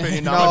 No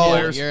opinion. No, Not on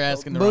players. You're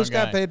asking the Moose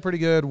wrong got guy. paid pretty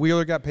good.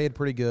 Wheeler got paid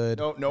pretty good.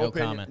 No No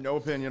opinion. comment. No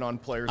opinion on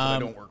players that I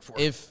don't work for.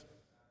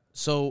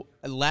 So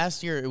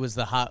last year it was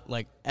the hot,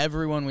 like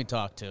everyone we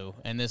talked to,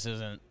 and this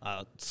isn't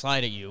a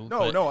slide at you. No,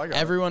 but no, I got it.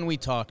 everyone we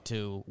talked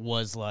to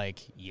was like,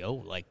 yo,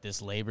 like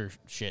this labor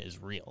shit is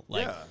real.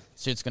 Like Yeah.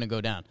 shit's gonna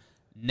go down.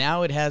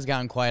 Now it has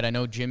gotten quiet. I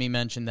know Jimmy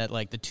mentioned that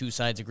like the two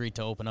sides agreed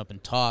to open up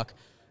and talk.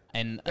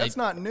 And That's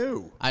not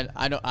new. I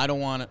don't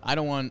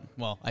want.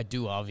 Well, I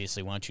do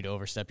obviously want you to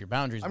overstep your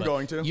boundaries. I'm but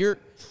going to.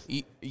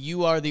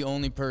 You are the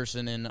only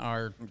person in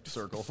our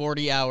Circle.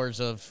 40 hours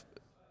of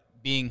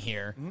being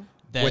here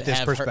that With this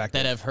have perspective.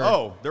 that have heard.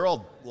 Oh, they're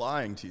all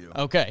lying to you.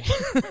 Okay,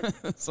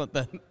 so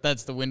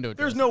that's the window.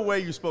 There's dressing. no way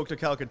you spoke to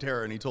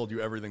Calcaterra and he told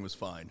you everything was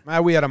fine.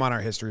 We had him on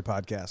our history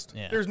podcast.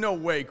 Yeah. There's no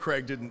way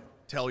Craig didn't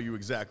tell you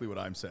exactly what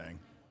I'm saying.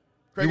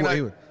 Craig and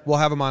I, We'll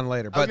have him on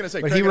later. was But, gonna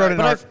say, but Craig he and wrote I- an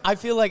But art. I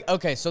feel like,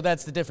 okay, so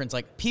that's the difference.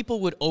 Like, people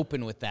would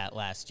open with that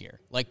last year.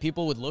 Like,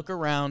 people would look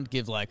around,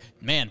 give like,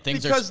 man,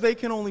 things because are... they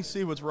can only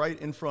see what's right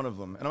in front of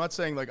them. And I'm not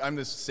saying like I'm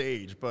this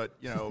sage, but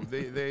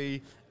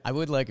they I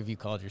would like if you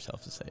called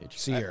yourself a sage.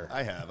 Seer.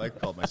 I have. I've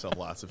called myself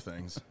lots of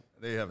things.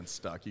 They haven't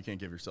stuck. You can't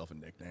give yourself a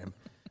nickname.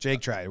 Jake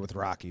tried it with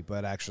Rocky,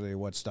 but actually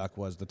what stuck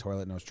was the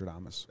toilet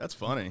Nostradamus. That's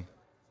funny.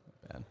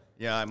 Bad.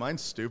 Yeah,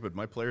 mine's stupid.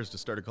 My players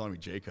just started calling me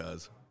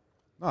J-Cuz.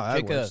 Oh, that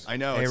Jake works. Cuz. I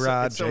know.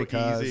 A-Rod, it's so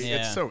J-Cuz. easy. Yeah.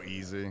 It's so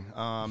easy.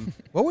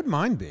 What would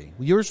mine be?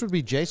 Yours would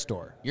be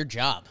J-Store. Your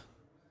job,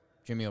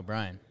 Jimmy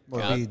O'Brien. Or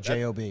Job. be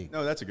J-O-B.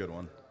 No, that's a good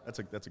one. That's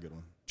a good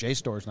one.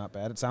 J-Store's not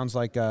bad. It sounds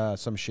like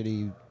some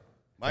shitty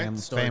Mine,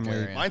 family.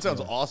 area. mine sounds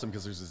awesome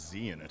because there's a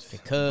Z in it.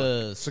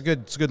 Because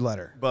It's a good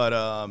letter. But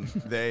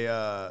they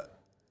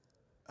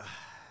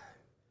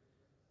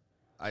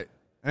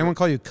Anyone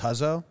call you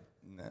Cuzzo?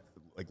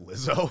 like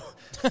Lizzo.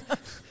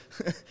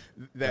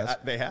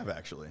 They have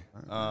actually.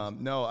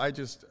 No, I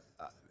just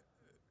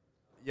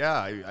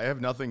I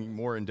have nothing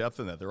more in depth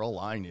than that. They're all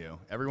lying to you.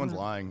 Everyone's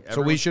lying.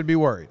 So we should be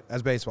worried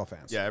as baseball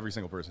fans. Yeah, every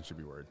single person should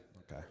be worried.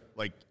 Okay.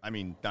 Like, I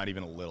mean, not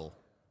even a little.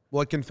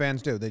 What can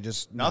fans do? They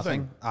just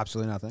Nothing.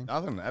 Absolutely nothing.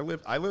 Nothing.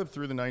 I lived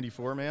through the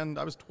 '94, man.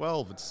 I was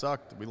 12. It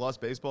sucked. We lost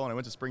baseball, and I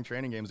went to spring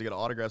training games to get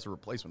autographs of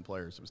replacement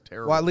players. It was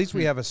terrible. Well, at least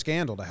we have a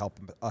scandal to help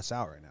us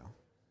out right now.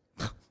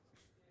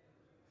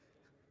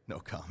 No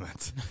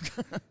comment.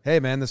 Hey,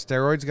 man, the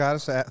steroids got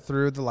us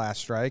through the last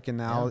strike, and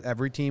now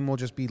every team will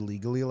just be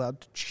legally allowed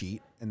to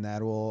cheat, and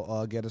that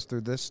will get us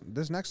through this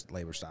next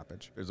labor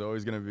stoppage. There's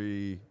always going to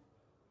be,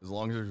 as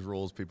long as there's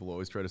rules, people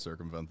always try to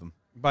circumvent them.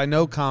 By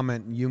no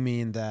comment, you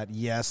mean that,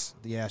 yes,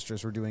 the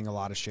Astros were doing a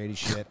lot of shady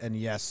shit, and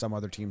yes, some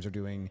other teams are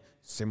doing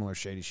similar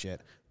shady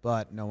shit,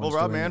 but no one's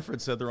Well, Rob doing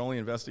Manfred said they're only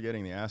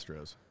investigating the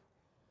Astros.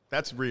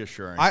 That's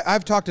reassuring.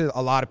 I've talked to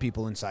a lot of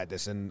people inside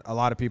this, and a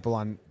lot of people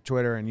on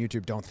Twitter and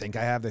YouTube don't think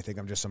I have. They think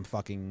I'm just some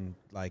fucking,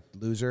 like,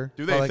 loser.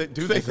 do But, they like,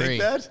 do they agree.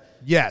 think that?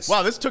 yes.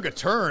 Wow, this took a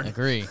turn.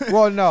 agree.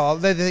 Well, no,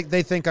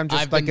 they think I'm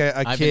just I've like been, a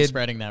I've kid. been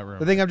spreading that rumor.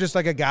 They think I'm just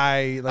like a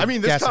guy. Like, I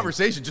mean, this guessing.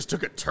 conversation just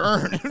took a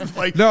turn.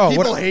 Like, No,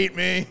 people what- hate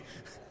me.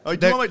 Like,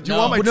 That- do you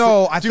want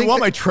No, my I do you think want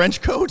that- my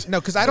trench coat?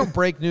 No, because I don't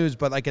break news,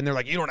 but like, and they're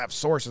like, you don't have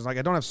sources. Like,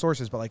 I don't have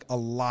sources, but like, a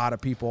lot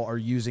of people are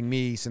using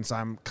me since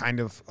I'm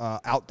kind of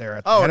out there.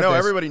 At the Oh head of no, this.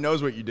 everybody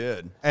knows what you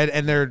did.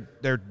 And they're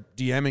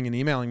DMing and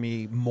emailing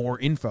me more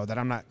info that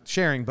I'm not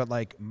sharing, but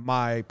like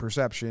my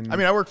perception. I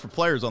mean, I work for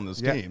players on those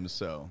Yeah. teams,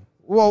 so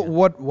well,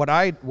 what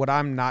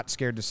I'm not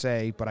scared to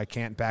say, but I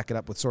can't back it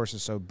up with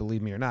sources, so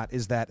believe me or not,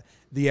 is that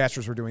the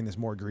Astros were doing this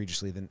more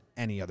egregiously than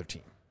any other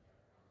team.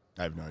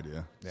 I have no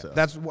idea. So.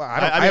 That's why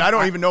I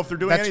don't even know if they're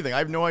doing that's- anything. I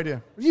have no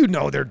idea. You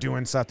know they're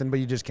doing something,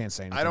 but you just can't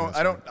say anything.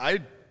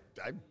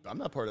 I'm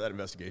not part of that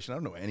investigation. I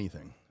don't know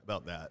anything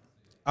about that.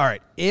 All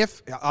right.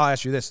 I'll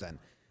ask you this then.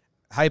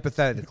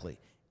 Hypothetically,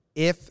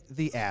 if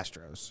the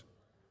Astros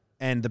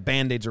and the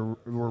Band-Aids were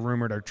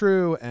rumored are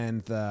true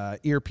and the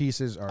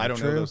earpieces are I don't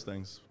true. know those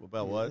things.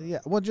 About what? Yeah,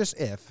 well, just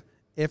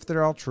if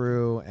they're all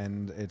true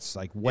and it's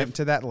like went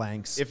to that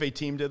lengths. If a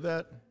team did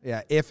that?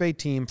 If a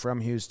team from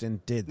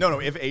Houston did No,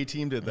 if a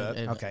team did that.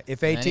 Okay,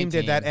 if a Any team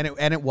did that, team,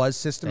 and it was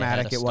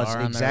systematic, a it was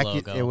star on their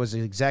logo. it was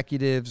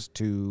executives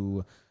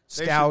to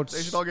they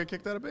scouts. should all get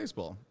kicked out of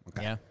baseball.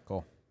 Okay, Yeah.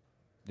 cool.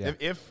 Yeah.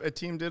 If a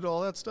team did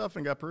all that stuff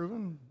and got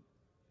proven,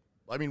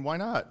 I mean, why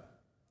not?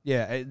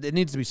 Yeah, it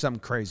needs to be something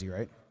crazy,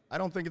 right? I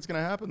don't think it's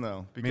going to happen,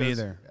 though. Because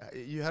neither.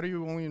 How do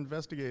you only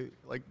investigate?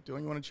 Like,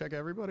 don't you want to check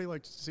everybody,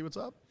 like, to see what's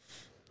up?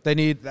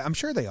 I'm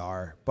sure they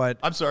are, but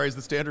I'm sorry, is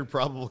the standard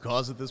probable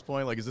cause at this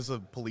point? Like, is this a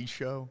police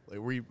show? Like,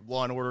 were you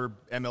Law and Order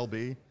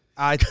MLB?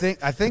 I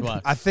think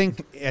luck.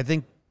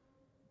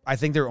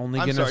 they're only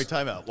I'm going sorry, to.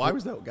 time out. Why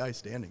was that guy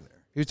standing there?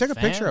 He was taking a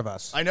picture Fan? of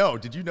us. I know.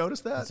 Did you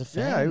notice that? It's a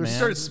fan, Yeah, he was He man.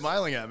 started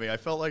smiling at me. I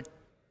felt like,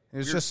 He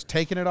was just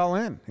taking it all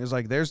in. He was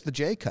like, "There's the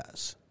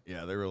J-Cuz."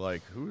 yeah, they were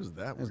like, who is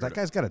that? He was, That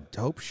guy's got a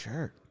dope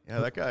shirt. Yeah,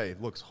 that guy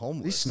looks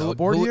homeless. These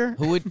snowboard here.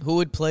 Who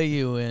would play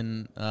you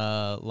in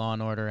Law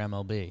and Order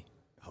MLB?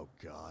 Oh,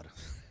 God.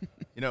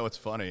 You know, it's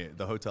funny.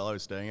 The hotel I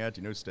was staying at, do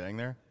you know who's staying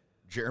there?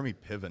 Jeremy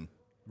Piven.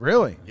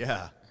 Really?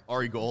 Yeah.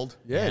 Ari Gold.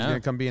 Yeah, he's Yeah.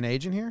 gonna come be an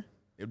agent here.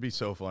 It'd be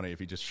so funny if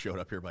he just showed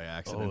up here by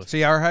accident.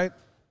 See our height?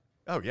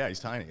 Oh, yeah, he's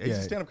tiny. He's Yeah.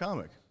 a stand-up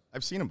comic.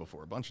 I've seen him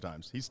before a bunch of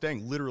times. He's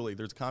staying literally,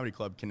 there's a comedy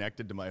club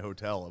connected to my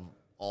hotel of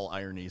all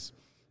ironies.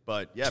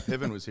 But, yeah,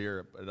 Piven was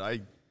here.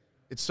 But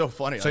it's so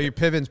funny. So your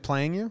Piven's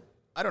playing you?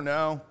 I don't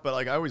know, but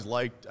like I always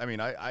liked. I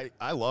mean,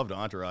 I loved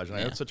Entourage, and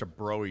I know it's such a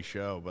bro-y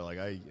show, but like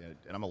and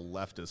I'm a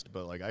leftist,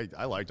 but like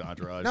I liked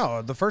Entourage.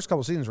 No, the first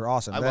couple seasons were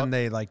awesome. Then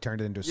they like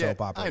turned it into a Yeah,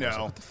 soap opera. I was like,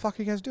 know. what the fuck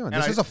are you guys doing? And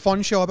This I- is a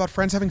fun show about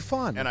friends having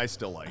fun. And I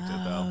still liked it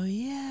though. Oh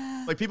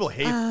yeah. Like people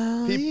hate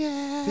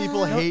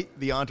people hate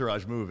the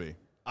Entourage movie.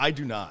 I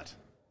do not.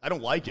 I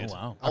don't like it. Oh,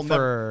 wow. I'll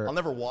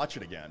never watch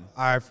it again.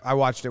 I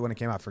watched it when it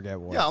came out. I forget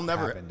what. Yeah, I'll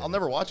never happened.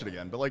 watch it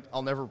again. But like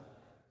I'll never.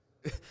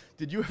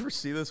 Did you ever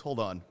see this? Hold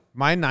on.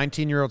 My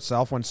 19-year-old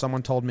self, when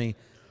someone told me,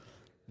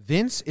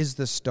 Vince is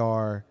the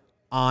star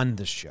on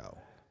the show,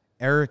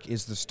 Eric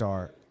is the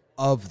star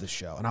of the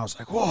show, and I was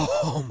like, whoa,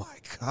 oh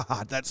my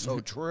God, that's so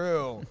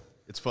true.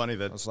 It's funny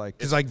that It's like,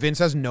 because like Vince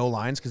has no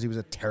lines because he was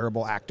a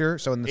terrible actor.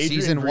 So in the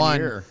Adrian season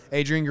Grenier. 1,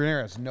 Adrian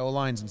Grenier has no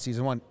lines in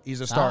season 1. He's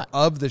a star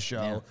of the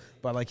show,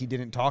 but like he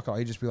didn't talk all.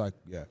 He'd just be like,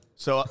 yeah.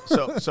 So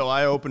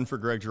I opened for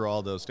Greg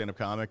Giraldo, stand-up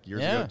comic,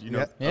 years ago. Do you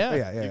know?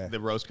 Yeah. The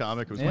roast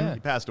comic. It was when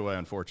he passed away,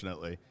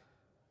 unfortunately.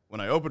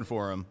 When I opened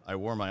for him, I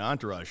wore my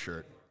Entourage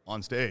shirt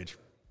on stage.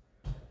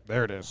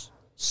 There it is.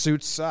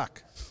 Suits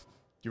suck.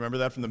 Do you remember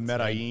that from the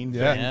Medellin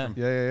Yeah. thing?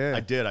 Yeah.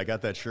 I did. I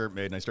got that shirt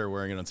made, and I started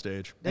wearing it on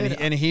stage.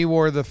 And he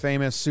wore the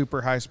famous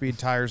super high-speed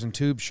tires and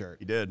tube shirt.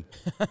 He did.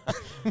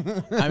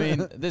 I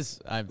mean,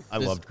 I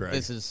loved Greg.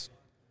 This is,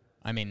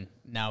 I mean,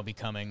 now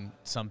becoming.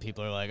 Some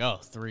people are like, oh,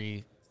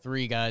 three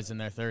guys in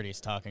their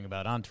 30s talking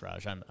about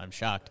Entourage. I'm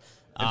shocked.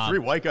 And 3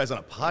 white guys on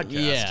a podcast.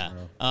 Yeah.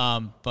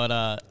 I'm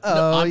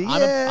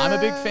a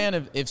big fan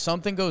of if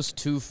something goes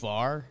too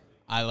far,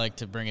 I like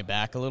to bring it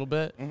back a little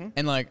bit.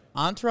 And like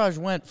Entourage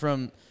went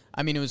from,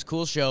 I mean, it was a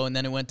cool show, and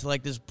then it went to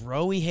like this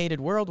bro-y hated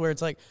world where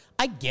it's like,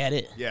 I get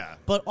it. Yeah.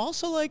 But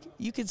also, like,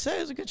 you could say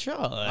it was a good show.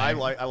 I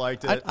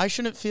liked it. I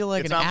shouldn't feel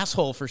like It's an not-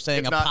 asshole for saying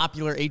it's a not-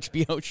 popular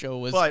HBO show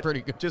was But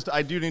pretty good. just,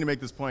 I do need to make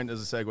this point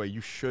as a segue.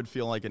 You should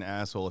feel like an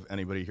asshole if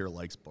anybody here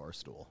likes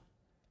Barstool.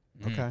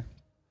 Okay.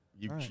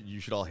 You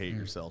should all hate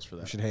yourselves for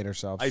that. We should hate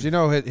ourselves. I- you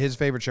know his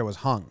favorite show was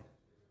Hung.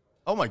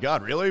 Oh my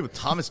God, really? With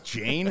Thomas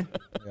Jane?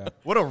 Yeah.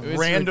 What a was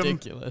random,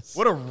 ridiculous.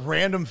 what a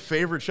random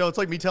favorite show. It's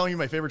like me telling you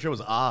my favorite show was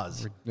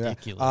Oz.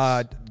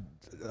 Ridiculous.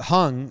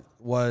 Hung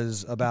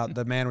was about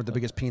the man with the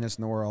biggest penis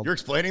in the world. You're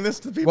explaining this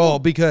to people? Well,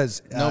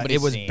 because Nobody's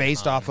it was seen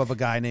based Hung. off of a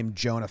guy named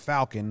Jonah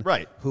Falcon,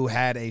 Right. who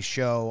had a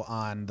show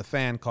on The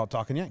Fan called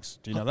Talking Yanks.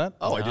 Do you know that?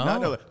 Oh, I did not No.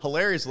 know that.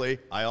 Hilariously,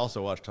 I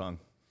also watched Hung.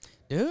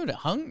 Dude,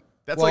 Hung.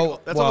 That's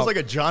Well, that's well, almost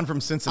like a John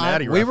from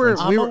Cincinnati we were- reference.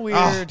 I'm a oh.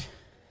 weird.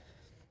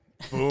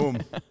 Boom.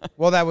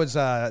 Well, that was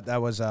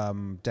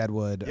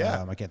Deadwood.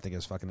 Yeah. I can't think of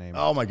his fucking name.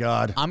 Oh my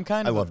God. I'm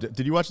kind I of. loved it.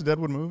 Did you watch the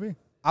Deadwood movie?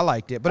 I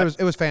liked it, but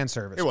it was fan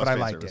service. It was but I fan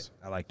liked service.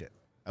 it. I liked it.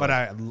 But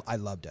I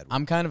love Deadwood.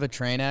 I'm kind of a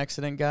train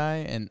accident guy,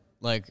 and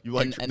like You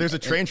like- and- there's a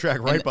train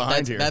track right behind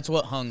that's, here. That's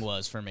what Hung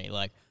was for me.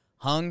 Like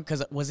Hung,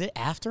 because was it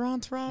after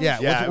Entourage? yeah,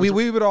 Yeah, we it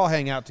was- would all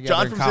hang out together.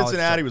 John in from college,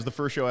 Cincinnati so was the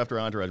first show after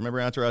Entourage.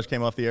 Remember Entourage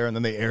came off the air and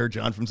then they aired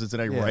John from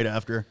Cincinnati Yeah. right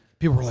after?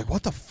 People were like,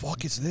 "What the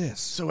fuck is this?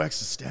 So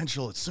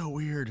existential. It's so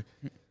weird.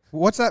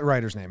 What's that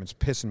writer's name? It's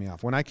pissing me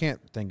off when I can't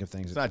think of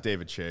things." It's not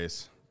David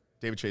Chase.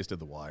 David Chase did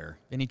The Wire.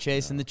 Vinny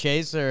chasing the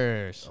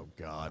chasers. Oh,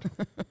 God.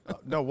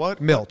 No, what?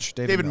 Milch.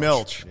 David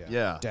Milch.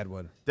 Yeah.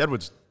 Deadwood.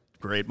 Deadwood's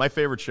great. My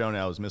favorite show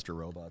now is Mr.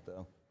 Robot, though.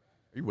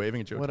 Are you waving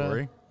at Joe What,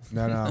 Torre?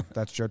 No,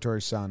 that's Joe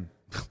Torre's son,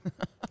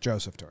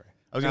 Joseph Torre.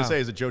 I was going No. to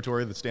say, is it Joe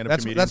Torre, the stand-up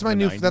comedian? That's my from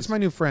the new 90s? that's my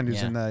new friend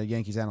who's Yeah. in the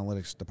Yankees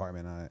analytics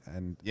department.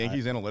 And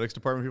Yankees analytics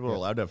department people are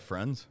alled to have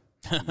friends?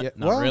 yeah, Not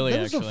well, really,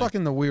 that was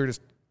actually. the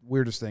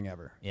weirdest thing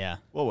ever Yeah.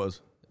 What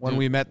was? when Dude.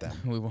 we met them.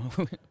 We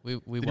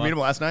Did you meet him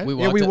last night? We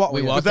Yeah, walked we up- wa-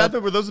 we was walked Was that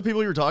up- were those the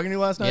people you were talking to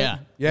last night? Yeah.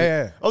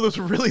 Yeah. Oh, those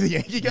were really the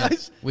Yankee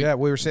guys? We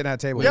were sitting at a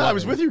table. Yeah, I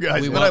was with you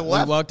guys. We, Then I we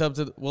left. walked up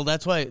to the, well,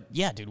 that's why.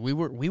 Yeah, dude, we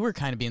were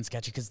kind of being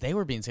sketchy because they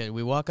were being sketchy.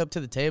 We walk up to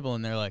the table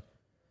and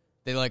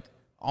they like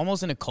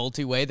almost in a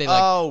culty way. They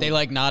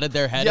like nodded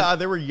their head. Yeah,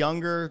 they were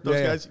younger. Those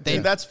Yeah, guys. yeah.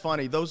 That's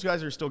funny. Those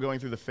guys are still going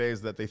through the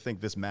phase that they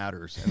think this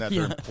matters and that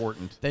they're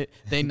important.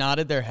 They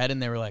nodded their head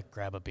and they were like,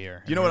 "Grab a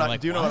beer." Do you know what?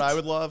 Do you know what I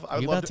would love? I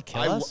would You love about to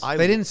kill us?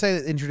 They didn't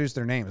say introduce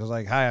their names. I was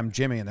like, "Hi, I'm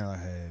Jimmy," and they're like,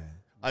 "Hey."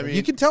 I mean,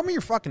 you can tell me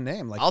your fucking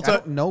name. Like, I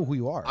don't know who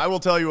you are. I will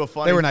tell you a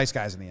funny. They were nice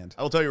guys in the end.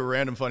 I will tell you a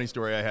random funny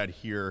story I had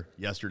here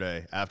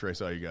yesterday after I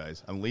saw you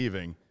guys. I'm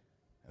leaving,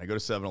 and I go to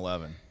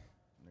 7-Eleven.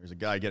 There's a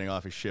guy getting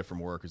off his shift from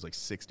work who's like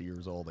 60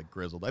 years old, like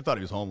grizzled. I thought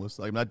he was homeless.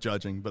 Like, I'm not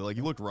judging, but like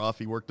he looked rough.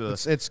 He worked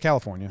It's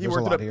California. he There's a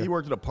worked lot at here. he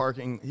worked at a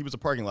parking. He was a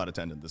parking lot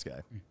attendant. This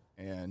guy,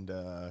 and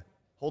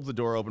holds the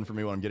door open for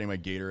me when I'm getting my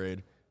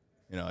Gatorade.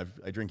 You know,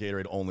 I drink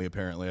Gatorade only.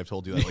 Apparently, I've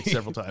told you that like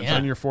several times. Yeah.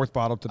 On your fourth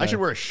bottle today. I should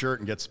wear a shirt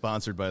and get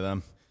sponsored by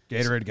them.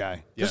 Gatorade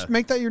guy. Yeah. Just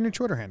make that your new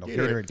Twitter handle.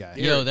 Gatorade guy.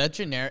 Yo, that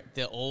generic,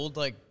 the old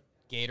like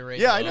Gatorade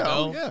Yeah, I logo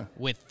know, yeah.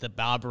 with the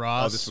Bob this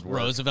Ross would work.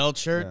 Roosevelt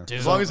shirt. Yeah. Dude,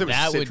 As long as it was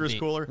that would citrus be-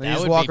 cooler. They That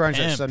just would walk be around and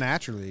say, pimp. so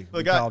naturally. We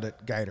Look, I- called it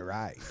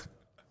Gatorade.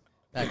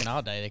 Back in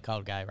our day, they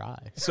called Guy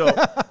Rye. So,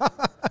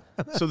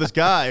 so this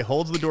guy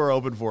holds the door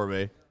open for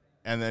me,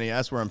 and then he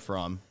asks where I'm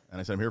from, and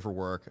I said I'm here for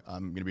work.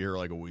 I'm gonna be here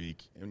like a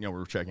week. And, you know, we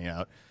were checking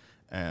out,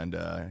 and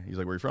he's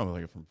like, "Where are you from?" I'm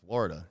like, "I'm from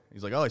Florida."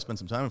 He's like, "Oh, I spent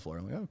some time in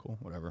Florida." I'm like, "Oh, cool,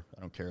 whatever.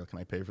 I don't care. Can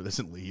I pay for this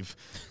and leave?"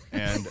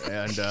 And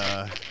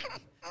I'm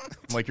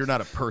like, "You're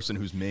not a person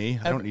who's me.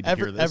 I don't need to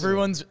hear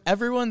this."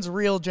 Everyone's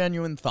real,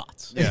 genuine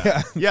thoughts.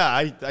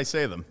 Yeah, I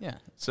say them. Yeah.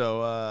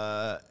 So,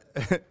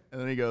 and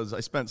then he goes, "I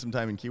spent some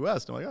time in Key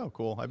West." I'm like, "Oh,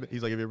 cool."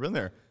 He's like, "Have you ever been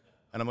there?"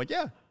 And I'm like,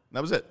 "Yeah." And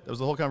that was it. That was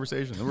the whole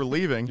conversation. Then we're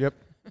leaving. Yep.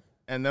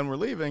 And then we're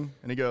leaving,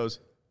 and he goes,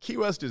 "Key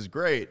West is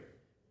great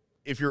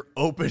if you're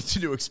open to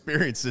new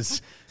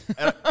experiences,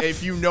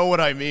 if you know what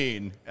I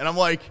mean." And I'm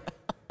like,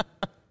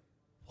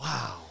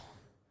 "Wow."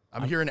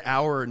 I'm here an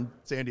hour in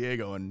San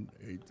Diego, and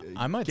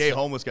I a might gay start-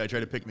 homeless guy tried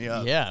to pick me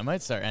up. Yeah, I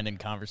might start ending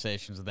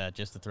conversations with that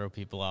just to throw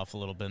people off a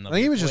little bit. I think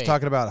he was just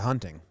talking about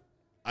hunting.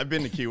 I've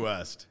been to Key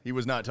West. He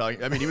was not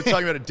talking. I mean, he was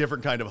talking about a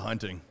different kind of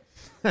hunting.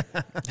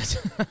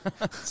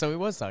 So he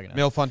was talking to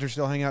Milf Hunter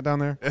still hang out down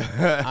there?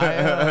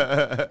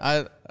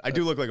 I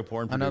do look like a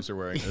porn producer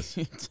wearing this.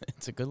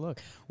 It's a good look.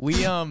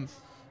 We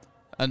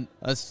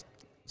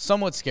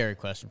somewhat scary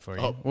question for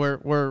you. Oh.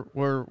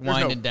 We're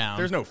winding down.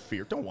 There's no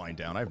fear. Don't wind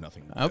down. I have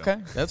nothing to do. Okay,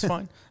 that's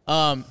fine.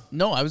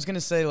 No, I was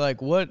gonna say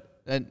like what,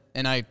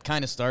 and I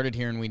kind of started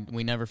here and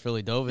we never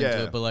fully dove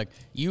into it, but like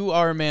you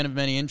are a man of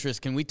many interests.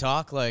 Can we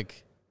talk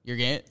like your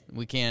game?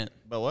 We can't.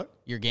 About what?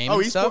 Your game Oh,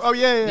 and stuff? Oh,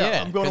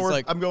 yeah. I'm going to work.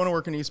 Like, I'm going to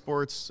work in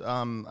esports.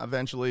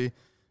 Eventually,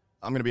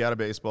 I'm going to be out of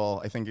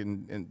baseball. I think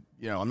I'm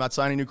not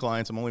signing new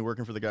clients. I'm only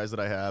working for the guys that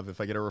I have.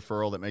 If I get a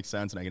referral that makes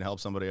sense and I can help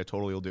somebody, I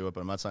totally will do it.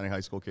 But I'm not signing high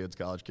school kids,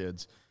 college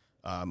kids,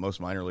 most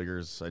minor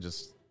leaguers. I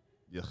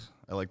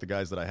like the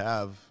guys that I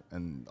have,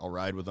 and I'll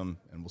ride with them,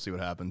 and we'll see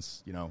what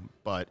happens.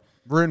 But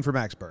Rooting for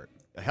Max Burt.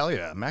 hell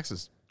yeah, Max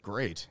is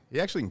great.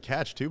 He actually can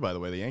catch too. By the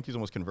way, the Yankees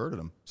almost converted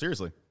him.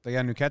 Seriously. They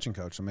got a new catching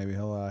coach, so maybe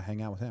he'll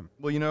hang out with him.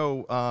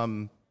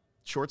 Well,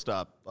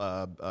 shortstop,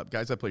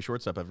 guys that play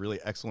shortstop have really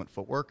excellent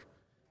footwork.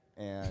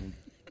 And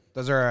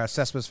Those are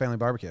Cespedes Family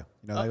Barbecue.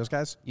 You know those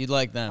guys? you'd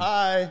like them.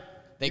 hi,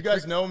 They you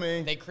guys creep- know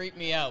me. They creep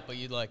me out, but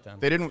you'd like them.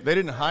 They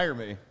didn't hire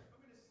me.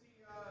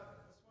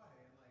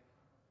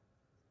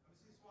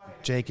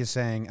 Jake is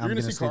saying, I'm gonna going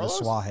to see see the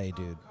Carlos? Swahe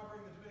dude.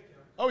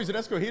 Oh, he's at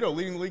Escogido,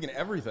 leading the league in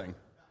everything.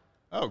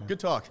 Oh, good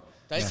talk.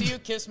 Did I see you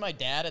kiss my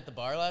dad at the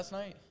bar last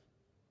night?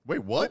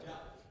 Wait, what?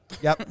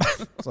 Yep.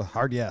 It's a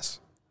hard yes.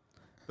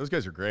 Those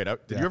guys are great. Did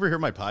Yeah. you ever hear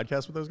my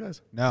podcast with those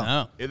guys? No.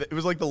 No. It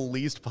was like the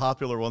least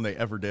popular one they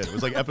ever did. It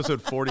was like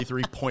episode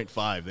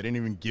 43.5. They didn't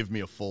even give me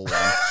a full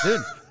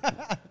one.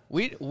 Dude,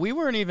 we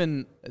weren't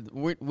even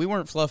we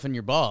weren't fluffing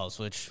your balls,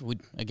 which we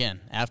again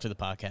after the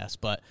podcast.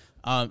 But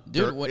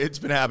dude, It's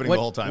been happening the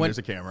whole time. There's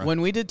a camera. When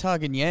we did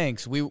Talking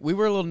Yanks, we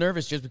were a little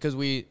nervous just because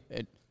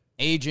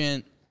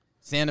agent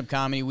stand-up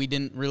comedy. We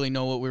didn't really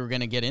know what we were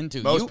going to get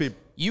into. Most people.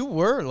 You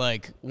were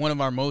like one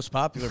of our most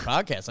popular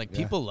podcasts. Like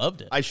people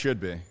loved it. I should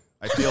be.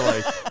 I feel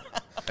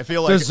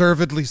like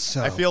Deservedly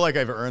so. I feel like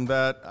I've earned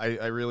that.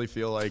 I really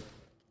feel like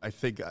I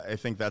think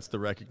that's the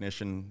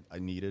recognition I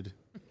needed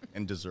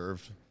and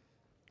deserved.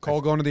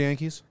 Cole going to the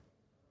Yankees?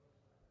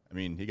 I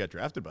mean, he got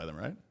drafted by them,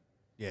 right?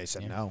 Yeah, he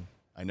said no.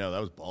 I know,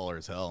 that was baller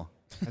as hell.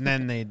 And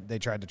then they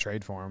tried to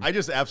trade for him. I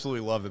just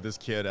absolutely love that this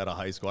kid out of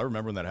high school, I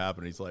remember when that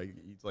happened, he's like,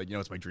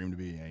 it's my dream to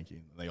be a Yankee.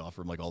 And they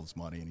offer him like all this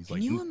money and he's Can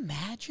like, you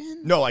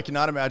imagine? no, I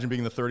cannot imagine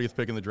being the 30th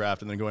pick in the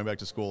draft and then going back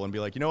to school and be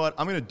like, you know what,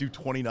 I'm going to do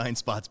 29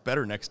 spots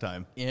better next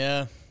time.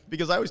 Yeah.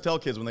 Because I always tell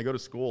kids when they go to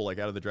school, like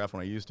out of the draft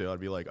when I used to, I'd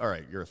be like, all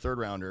right, you're a third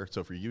rounder,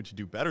 so for you to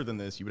do better than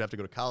this, you would have to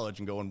go to college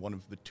and go in one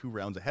of the 2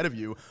 rounds ahead of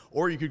you,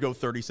 or you could go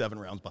 37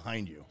 rounds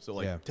behind you.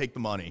 So, take the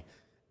money.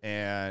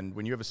 And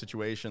when you have a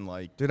situation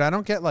like... Dude, I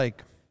don't get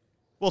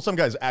Well, some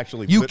guys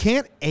actually... You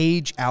can't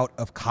age out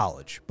of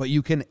college, but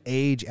you can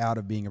age out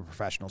of being a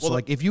professional. So,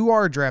 if you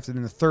are drafted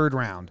in the 3rd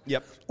round...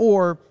 Yep.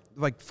 Or,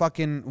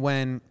 fucking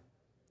when...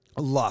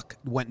 Luck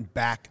went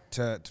back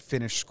to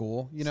finish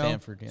school,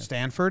 Stanford, yeah.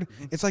 Stanford.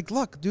 It's like,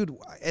 look, dude,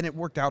 and it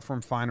worked out for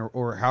him fine,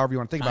 or however you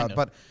want to think about Kind it.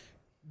 But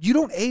you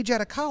don't age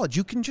out of college.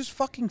 You can just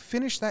fucking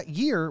finish that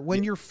year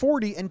when you're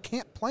 40 and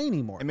can't play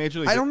anymore. And Major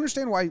League- I don't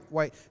understand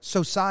why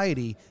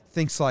society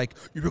thinks like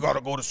you got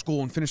to go to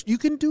school and finish. You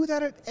can do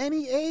that at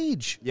any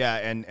age. Yeah,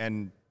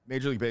 and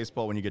Major League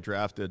Baseball, when you get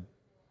drafted,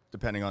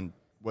 depending on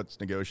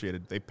what's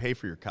negotiated, they pay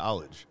for your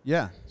college.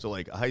 Yeah. So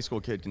like a high school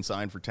kid can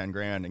sign for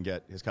 $10,000 and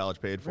get his college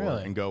paid for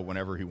Really? and go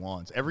whenever he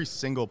wants. Every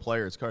single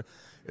player, it's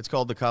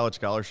called the College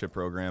Scholarship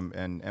Program,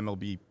 and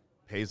MLB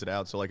pays it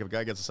out. So like if a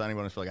guy gets a signing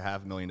bonus for like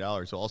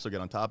 $500,000, he'll also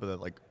get on top of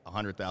that like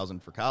 $100,000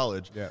 for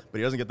college. Yeah. But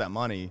he doesn't get that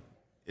money.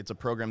 It's a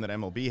program that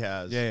MLB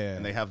has,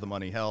 and they have the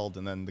money held,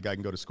 and then the guy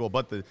can go to school.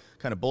 But the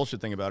kind of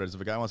bullshit thing about it is if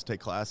a guy wants to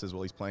take classes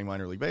while he's playing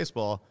minor league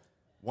baseball,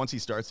 once he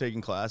starts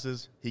taking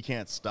classes, he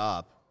can't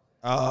stop.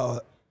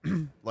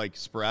 Like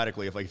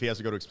sporadically, if he has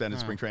to go to extended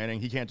spring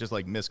training, he can't just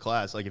like miss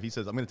class. Like if he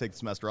says I'm going to take the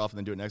semester off and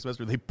then do it next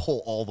semester, they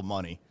pull all the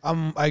money.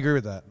 I agree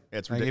with that.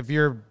 It's like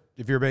ridiculous.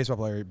 if you're a baseball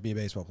player, be a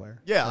baseball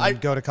player. Yeah, And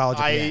then go to college.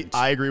 At the end.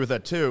 I agree with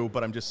that too,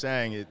 but I'm just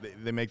saying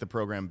they make the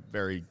program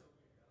very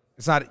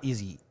It's not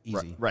easy.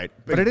 right.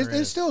 But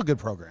it's still a good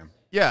program.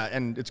 Yeah,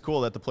 and it's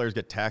cool that the players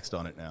get taxed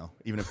on it now,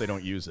 even if they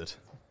don't use it.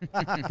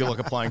 Good luck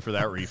applying for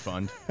that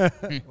refund. Well,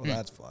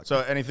 that's fucked. So,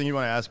 anything you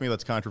want to ask me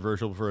that's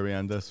controversial before we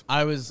end this?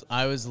 I was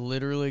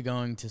literally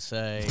going to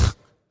say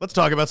Let's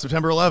talk about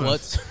September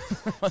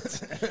 11th.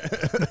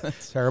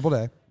 let's Terrible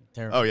day.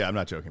 terrible. Oh yeah, I'm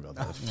not joking about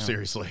that.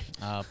 Seriously,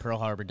 Pearl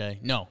Harbor Day.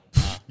 No,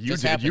 you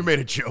just did. happened. You made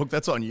a joke.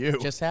 That's on you.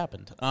 Just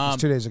happened.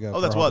 It's 2 days ago. Oh,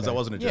 that Pearl Harbor Day.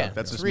 wasn't a joke. Yeah,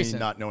 That's it's just recent. me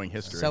not knowing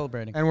history.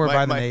 Celebrating. And we're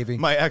by the my, Navy.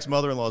 My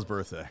ex-mother-in-law's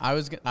birthday. I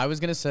was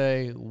gonna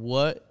say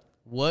what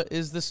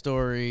is the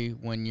story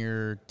when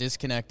you're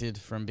disconnected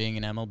from being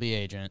an MLB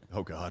agent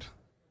Oh God.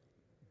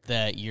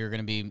 that you're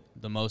gonna be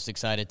the most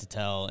excited to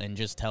tell, and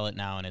just tell it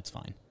now and it's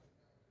fine.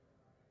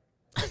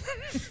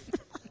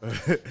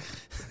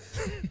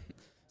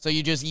 So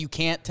you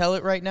can't tell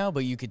it right now,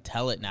 but you could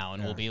tell it now,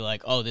 and we'll be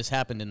like, oh, this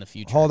happened in the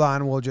future. Hold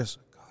on. We'll just.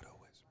 God,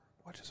 whisper.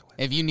 We'll just whisper.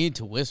 If you need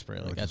to whisper it,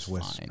 like We'll that's just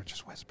whisper. fine.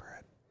 Just whisper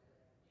it.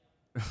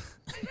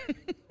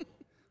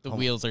 The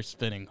wheels are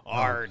spinning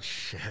hard.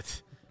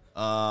 Shit.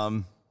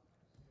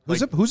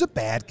 Who's a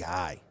bad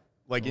guy?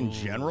 Like in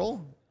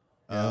general?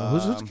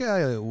 Who's a guy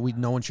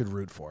no one should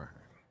root for?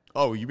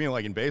 Oh, you mean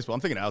like in baseball?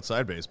 I'm thinking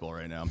outside baseball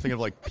right now. I'm thinking of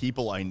like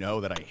people I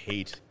know that I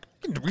hate.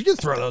 We can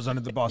throw those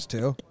under the bus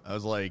too. I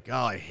was like, oh,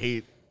 I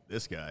hate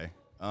this guy.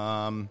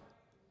 Trying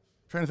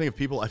to think of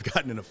people I've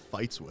gotten into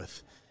fights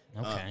with.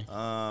 Okay.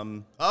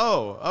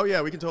 Oh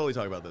yeah, we can totally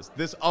talk about this.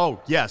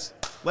 Yes,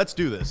 let's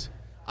do this.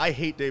 I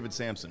hate David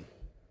Sampson,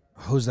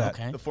 Who's that?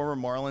 Okay. the former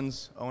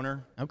Marlins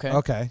owner,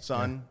 Okay.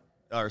 son,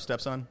 or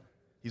stepson.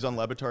 He's on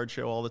Lebitard's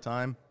show all the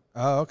time.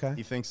 Oh, okay.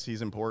 He thinks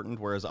he's important,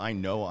 whereas I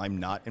know I'm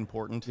not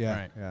important. Yeah,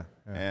 Right. yeah.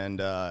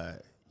 And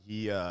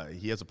he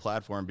has a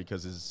platform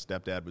because his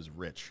stepdad was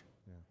rich.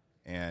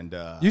 And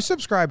You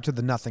subscribe to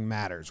the Nothing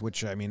Matters,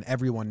 which I mean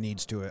everyone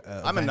needs to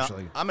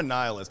eventually. I'm a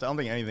nihilist. I don't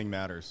think anything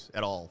matters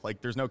at all.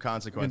 Like there's no I'm gonna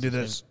consequences. do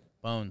this.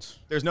 Bones.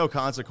 There's no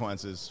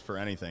consequences for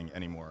anything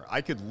anymore.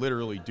 I could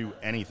literally do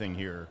anything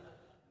here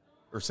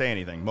or say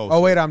anything. Mostly. Oh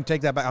wait, I'm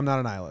take that back. I'm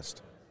not a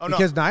nihilist. Oh, no.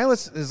 Because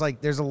nihilist is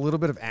like there's a little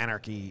bit of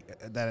anarchy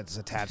that it's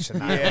attached to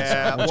nihilism,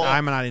 Yeah, which well,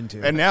 I'm not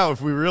into. And now,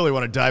 if we really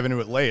want to dive into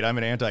it late, I'm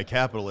an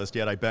anti-capitalist,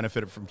 yet I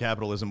benefited from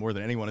capitalism more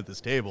than anyone at this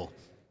table.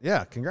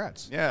 yeah,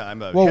 congrats. Yeah,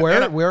 I'm a. Well,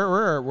 and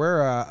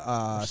we're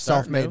a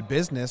self-made new.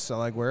 business, so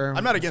like we're.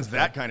 I'm not against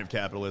that kind of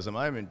capitalism.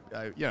 I'm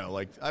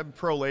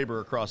pro-labor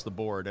across the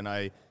board, and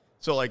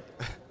trying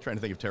to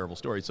think of terrible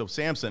stories. So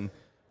Samson,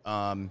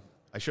 I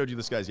showed you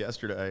this guy's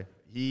yesterday.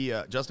 He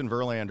Justin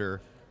Verlander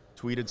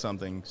tweeted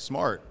something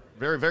smart,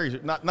 very, very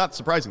not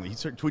surprisingly. He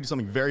tweeted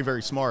something very,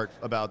 very smart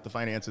about the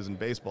finances in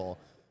baseball,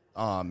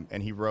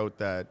 and he wrote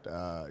that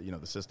the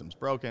system's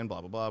broken,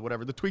 blah blah blah,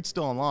 whatever. The tweet's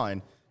still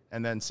online,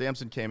 and then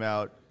Samson came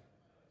out,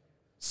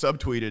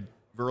 subtweeted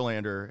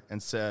Verlander,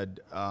 and said,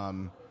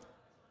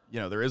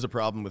 there is a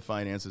problem with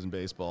finances in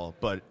baseball,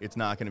 but it's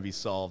not going to be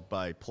solved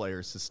by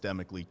players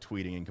systemically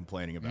tweeting and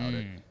complaining about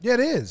it. Yeah, it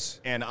is.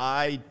 And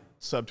I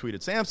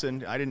subtweeted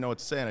Samson. I didn't know what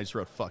to say, and I just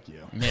wrote, fuck you.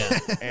 Yeah.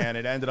 And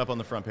it ended up on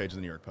the front page of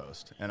the New York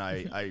Post. And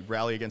I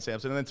rally against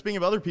Samson. And then speaking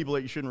of other people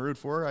that you shouldn't root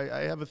for,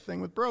 I have a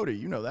thing with Brody.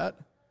 You know that.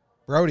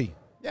 Brody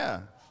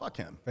Yeah, fuck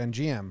him. Van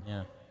GM.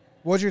 Yeah.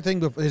 What was your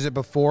thing? Is it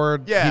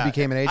before Yeah. he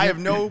became an agent? I have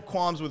no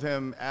qualms with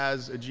him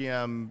as a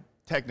GM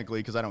technically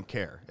because I don't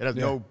care. It has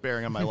no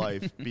bearing on my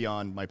life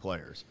beyond my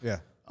players. Yeah.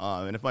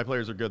 And if my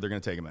players are good, they're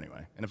going to take them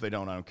anyway. And if they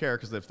don't, I don't care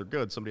because if they're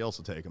good, somebody else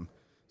will take them.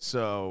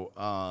 So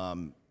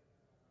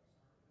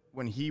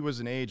when he was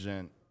an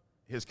agent,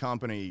 his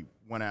company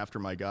went after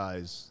my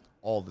guys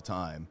all the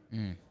time.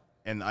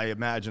 And I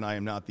imagine I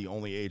am not the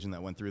only agent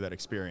that went through that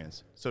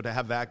experience. So to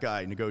have that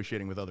guy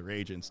negotiating with other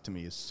agents to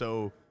me is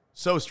so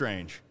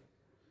strange.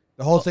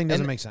 The whole thing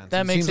doesn't And make sense.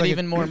 That makes seems it like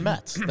even more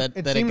Mets. That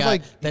it a seems guy,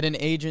 like- that an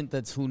agent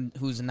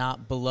who's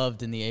not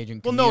beloved in the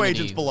agent Well, community. no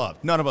agent's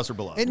beloved. None of us are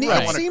beloved. It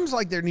Right. seems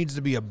like there needs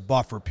to be a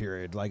buffer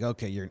period. Like,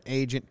 okay, you're an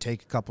agent,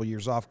 take a couple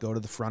years off, go to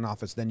the front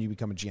office, then you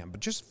become a GM. But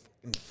just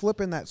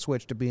flipping that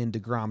switch to being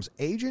DeGrom's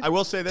agent I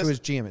will say this. to his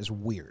GM is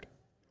weird.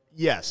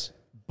 Yes,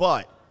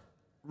 but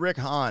Rick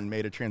Hahn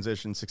made a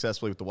transition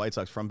successfully with the White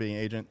Sox from being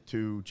agent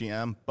to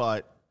GM.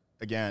 But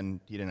again,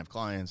 he didn't have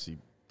clients. He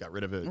got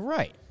rid of it.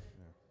 Right.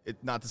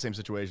 Not the same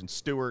situation.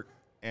 Stewart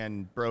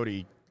and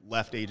Brody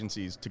left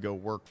agencies to go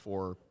work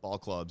for ball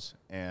clubs,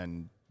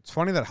 and It's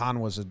funny that Hahn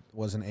was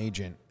an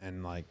agent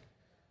and like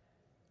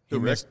he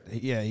Who, Rick?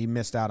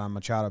 missed out on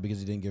Machado because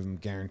he didn't give him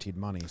guaranteed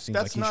money. Seems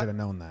That's like he not- should have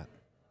known that.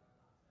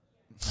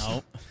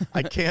 No.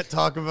 I can't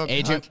talk about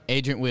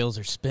Agent wheels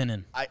are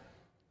spinning.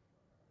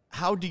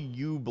 How do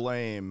you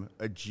blame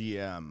a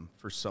GM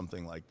for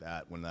something like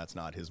that when that's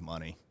not his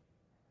money?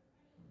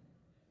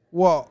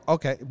 Well,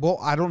 okay. Well,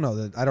 I don't know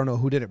that. I don't know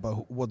who did it,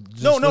 but let's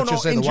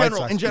just say In the White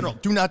general, Sox in did. general,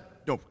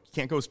 you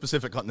can't go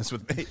specific on this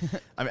with me.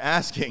 I'm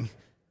asking,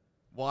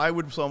 why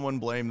would someone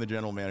blame the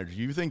general manager?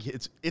 You think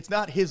it's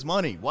not his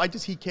money? Why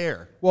does he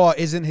care? Well,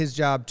 isn't his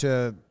job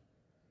to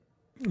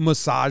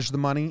massage the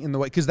money in the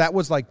way? Because that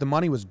was like the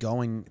money was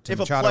going to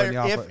Machado in the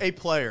offer.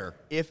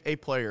 If a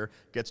player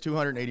gets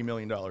 $280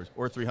 million or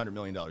 $300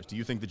 million, do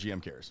you think the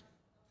GM cares?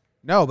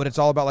 No, but it's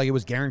all about like it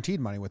was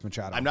guaranteed money with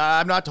Machado. I'm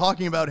not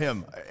talking about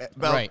him.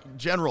 About Right.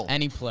 general.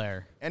 Any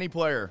player. Any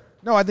player.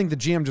 No, I think the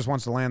GM just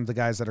wants to land the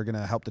guys that are going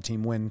to help the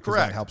team win because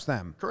Correct. that helps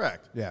them.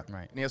 Correct. Yeah.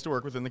 Right. And he has to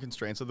work within the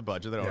constraints of the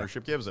budget that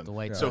ownership gives him. The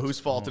White So Sox. whose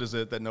fault is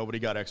it that nobody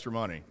got extra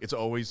money? It's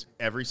always,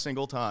 every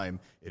single time,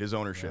 it is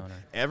ownership.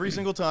 Every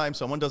single time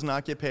someone does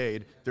not get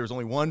paid, there's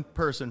only one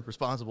person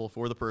responsible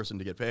for the person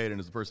to get paid,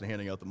 and it's the person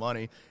handing out the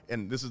money.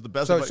 And this is the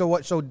best.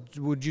 So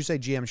would you say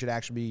GM should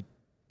actually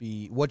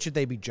be what should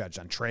they be judged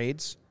on?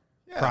 Trades,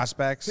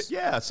 prospects,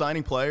 Yeah,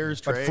 signing players,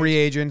 but trades. free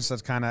agents.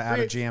 That's kind of out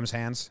of Free- GM's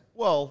hands.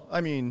 Well,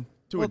 I mean,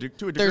 to a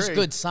degree. There's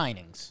good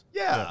signings.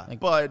 Yeah, Like-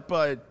 but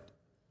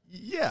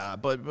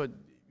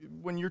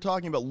when you're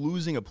talking about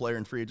losing a player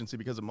in free agency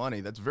because of money,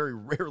 that's very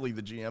rarely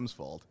the GM's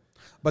fault.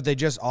 But they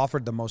just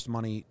offered the most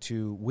money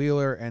to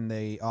Wheeler, and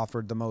they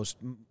offered the most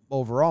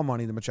overall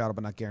money to Machado,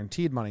 but not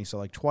guaranteed money. So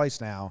like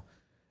twice now,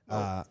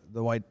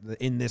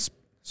 in this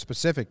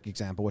specific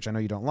example, which I know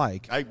you don't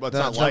like. It's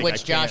not like which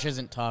I Josh can't-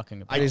 isn't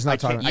talking about. He's not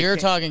talking about. You're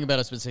talking about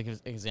a specific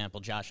example.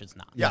 Josh is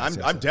not. Yeah, Yes,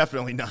 I'm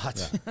definitely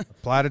not.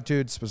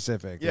 Platitude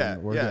specific. Yeah,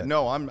 and we're yeah. good.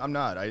 No, I'm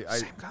not.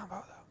 Same combo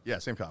though. Yeah,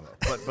 same combo.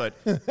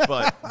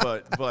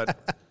 But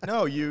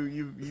no,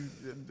 you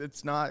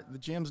it's not, the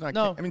GM's not.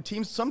 No. I mean,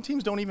 some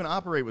teams don't even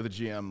operate with a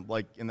GM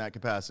like in that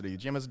capacity.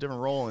 The GM has a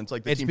different role, and it's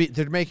like the team.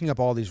 They're making up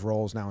all these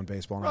roles now in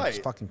baseball, and it's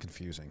Right. fucking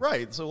confusing.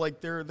 Right. So like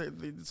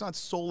it's not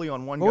solely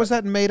on one. What was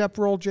that made up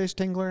role Jace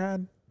Tingler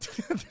had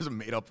There's a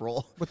made up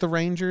role. with the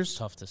Rangers?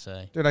 Tough to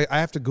say. Dude, I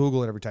have to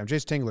Google it every time.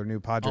 Jace Tingler,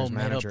 new Padres Made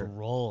manager. up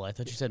role. I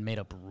thought you said made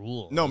up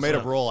rule. No, made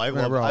up role. I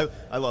love role.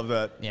 I love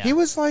that. Yeah. He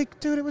was like,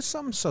 dude, it was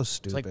something so It's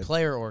stupid. like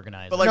player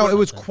organizer. But like no, what- it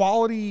was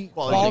quality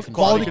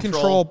Quality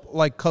control,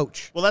 like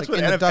coach. Well, that's like,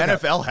 what in the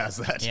dugout. NFL has.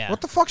 That. Yeah. What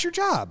the fuck's your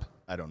job?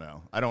 I don't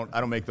know. I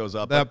don't make those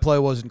up. That play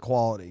wasn't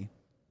quality.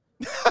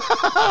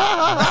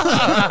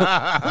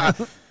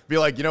 Be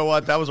like, you know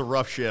what? That was a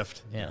rough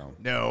shift. Yeah.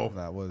 No,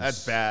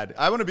 that's bad.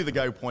 I want to be the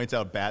guy who points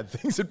out bad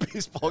things at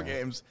baseball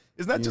games.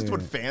 Isn't that just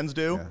what fans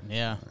do?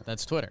 Yeah,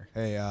 that's Twitter.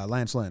 Hey,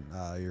 Lance Lynn,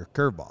 your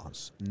curveball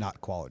is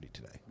not quality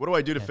today. What do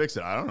I do to fix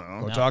it? I don't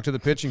know. Go talk to the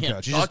pitching Yeah,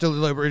 coach. He's just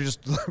deliberate.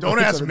 Don't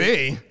ask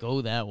me.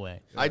 Go that way.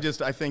 I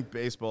think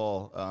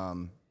baseball.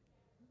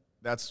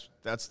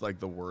 That's like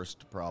the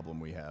worst problem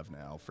we have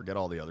now. Forget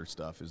all the other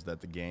stuff. Is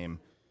that the game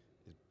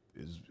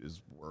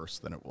is worse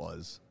than it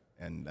was,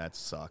 and that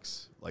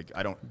sucks. Like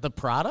I don't. The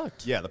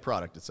product? Yeah, the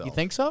product itself. You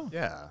think so?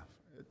 Yeah.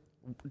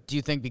 Do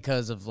you think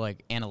because of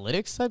like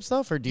analytics type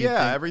stuff, or do you?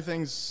 Yeah, think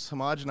everything's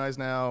homogenized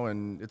now,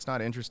 and it's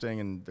not interesting,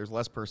 and there's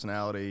less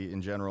personality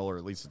in general, or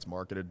at least it's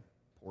marketed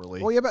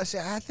poorly. Well, yeah, but see,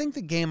 I think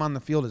the game on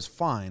the field is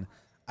fine.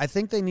 I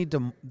think they need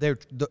to.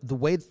 The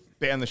way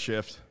Ban the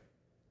shift.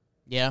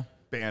 Yeah,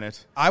 Ban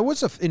it. I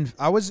was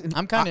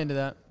I'm kind of into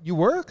that. You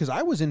were? Because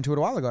I was into it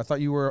a while ago. I thought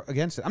you were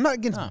against it. I'm not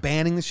against No.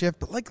 banning the shift,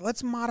 but like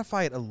let's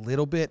modify it a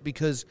little bit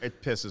because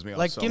It pisses me off.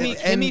 Like, so give me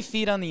much. give me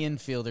feet on the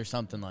infield or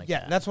something like yeah,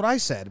 that. that's what I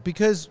said.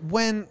 Because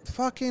when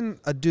fucking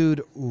a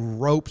dude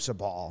ropes a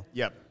ball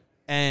Yep.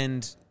 and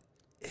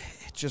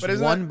it's just But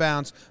isn't one that-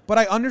 bounce, but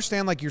I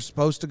understand like you're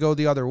supposed to go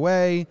the other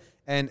way.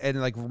 And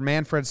like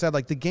Manfred said,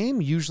 like the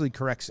game usually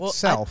corrects Well,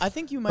 itself. I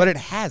think you might- but it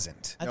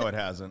hasn't. No, it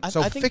hasn't.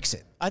 So I think, fix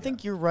it. I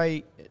think you're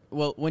right.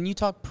 Well, when you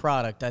talk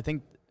product, I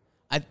think,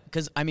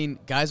 because I mean,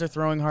 guys are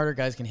throwing harder.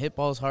 Guys can hit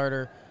balls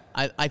harder.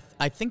 I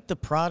think the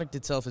product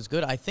itself is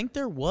good. I think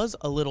there was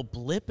a little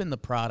blip in the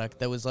product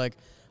that was like,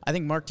 I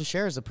think Mark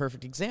Teixeira is a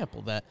perfect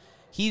example that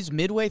he's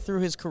midway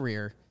through his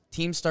career.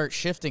 Teams start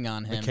shifting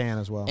on him. can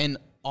as well. And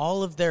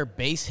all of their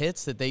base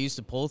hits that they used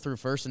to pull through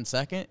first and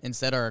second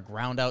instead are a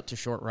ground out to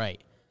short right.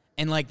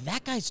 And, like,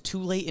 that guy's too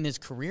late in his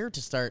career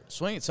to start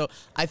swinging. So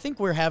I think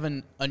we're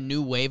having a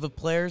new wave of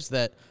players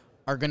that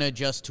are going to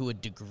adjust to a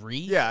degree.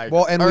 Yeah.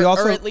 Well, and or, we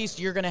also or at least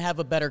you're going to have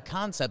a better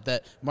concept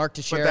that Mark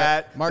Teixeira,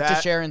 that-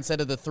 Teixeira instead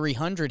of the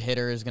 300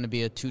 hitter is going to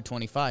be a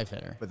 225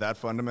 hitter. But that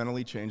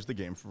fundamentally changed the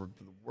game for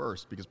the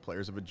worse because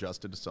players have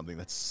adjusted to something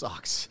that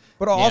sucks.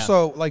 But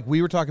also, like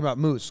we were talking about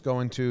Moose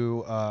going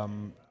to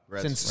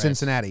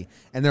Cincinnati,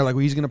 and they're like,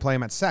 well, he's going to play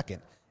him at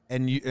second.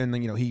 And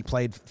then he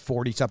played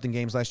 40-something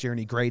games last year, and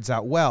he grades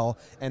out well.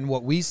 And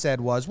what we said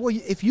was, well,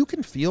 if you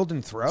can field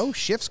and throw,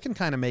 shifts can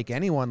kind of make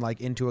anyone like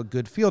into a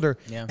good fielder.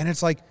 Yeah. And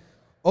it's like,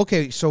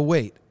 okay, so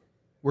wait,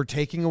 we're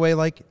taking away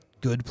like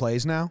good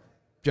plays now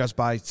just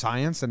by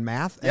science and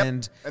math. Yep.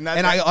 And And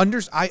that-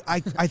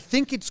 I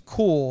think it's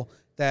cool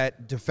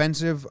that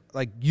defensive,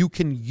 like you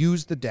can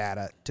use the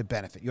data to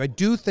benefit you. I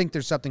do think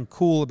there's something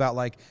cool about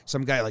like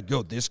some guy like,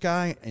 yo, this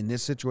guy in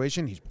this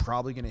situation, he's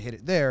probably going to hit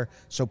it there,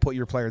 so put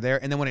your player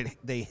there. And then when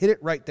they hit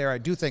it right there, I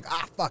do think,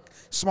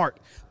 smart.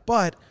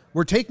 But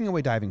we're taking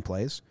away diving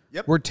plays.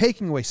 Yep. We're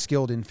taking away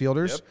skilled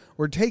infielders. Yep.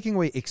 We're taking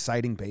away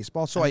exciting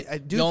baseball. So I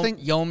do think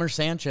Yolmer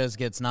Sanchez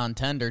gets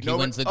non-tendered. He No,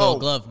 wins the but-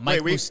 Gold Glove.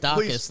 Mike wait, Moustakas,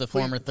 please, the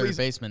former third please.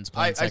 baseman's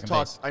playing second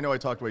base. I know I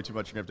talked way too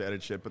much. You're going to have to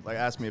edit shit, but like,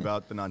 ask me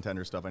about the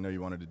non-tender stuff. I know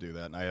you wanted to do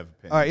that, and I have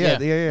opinions. all right,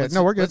 yeah. Let's-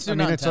 No, we're good. let's do I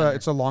mean, it's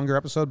non-tender. a longer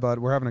episode, but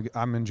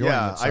I'm enjoying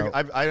Yeah, it. So.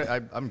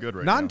 I'm good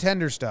right now.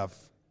 Non-tender stuff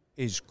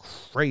is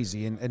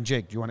crazy. And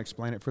Jake, do you want to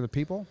explain it for the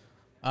people?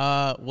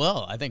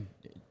 Well, I think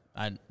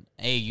I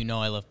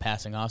love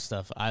passing off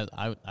stuff.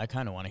 I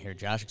kind of want to hear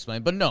Josh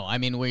explain. But no, I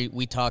mean,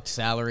 we talked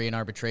salary and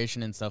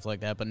arbitration and stuff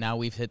like that, but now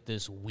we've hit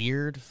this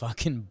weird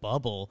fucking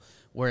bubble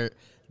where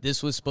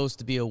this was supposed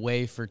to be a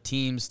way for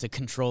teams to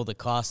control the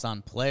costs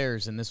on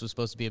players, and this was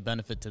supposed to be a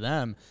benefit to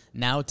them.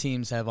 Now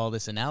teams have all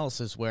this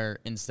analysis where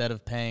instead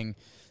of paying,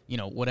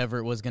 whatever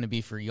it was going to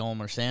be for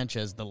Yolmer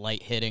Sanchez, the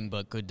light hitting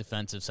but good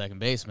defensive second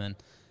baseman,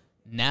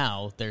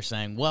 now they're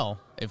saying, well,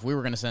 if we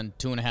were going to spend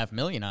 $2.5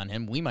 million on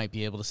him, we might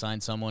be able to sign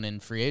someone in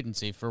free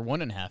agency for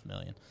 $1.5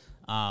 million.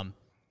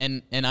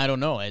 And I don't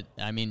know.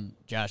 I mean,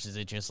 Josh, is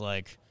it just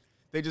like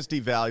They just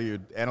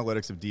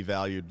analytics have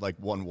devalued like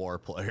one WAR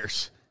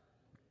players.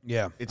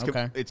 Yeah. It's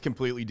Okay. it's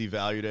completely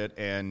devalued it,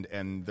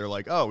 and they're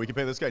like, oh, we can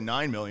pay this guy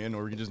 $9 million,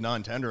 or we can just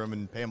non-tender him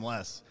and pay him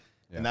less.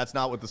 And that's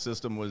not what the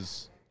system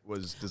was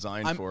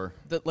designed for.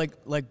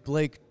 like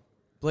Blake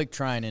Blake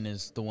Trinan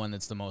is the one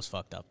that's the most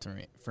fucked up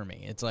for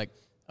me. It's like,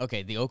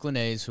 okay, the Oakland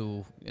A's,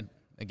 who,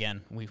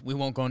 again, we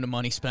won't go into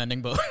money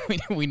spending, but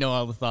we know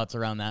all the thoughts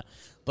around that.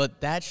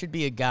 But that should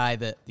be a guy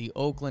that the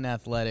Oakland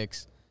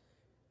Athletics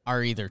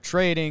are either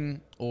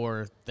trading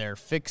or they're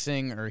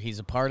fixing or he's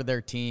a part of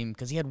their team,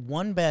 because he had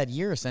one bad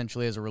year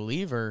essentially as a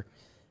reliever,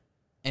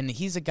 and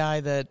he's a guy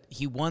that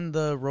he won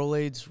the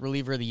Rolaids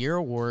Reliever of the Year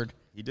award.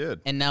 He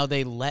did. And now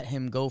they let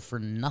him go for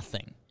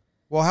nothing.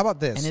 Well, how about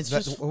this? And it's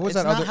It's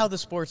not how the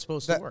sport's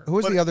supposed to work. Who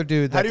was But the other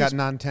dude how that do you got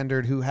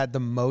non-tendered who had the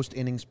most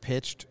innings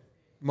pitched,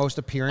 most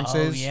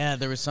appearances? Oh, yeah,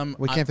 there was some.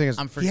 We can't think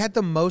of. He had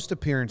the most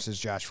appearances,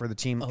 Josh, for the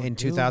team in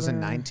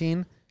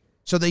 2019.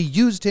 So they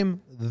used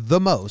him the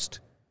most,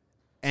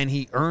 and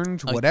he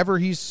earned whatever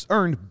he's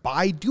earned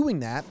by doing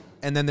that.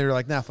 And then they're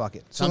like, "Nah, fuck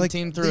it." So Some like,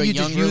 team threw a you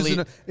young just use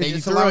reliever. it- They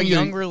it's threw a allowing you to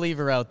young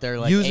reliever out there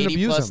like use and 80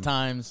 abuse plus him.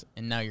 times,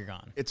 and now you're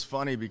gone. It's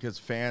funny because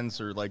fans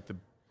are like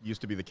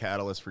used to be the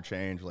catalyst for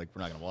change. Like,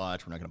 we're not going to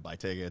watch. We're not going to buy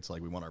tickets.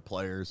 Like, we want our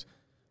players.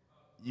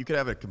 You could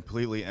have a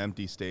completely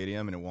empty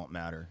stadium, and it won't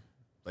matter.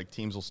 Like,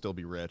 teams will still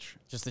be rich.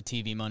 Just the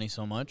TV money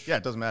so much. Yeah,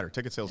 it doesn't matter.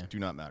 Ticket sales do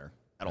not matter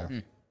at all.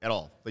 At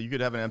all. Like, you could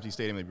have an empty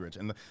stadium and they'd be rich.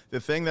 And the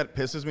thing that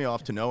pisses me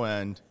off to no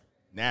end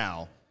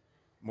now,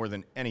 more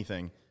than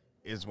anything,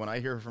 is when I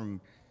hear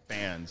from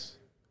fans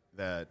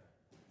that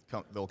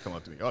they'll come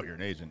up to me, "Oh, you're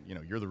an agent. You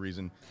know, you're the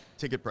reason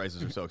ticket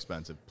prices are so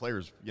expensive.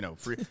 Players, you know,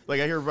 free."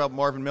 Like, I hear about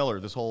Marvin Miller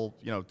this whole,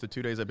 you know, the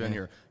 2 days I've been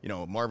here. You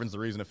know, Marvin's the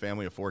reason a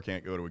family of 4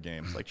 can't go to a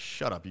game. It's like,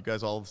 shut up. You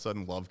guys all of a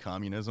sudden love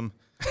communism.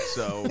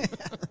 So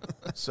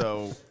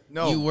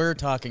no. You were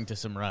talking to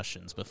some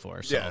Russians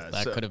before, so Yeah,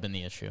 that so- could have been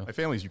the issue. My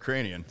family's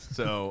Ukrainian,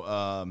 so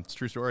it's a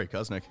true story,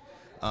 Kuznik.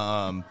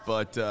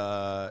 But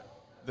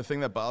the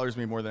thing that bothers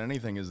me more than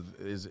anything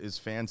is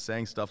fans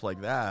saying stuff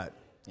like that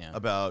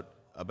about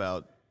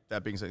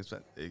that being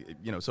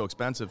so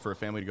expensive for a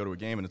family to go to a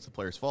game, and it's the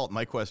player's fault.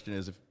 My question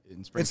is, if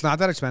in spring, It's not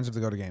that expensive to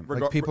go to a game.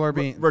 Like people are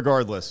being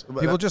regardless.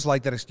 people just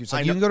like that excuse.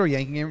 Like, you can go to a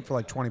Yankee game for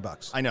like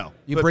 $20. I know.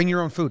 You But- bring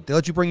your own food. They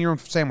let you bring your own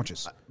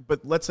sandwiches.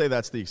 But let's say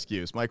that's the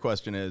excuse. My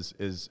question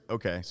is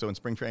okay. So in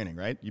spring training,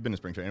 right? You've been to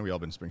spring training. We all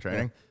been to spring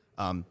training.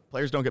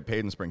 Players don't get paid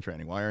in spring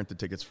training. Why aren't the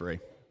tickets free?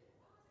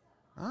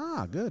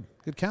 Good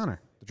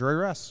counter. The Drury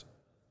Russ.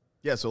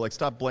 Yeah, so, like,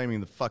 stop blaming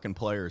the fucking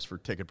players for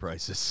ticket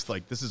prices.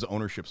 Like, this is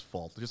ownership's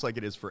fault, just like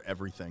it is for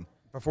everything.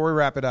 Before we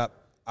wrap it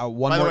up,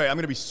 one By more. the way, I'm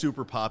going to be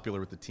super popular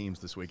with the teams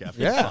this week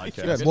after Yeah, this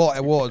podcast.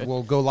 good.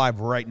 We'll go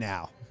live right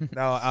now.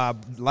 No,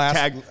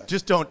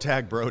 Just don't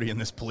tag Brody in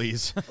this,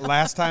 please.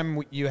 last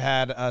time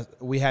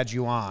we had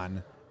you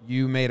on,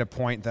 you made a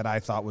point that I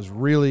thought was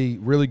really,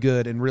 really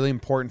good and really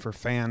important for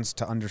fans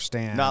to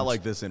understand. Not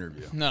like this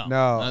interview.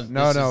 No.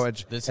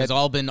 This has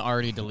all been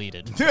already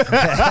deleted.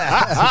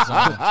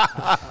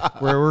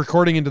 We're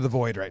recording into the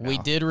void right now. We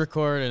did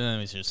record, and then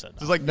we just said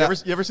It's like,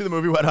 you ever see the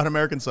movie Wet Hot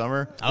American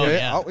Summer? Oh,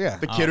 yeah. Oh, yeah.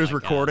 The kid who's my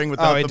God. recording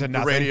without into the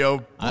nothing. radio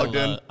plugged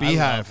in.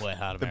 Beehive.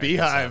 The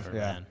Beehive. Summer,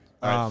 Yeah. man.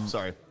 All right,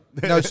 sorry.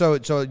 No, so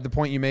the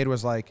point you made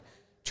was like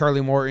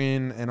Charlie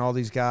Morton and all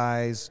these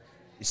guys,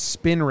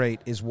 spin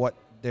rate is what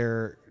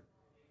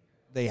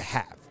they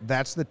have.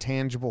 That's the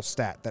tangible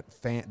stat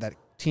that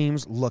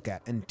teams look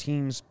at and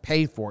teams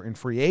pay for in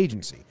free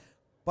agency.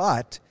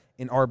 But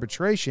in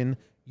arbitration,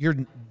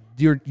 you're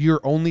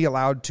only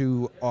allowed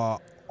to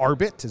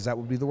arbit. Is that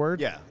would be the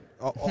word? Yeah.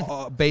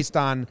 Based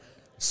on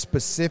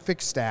specific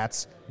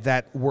stats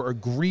that were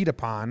agreed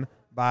upon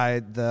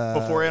by the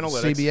Before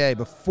analytics. CBA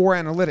before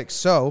analytics.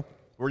 So.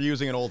 We're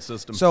using an old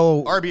system.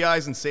 So-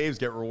 RBIs and saves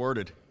get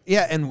rewarded.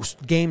 Yeah, and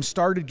games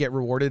started get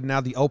rewarded. Now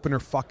the opener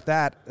fucked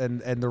that, and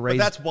the Rays.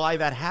 But that's why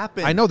that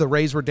happened. I know the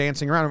Rays were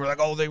dancing around and we're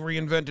like, oh, they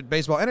reinvented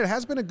baseball, and it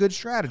has been a good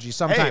strategy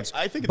sometimes. Hey,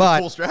 I think it's but a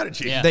cool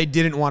strategy. Yeah. they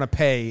didn't want to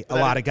pay a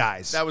lot of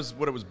guys. That was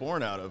what it was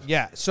born out of.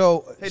 Yeah.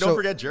 So Hey, don't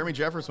forget Jeremy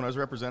Jeffress when I was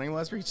representing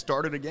last year. He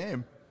started a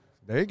game.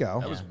 There you go.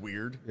 That was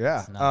weird.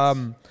 Yeah.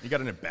 You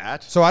got an at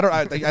bat. So I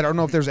don't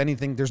know if there's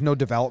anything. There's no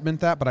development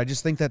but I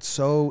just think that's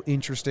so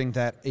interesting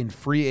that in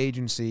free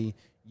agency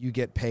you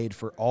get paid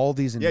for all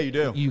these. Yeah, you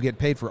do. You get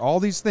paid for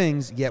all these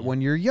things. Yet when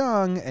you're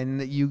young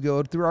and you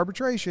go through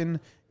arbitration,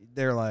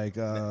 they're like,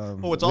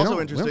 what's we also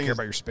don't interesting care is-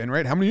 about your spin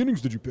rate. How many innings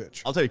did you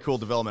pitch? I'll tell you a cool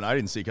development I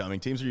didn't see coming.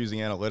 Teams are using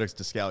analytics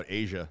to scout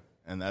Asia,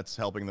 and that's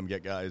helping them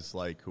get guys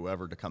like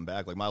whoever to come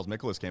back. Like Miles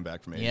Mikolas came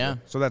back from Asia. Yeah.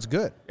 So that's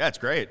good. Yeah, it's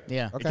great.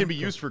 Yeah. It Okay, can be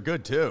used for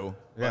good, too.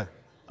 Yeah.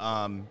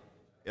 But,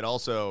 it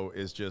also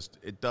is just,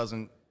 it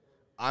doesn't,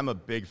 I'm a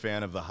big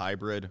fan of the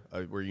hybrid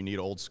where you need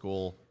old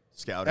school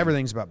scouting.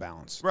 Everything's about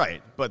balance.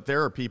 Right. But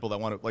there are people that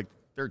want to, like,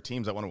 there are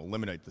teams that want to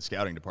eliminate the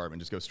scouting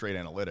department, just go straight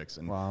analytics.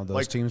 And Well, those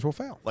like, teams will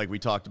fail. Like we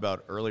talked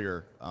about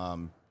earlier,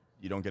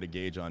 you don't get a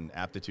gauge on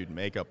aptitude and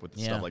makeup with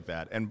Yeah. stuff like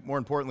that. And more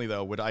importantly,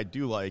 though, what I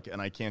do like,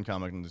 and I can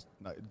comment on this,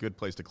 a good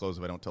place to close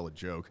if I don't tell a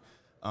joke.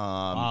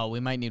 We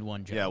might need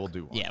one joke. Yeah, we'll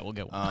do one. Yeah, we'll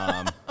get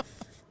one.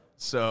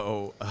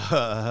 So,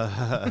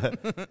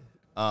 God,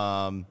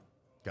 I'm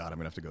going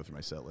to have to go through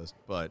my set list.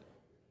 But,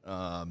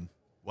 wow,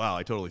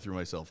 I totally threw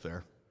myself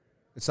there.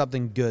 It's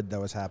something good that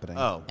was happening.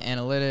 Oh,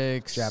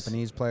 Analytics.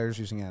 Japanese players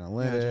using yeah,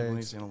 analytics.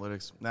 Japanese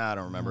analytics. Nah, I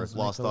don't remember. It's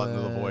lost thought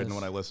into the void. And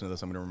when I listen to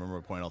this, I'm going to remember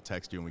a point. I'll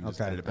text you and we can just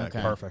edit it back. Okay.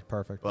 in.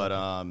 Perfect.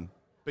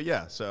 But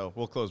yeah, so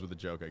we'll close with the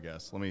joke, I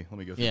guess. Let me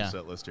go through Yeah. the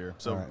set list here.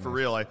 So All right, for nice.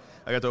 real, I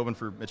got to open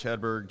for Mitch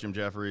Hedberg, Jim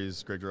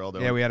Jeffries, Greg Giraldo.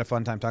 Yeah, we had a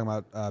fun time talking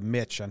about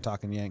Mitch on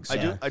Talking Yanks. I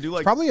do It's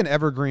like. probably an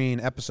evergreen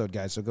episode,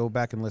 guys. So go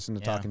back and listen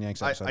to Yeah. Talking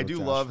Yanks episode. I with do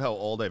Josh. love how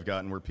old I've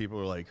gotten, where people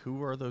are like,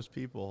 "Who are those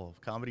people?"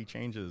 Comedy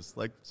changes.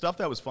 Like stuff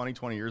that was funny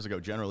 20 years ago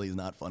generally is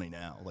not funny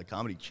now. Like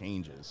comedy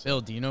changes. Bill,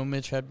 do you know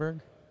Mitch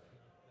Hedberg?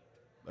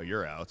 Oh,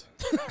 you're out.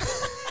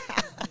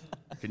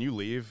 Can you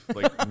leave?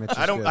 Like Mitch is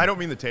I don't. good. I don't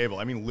mean the table.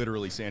 I mean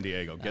literally San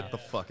Diego. Get the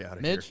fuck out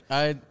of Mitch,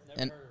 here.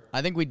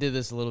 I think we did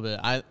this a little bit.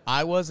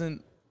 I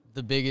wasn't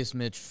the biggest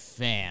Mitch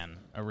fan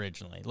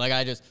originally. Like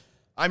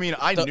I mean,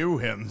 I knew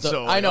him,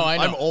 so I know.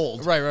 I'm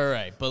old.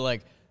 Right. But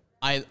like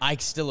I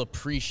still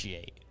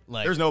appreciate.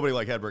 Like There's nobody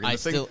like Hedberg. And I the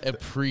thing- still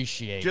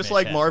appreciate Just Mitch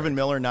like Hedberg. Marvin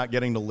Miller not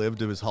getting to live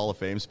to his Hall of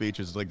Fame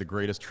speech is like the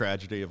greatest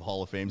tragedy of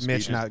Hall of Fame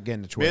speeches. Mitch not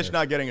getting to Twitter. Mitch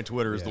not getting a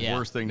Twitter is the Yeah.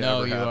 worst thing to no,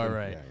 ever you happen. are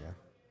right. Yeah.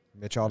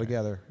 Mitch all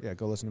together. Yeah,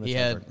 go listen to Mitch. He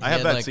had, Hedberg. I have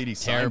he that had, like, CD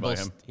signed by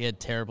him. He had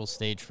terrible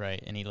stage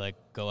fright, and he'd like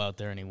go out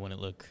there and he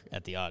wouldn't look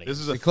at the audience. This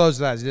is He a closed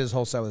his eyes. He did his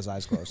whole set with his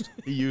eyes closed.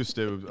 he used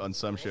to on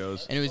some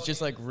shows. and it was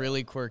just like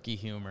really quirky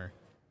humor.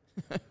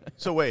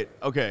 So wait,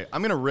 okay,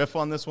 I'm gonna riff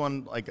on this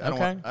one. Like I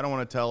Okay. don't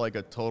want to tell like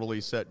a totally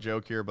set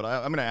joke here, but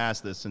I'm gonna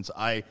ask this since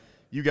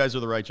you guys are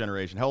the right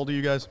generation. How old are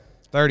you guys?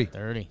 30.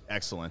 30.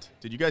 Excellent.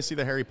 Did you guys see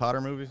the Harry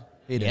Potter movies?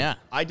 He did. Yeah.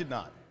 I did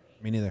not.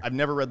 Me neither. I've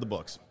never read the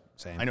books.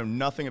 Same. I know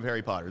nothing of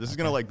Harry Potter. This is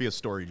gonna like be a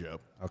story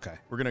joke. Okay.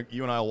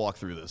 You and I will walk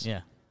through this.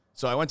 Yeah.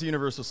 So I went to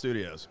Universal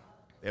Studios.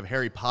 They have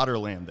Harry Potter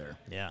Land there.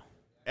 Yeah.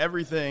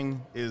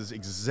 Everything is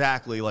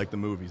exactly like the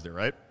movies there,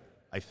 right?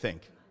 I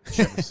think. I've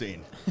never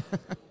seen.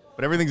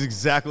 But everything's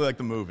exactly like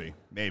the movie,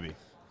 maybe.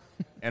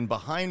 And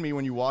behind me,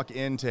 when you walk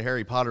into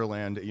Harry Potter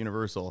Land at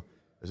Universal,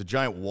 there's a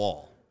giant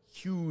wall,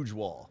 huge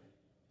wall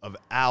of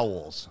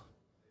owls,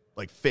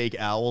 like fake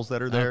owls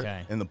that are there.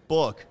 Okay. In the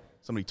book,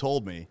 somebody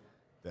told me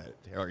that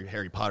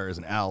Harry Potter is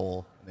an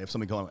owl. And they have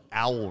something called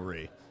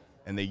owlry,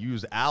 and they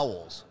use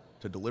owls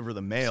to deliver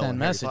the mail Send in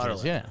Harry Potter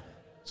messages, Land. yeah.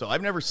 So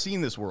I've never seen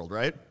this world,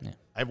 right? Yeah.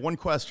 I have one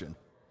question.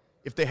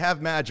 If they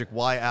have magic,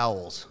 why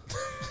owls?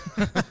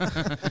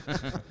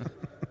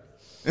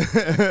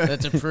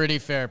 That's a pretty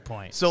fair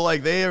point. So,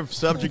 like, they have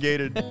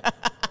subjugated...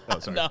 Oh,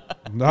 sorry.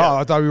 No,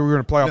 I thought we were going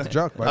to play off the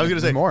joke. But I was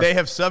going to say, more. they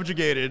have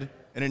subjugated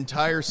an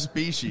entire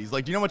species.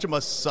 Like, do you know how much it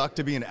must suck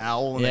to be an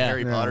owl in the Yeah.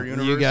 Harry Yeah. Potter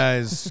universe? You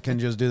guys can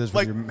just do this with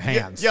like, your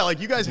hands. Yeah, like,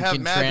 you guys have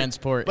can magic.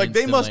 transport like,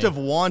 they must have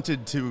instantly.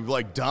 wanted to,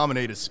 like,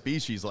 dominate a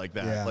species like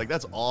that. Yeah. Like,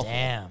 that's awful.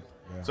 Damn.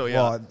 So,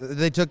 yeah. Well,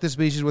 they took the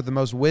species with the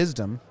most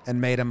wisdom and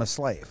made him a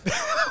slave.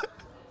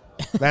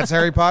 That's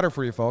Harry Potter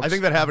for you, folks. I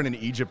think that happened in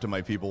Egypt to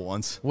my people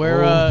once.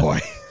 Where, Oh, boy.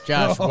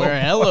 Josh,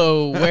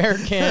 where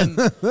can,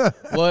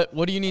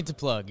 what do you need to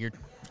plug? Your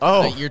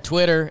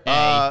Twitter.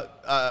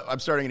 I'm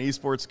starting an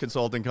esports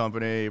consulting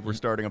company. We're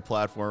starting a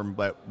platform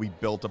that we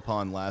built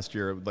upon last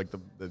year. Like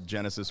the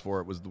genesis for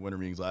it was the winter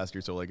meetings last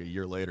year. So like a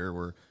year later,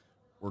 we're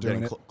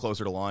Doing getting it.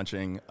 closer to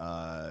launching.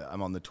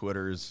 I'm on the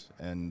Twitters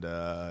and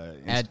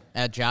at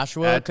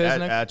Joshua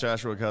Kuznick? at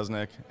Joshua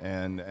Kuznick,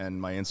 and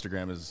my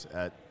Instagram is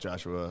at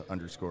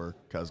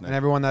Joshua_Kuznick. And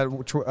everyone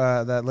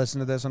that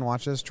listened to this and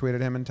watched this, tweeted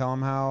him and tell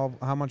him how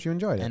much you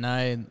enjoyed it. And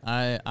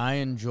I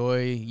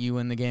enjoy you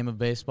in the game of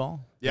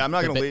baseball. Yeah, I'm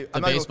not gonna leave. The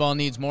I'm not gonna- baseball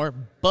needs more,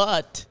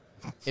 but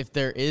if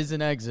there is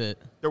an exit,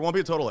 There won't be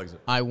a total exit.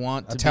 I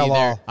want to tell be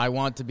there. all. I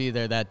want to be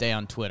there that day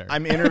on Twitter.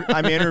 I'm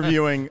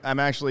interviewing. I'm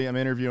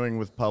interviewing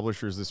with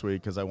publishers this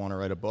week because I want to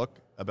write a book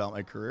about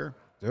my career.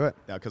 Do it.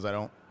 Yeah, because I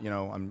don't,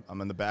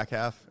 I'm in the back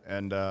half,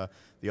 and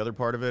the other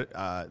part of it,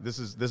 this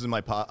is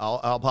my.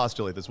 I'll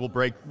postulate this.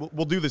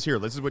 We'll do this here.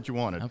 This is what you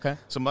wanted. Okay.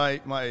 So my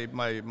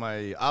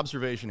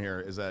observation here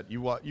is that you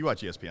watch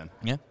ESPN.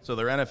 Yeah. So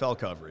their NFL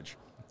coverage.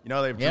 They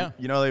have Yeah.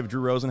 they have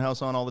Drew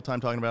Rosenhaus on all the time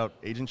talking about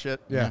agent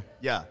shit. Yeah.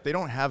 Yeah. They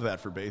don't have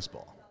that for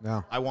baseball.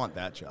 No. I want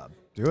that job.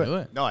 Do it. Do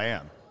it. No, I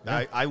am.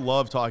 I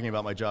love talking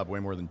about my job way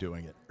more than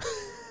doing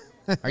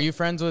it. Are you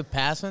friends with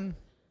Passan?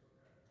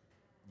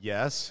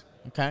 Yes.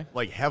 Okay.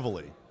 Like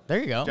heavily. There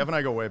you go. Jeff and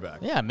I go way back.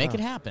 Yeah, make it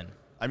happen.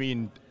 I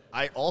mean,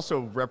 I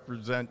also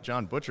represent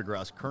John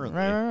Butchergrass currently.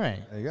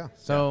 Right. There you go.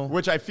 So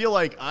Which I feel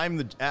like I'm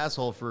the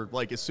asshole for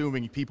like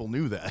assuming people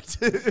knew that.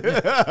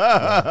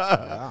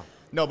 Wow.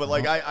 No, but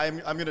like I'm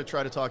gonna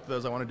try to talk to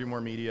those. I want to do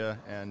more media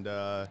and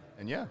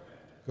yeah.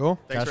 Cool.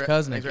 Thanks Josh for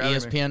Kuznick, having me.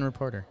 ESPN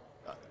reporter.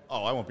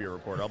 Oh, I won't be a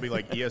reporter. I'll be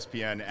like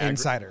ESPN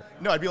Insider.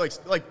 No, I'd be like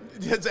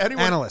has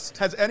anyone Analyst.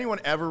 Has anyone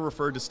ever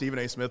referred to Stephen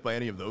A. Smith by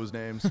any of those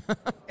names?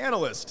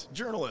 Analyst,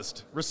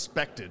 journalist,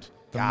 respected.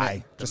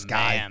 Guy. Just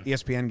guy. man.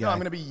 ESPN guy. No, I'm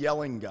gonna be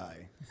yelling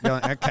guy.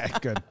 Yelling- okay,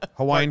 good.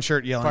 Hawaiian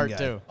shirt yelling Part guy.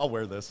 2. I'll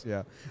wear this.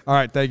 Yeah. All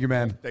right. Thank you,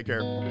 man. Take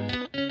care.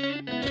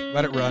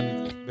 Let it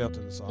run. Built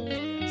in the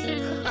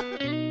song.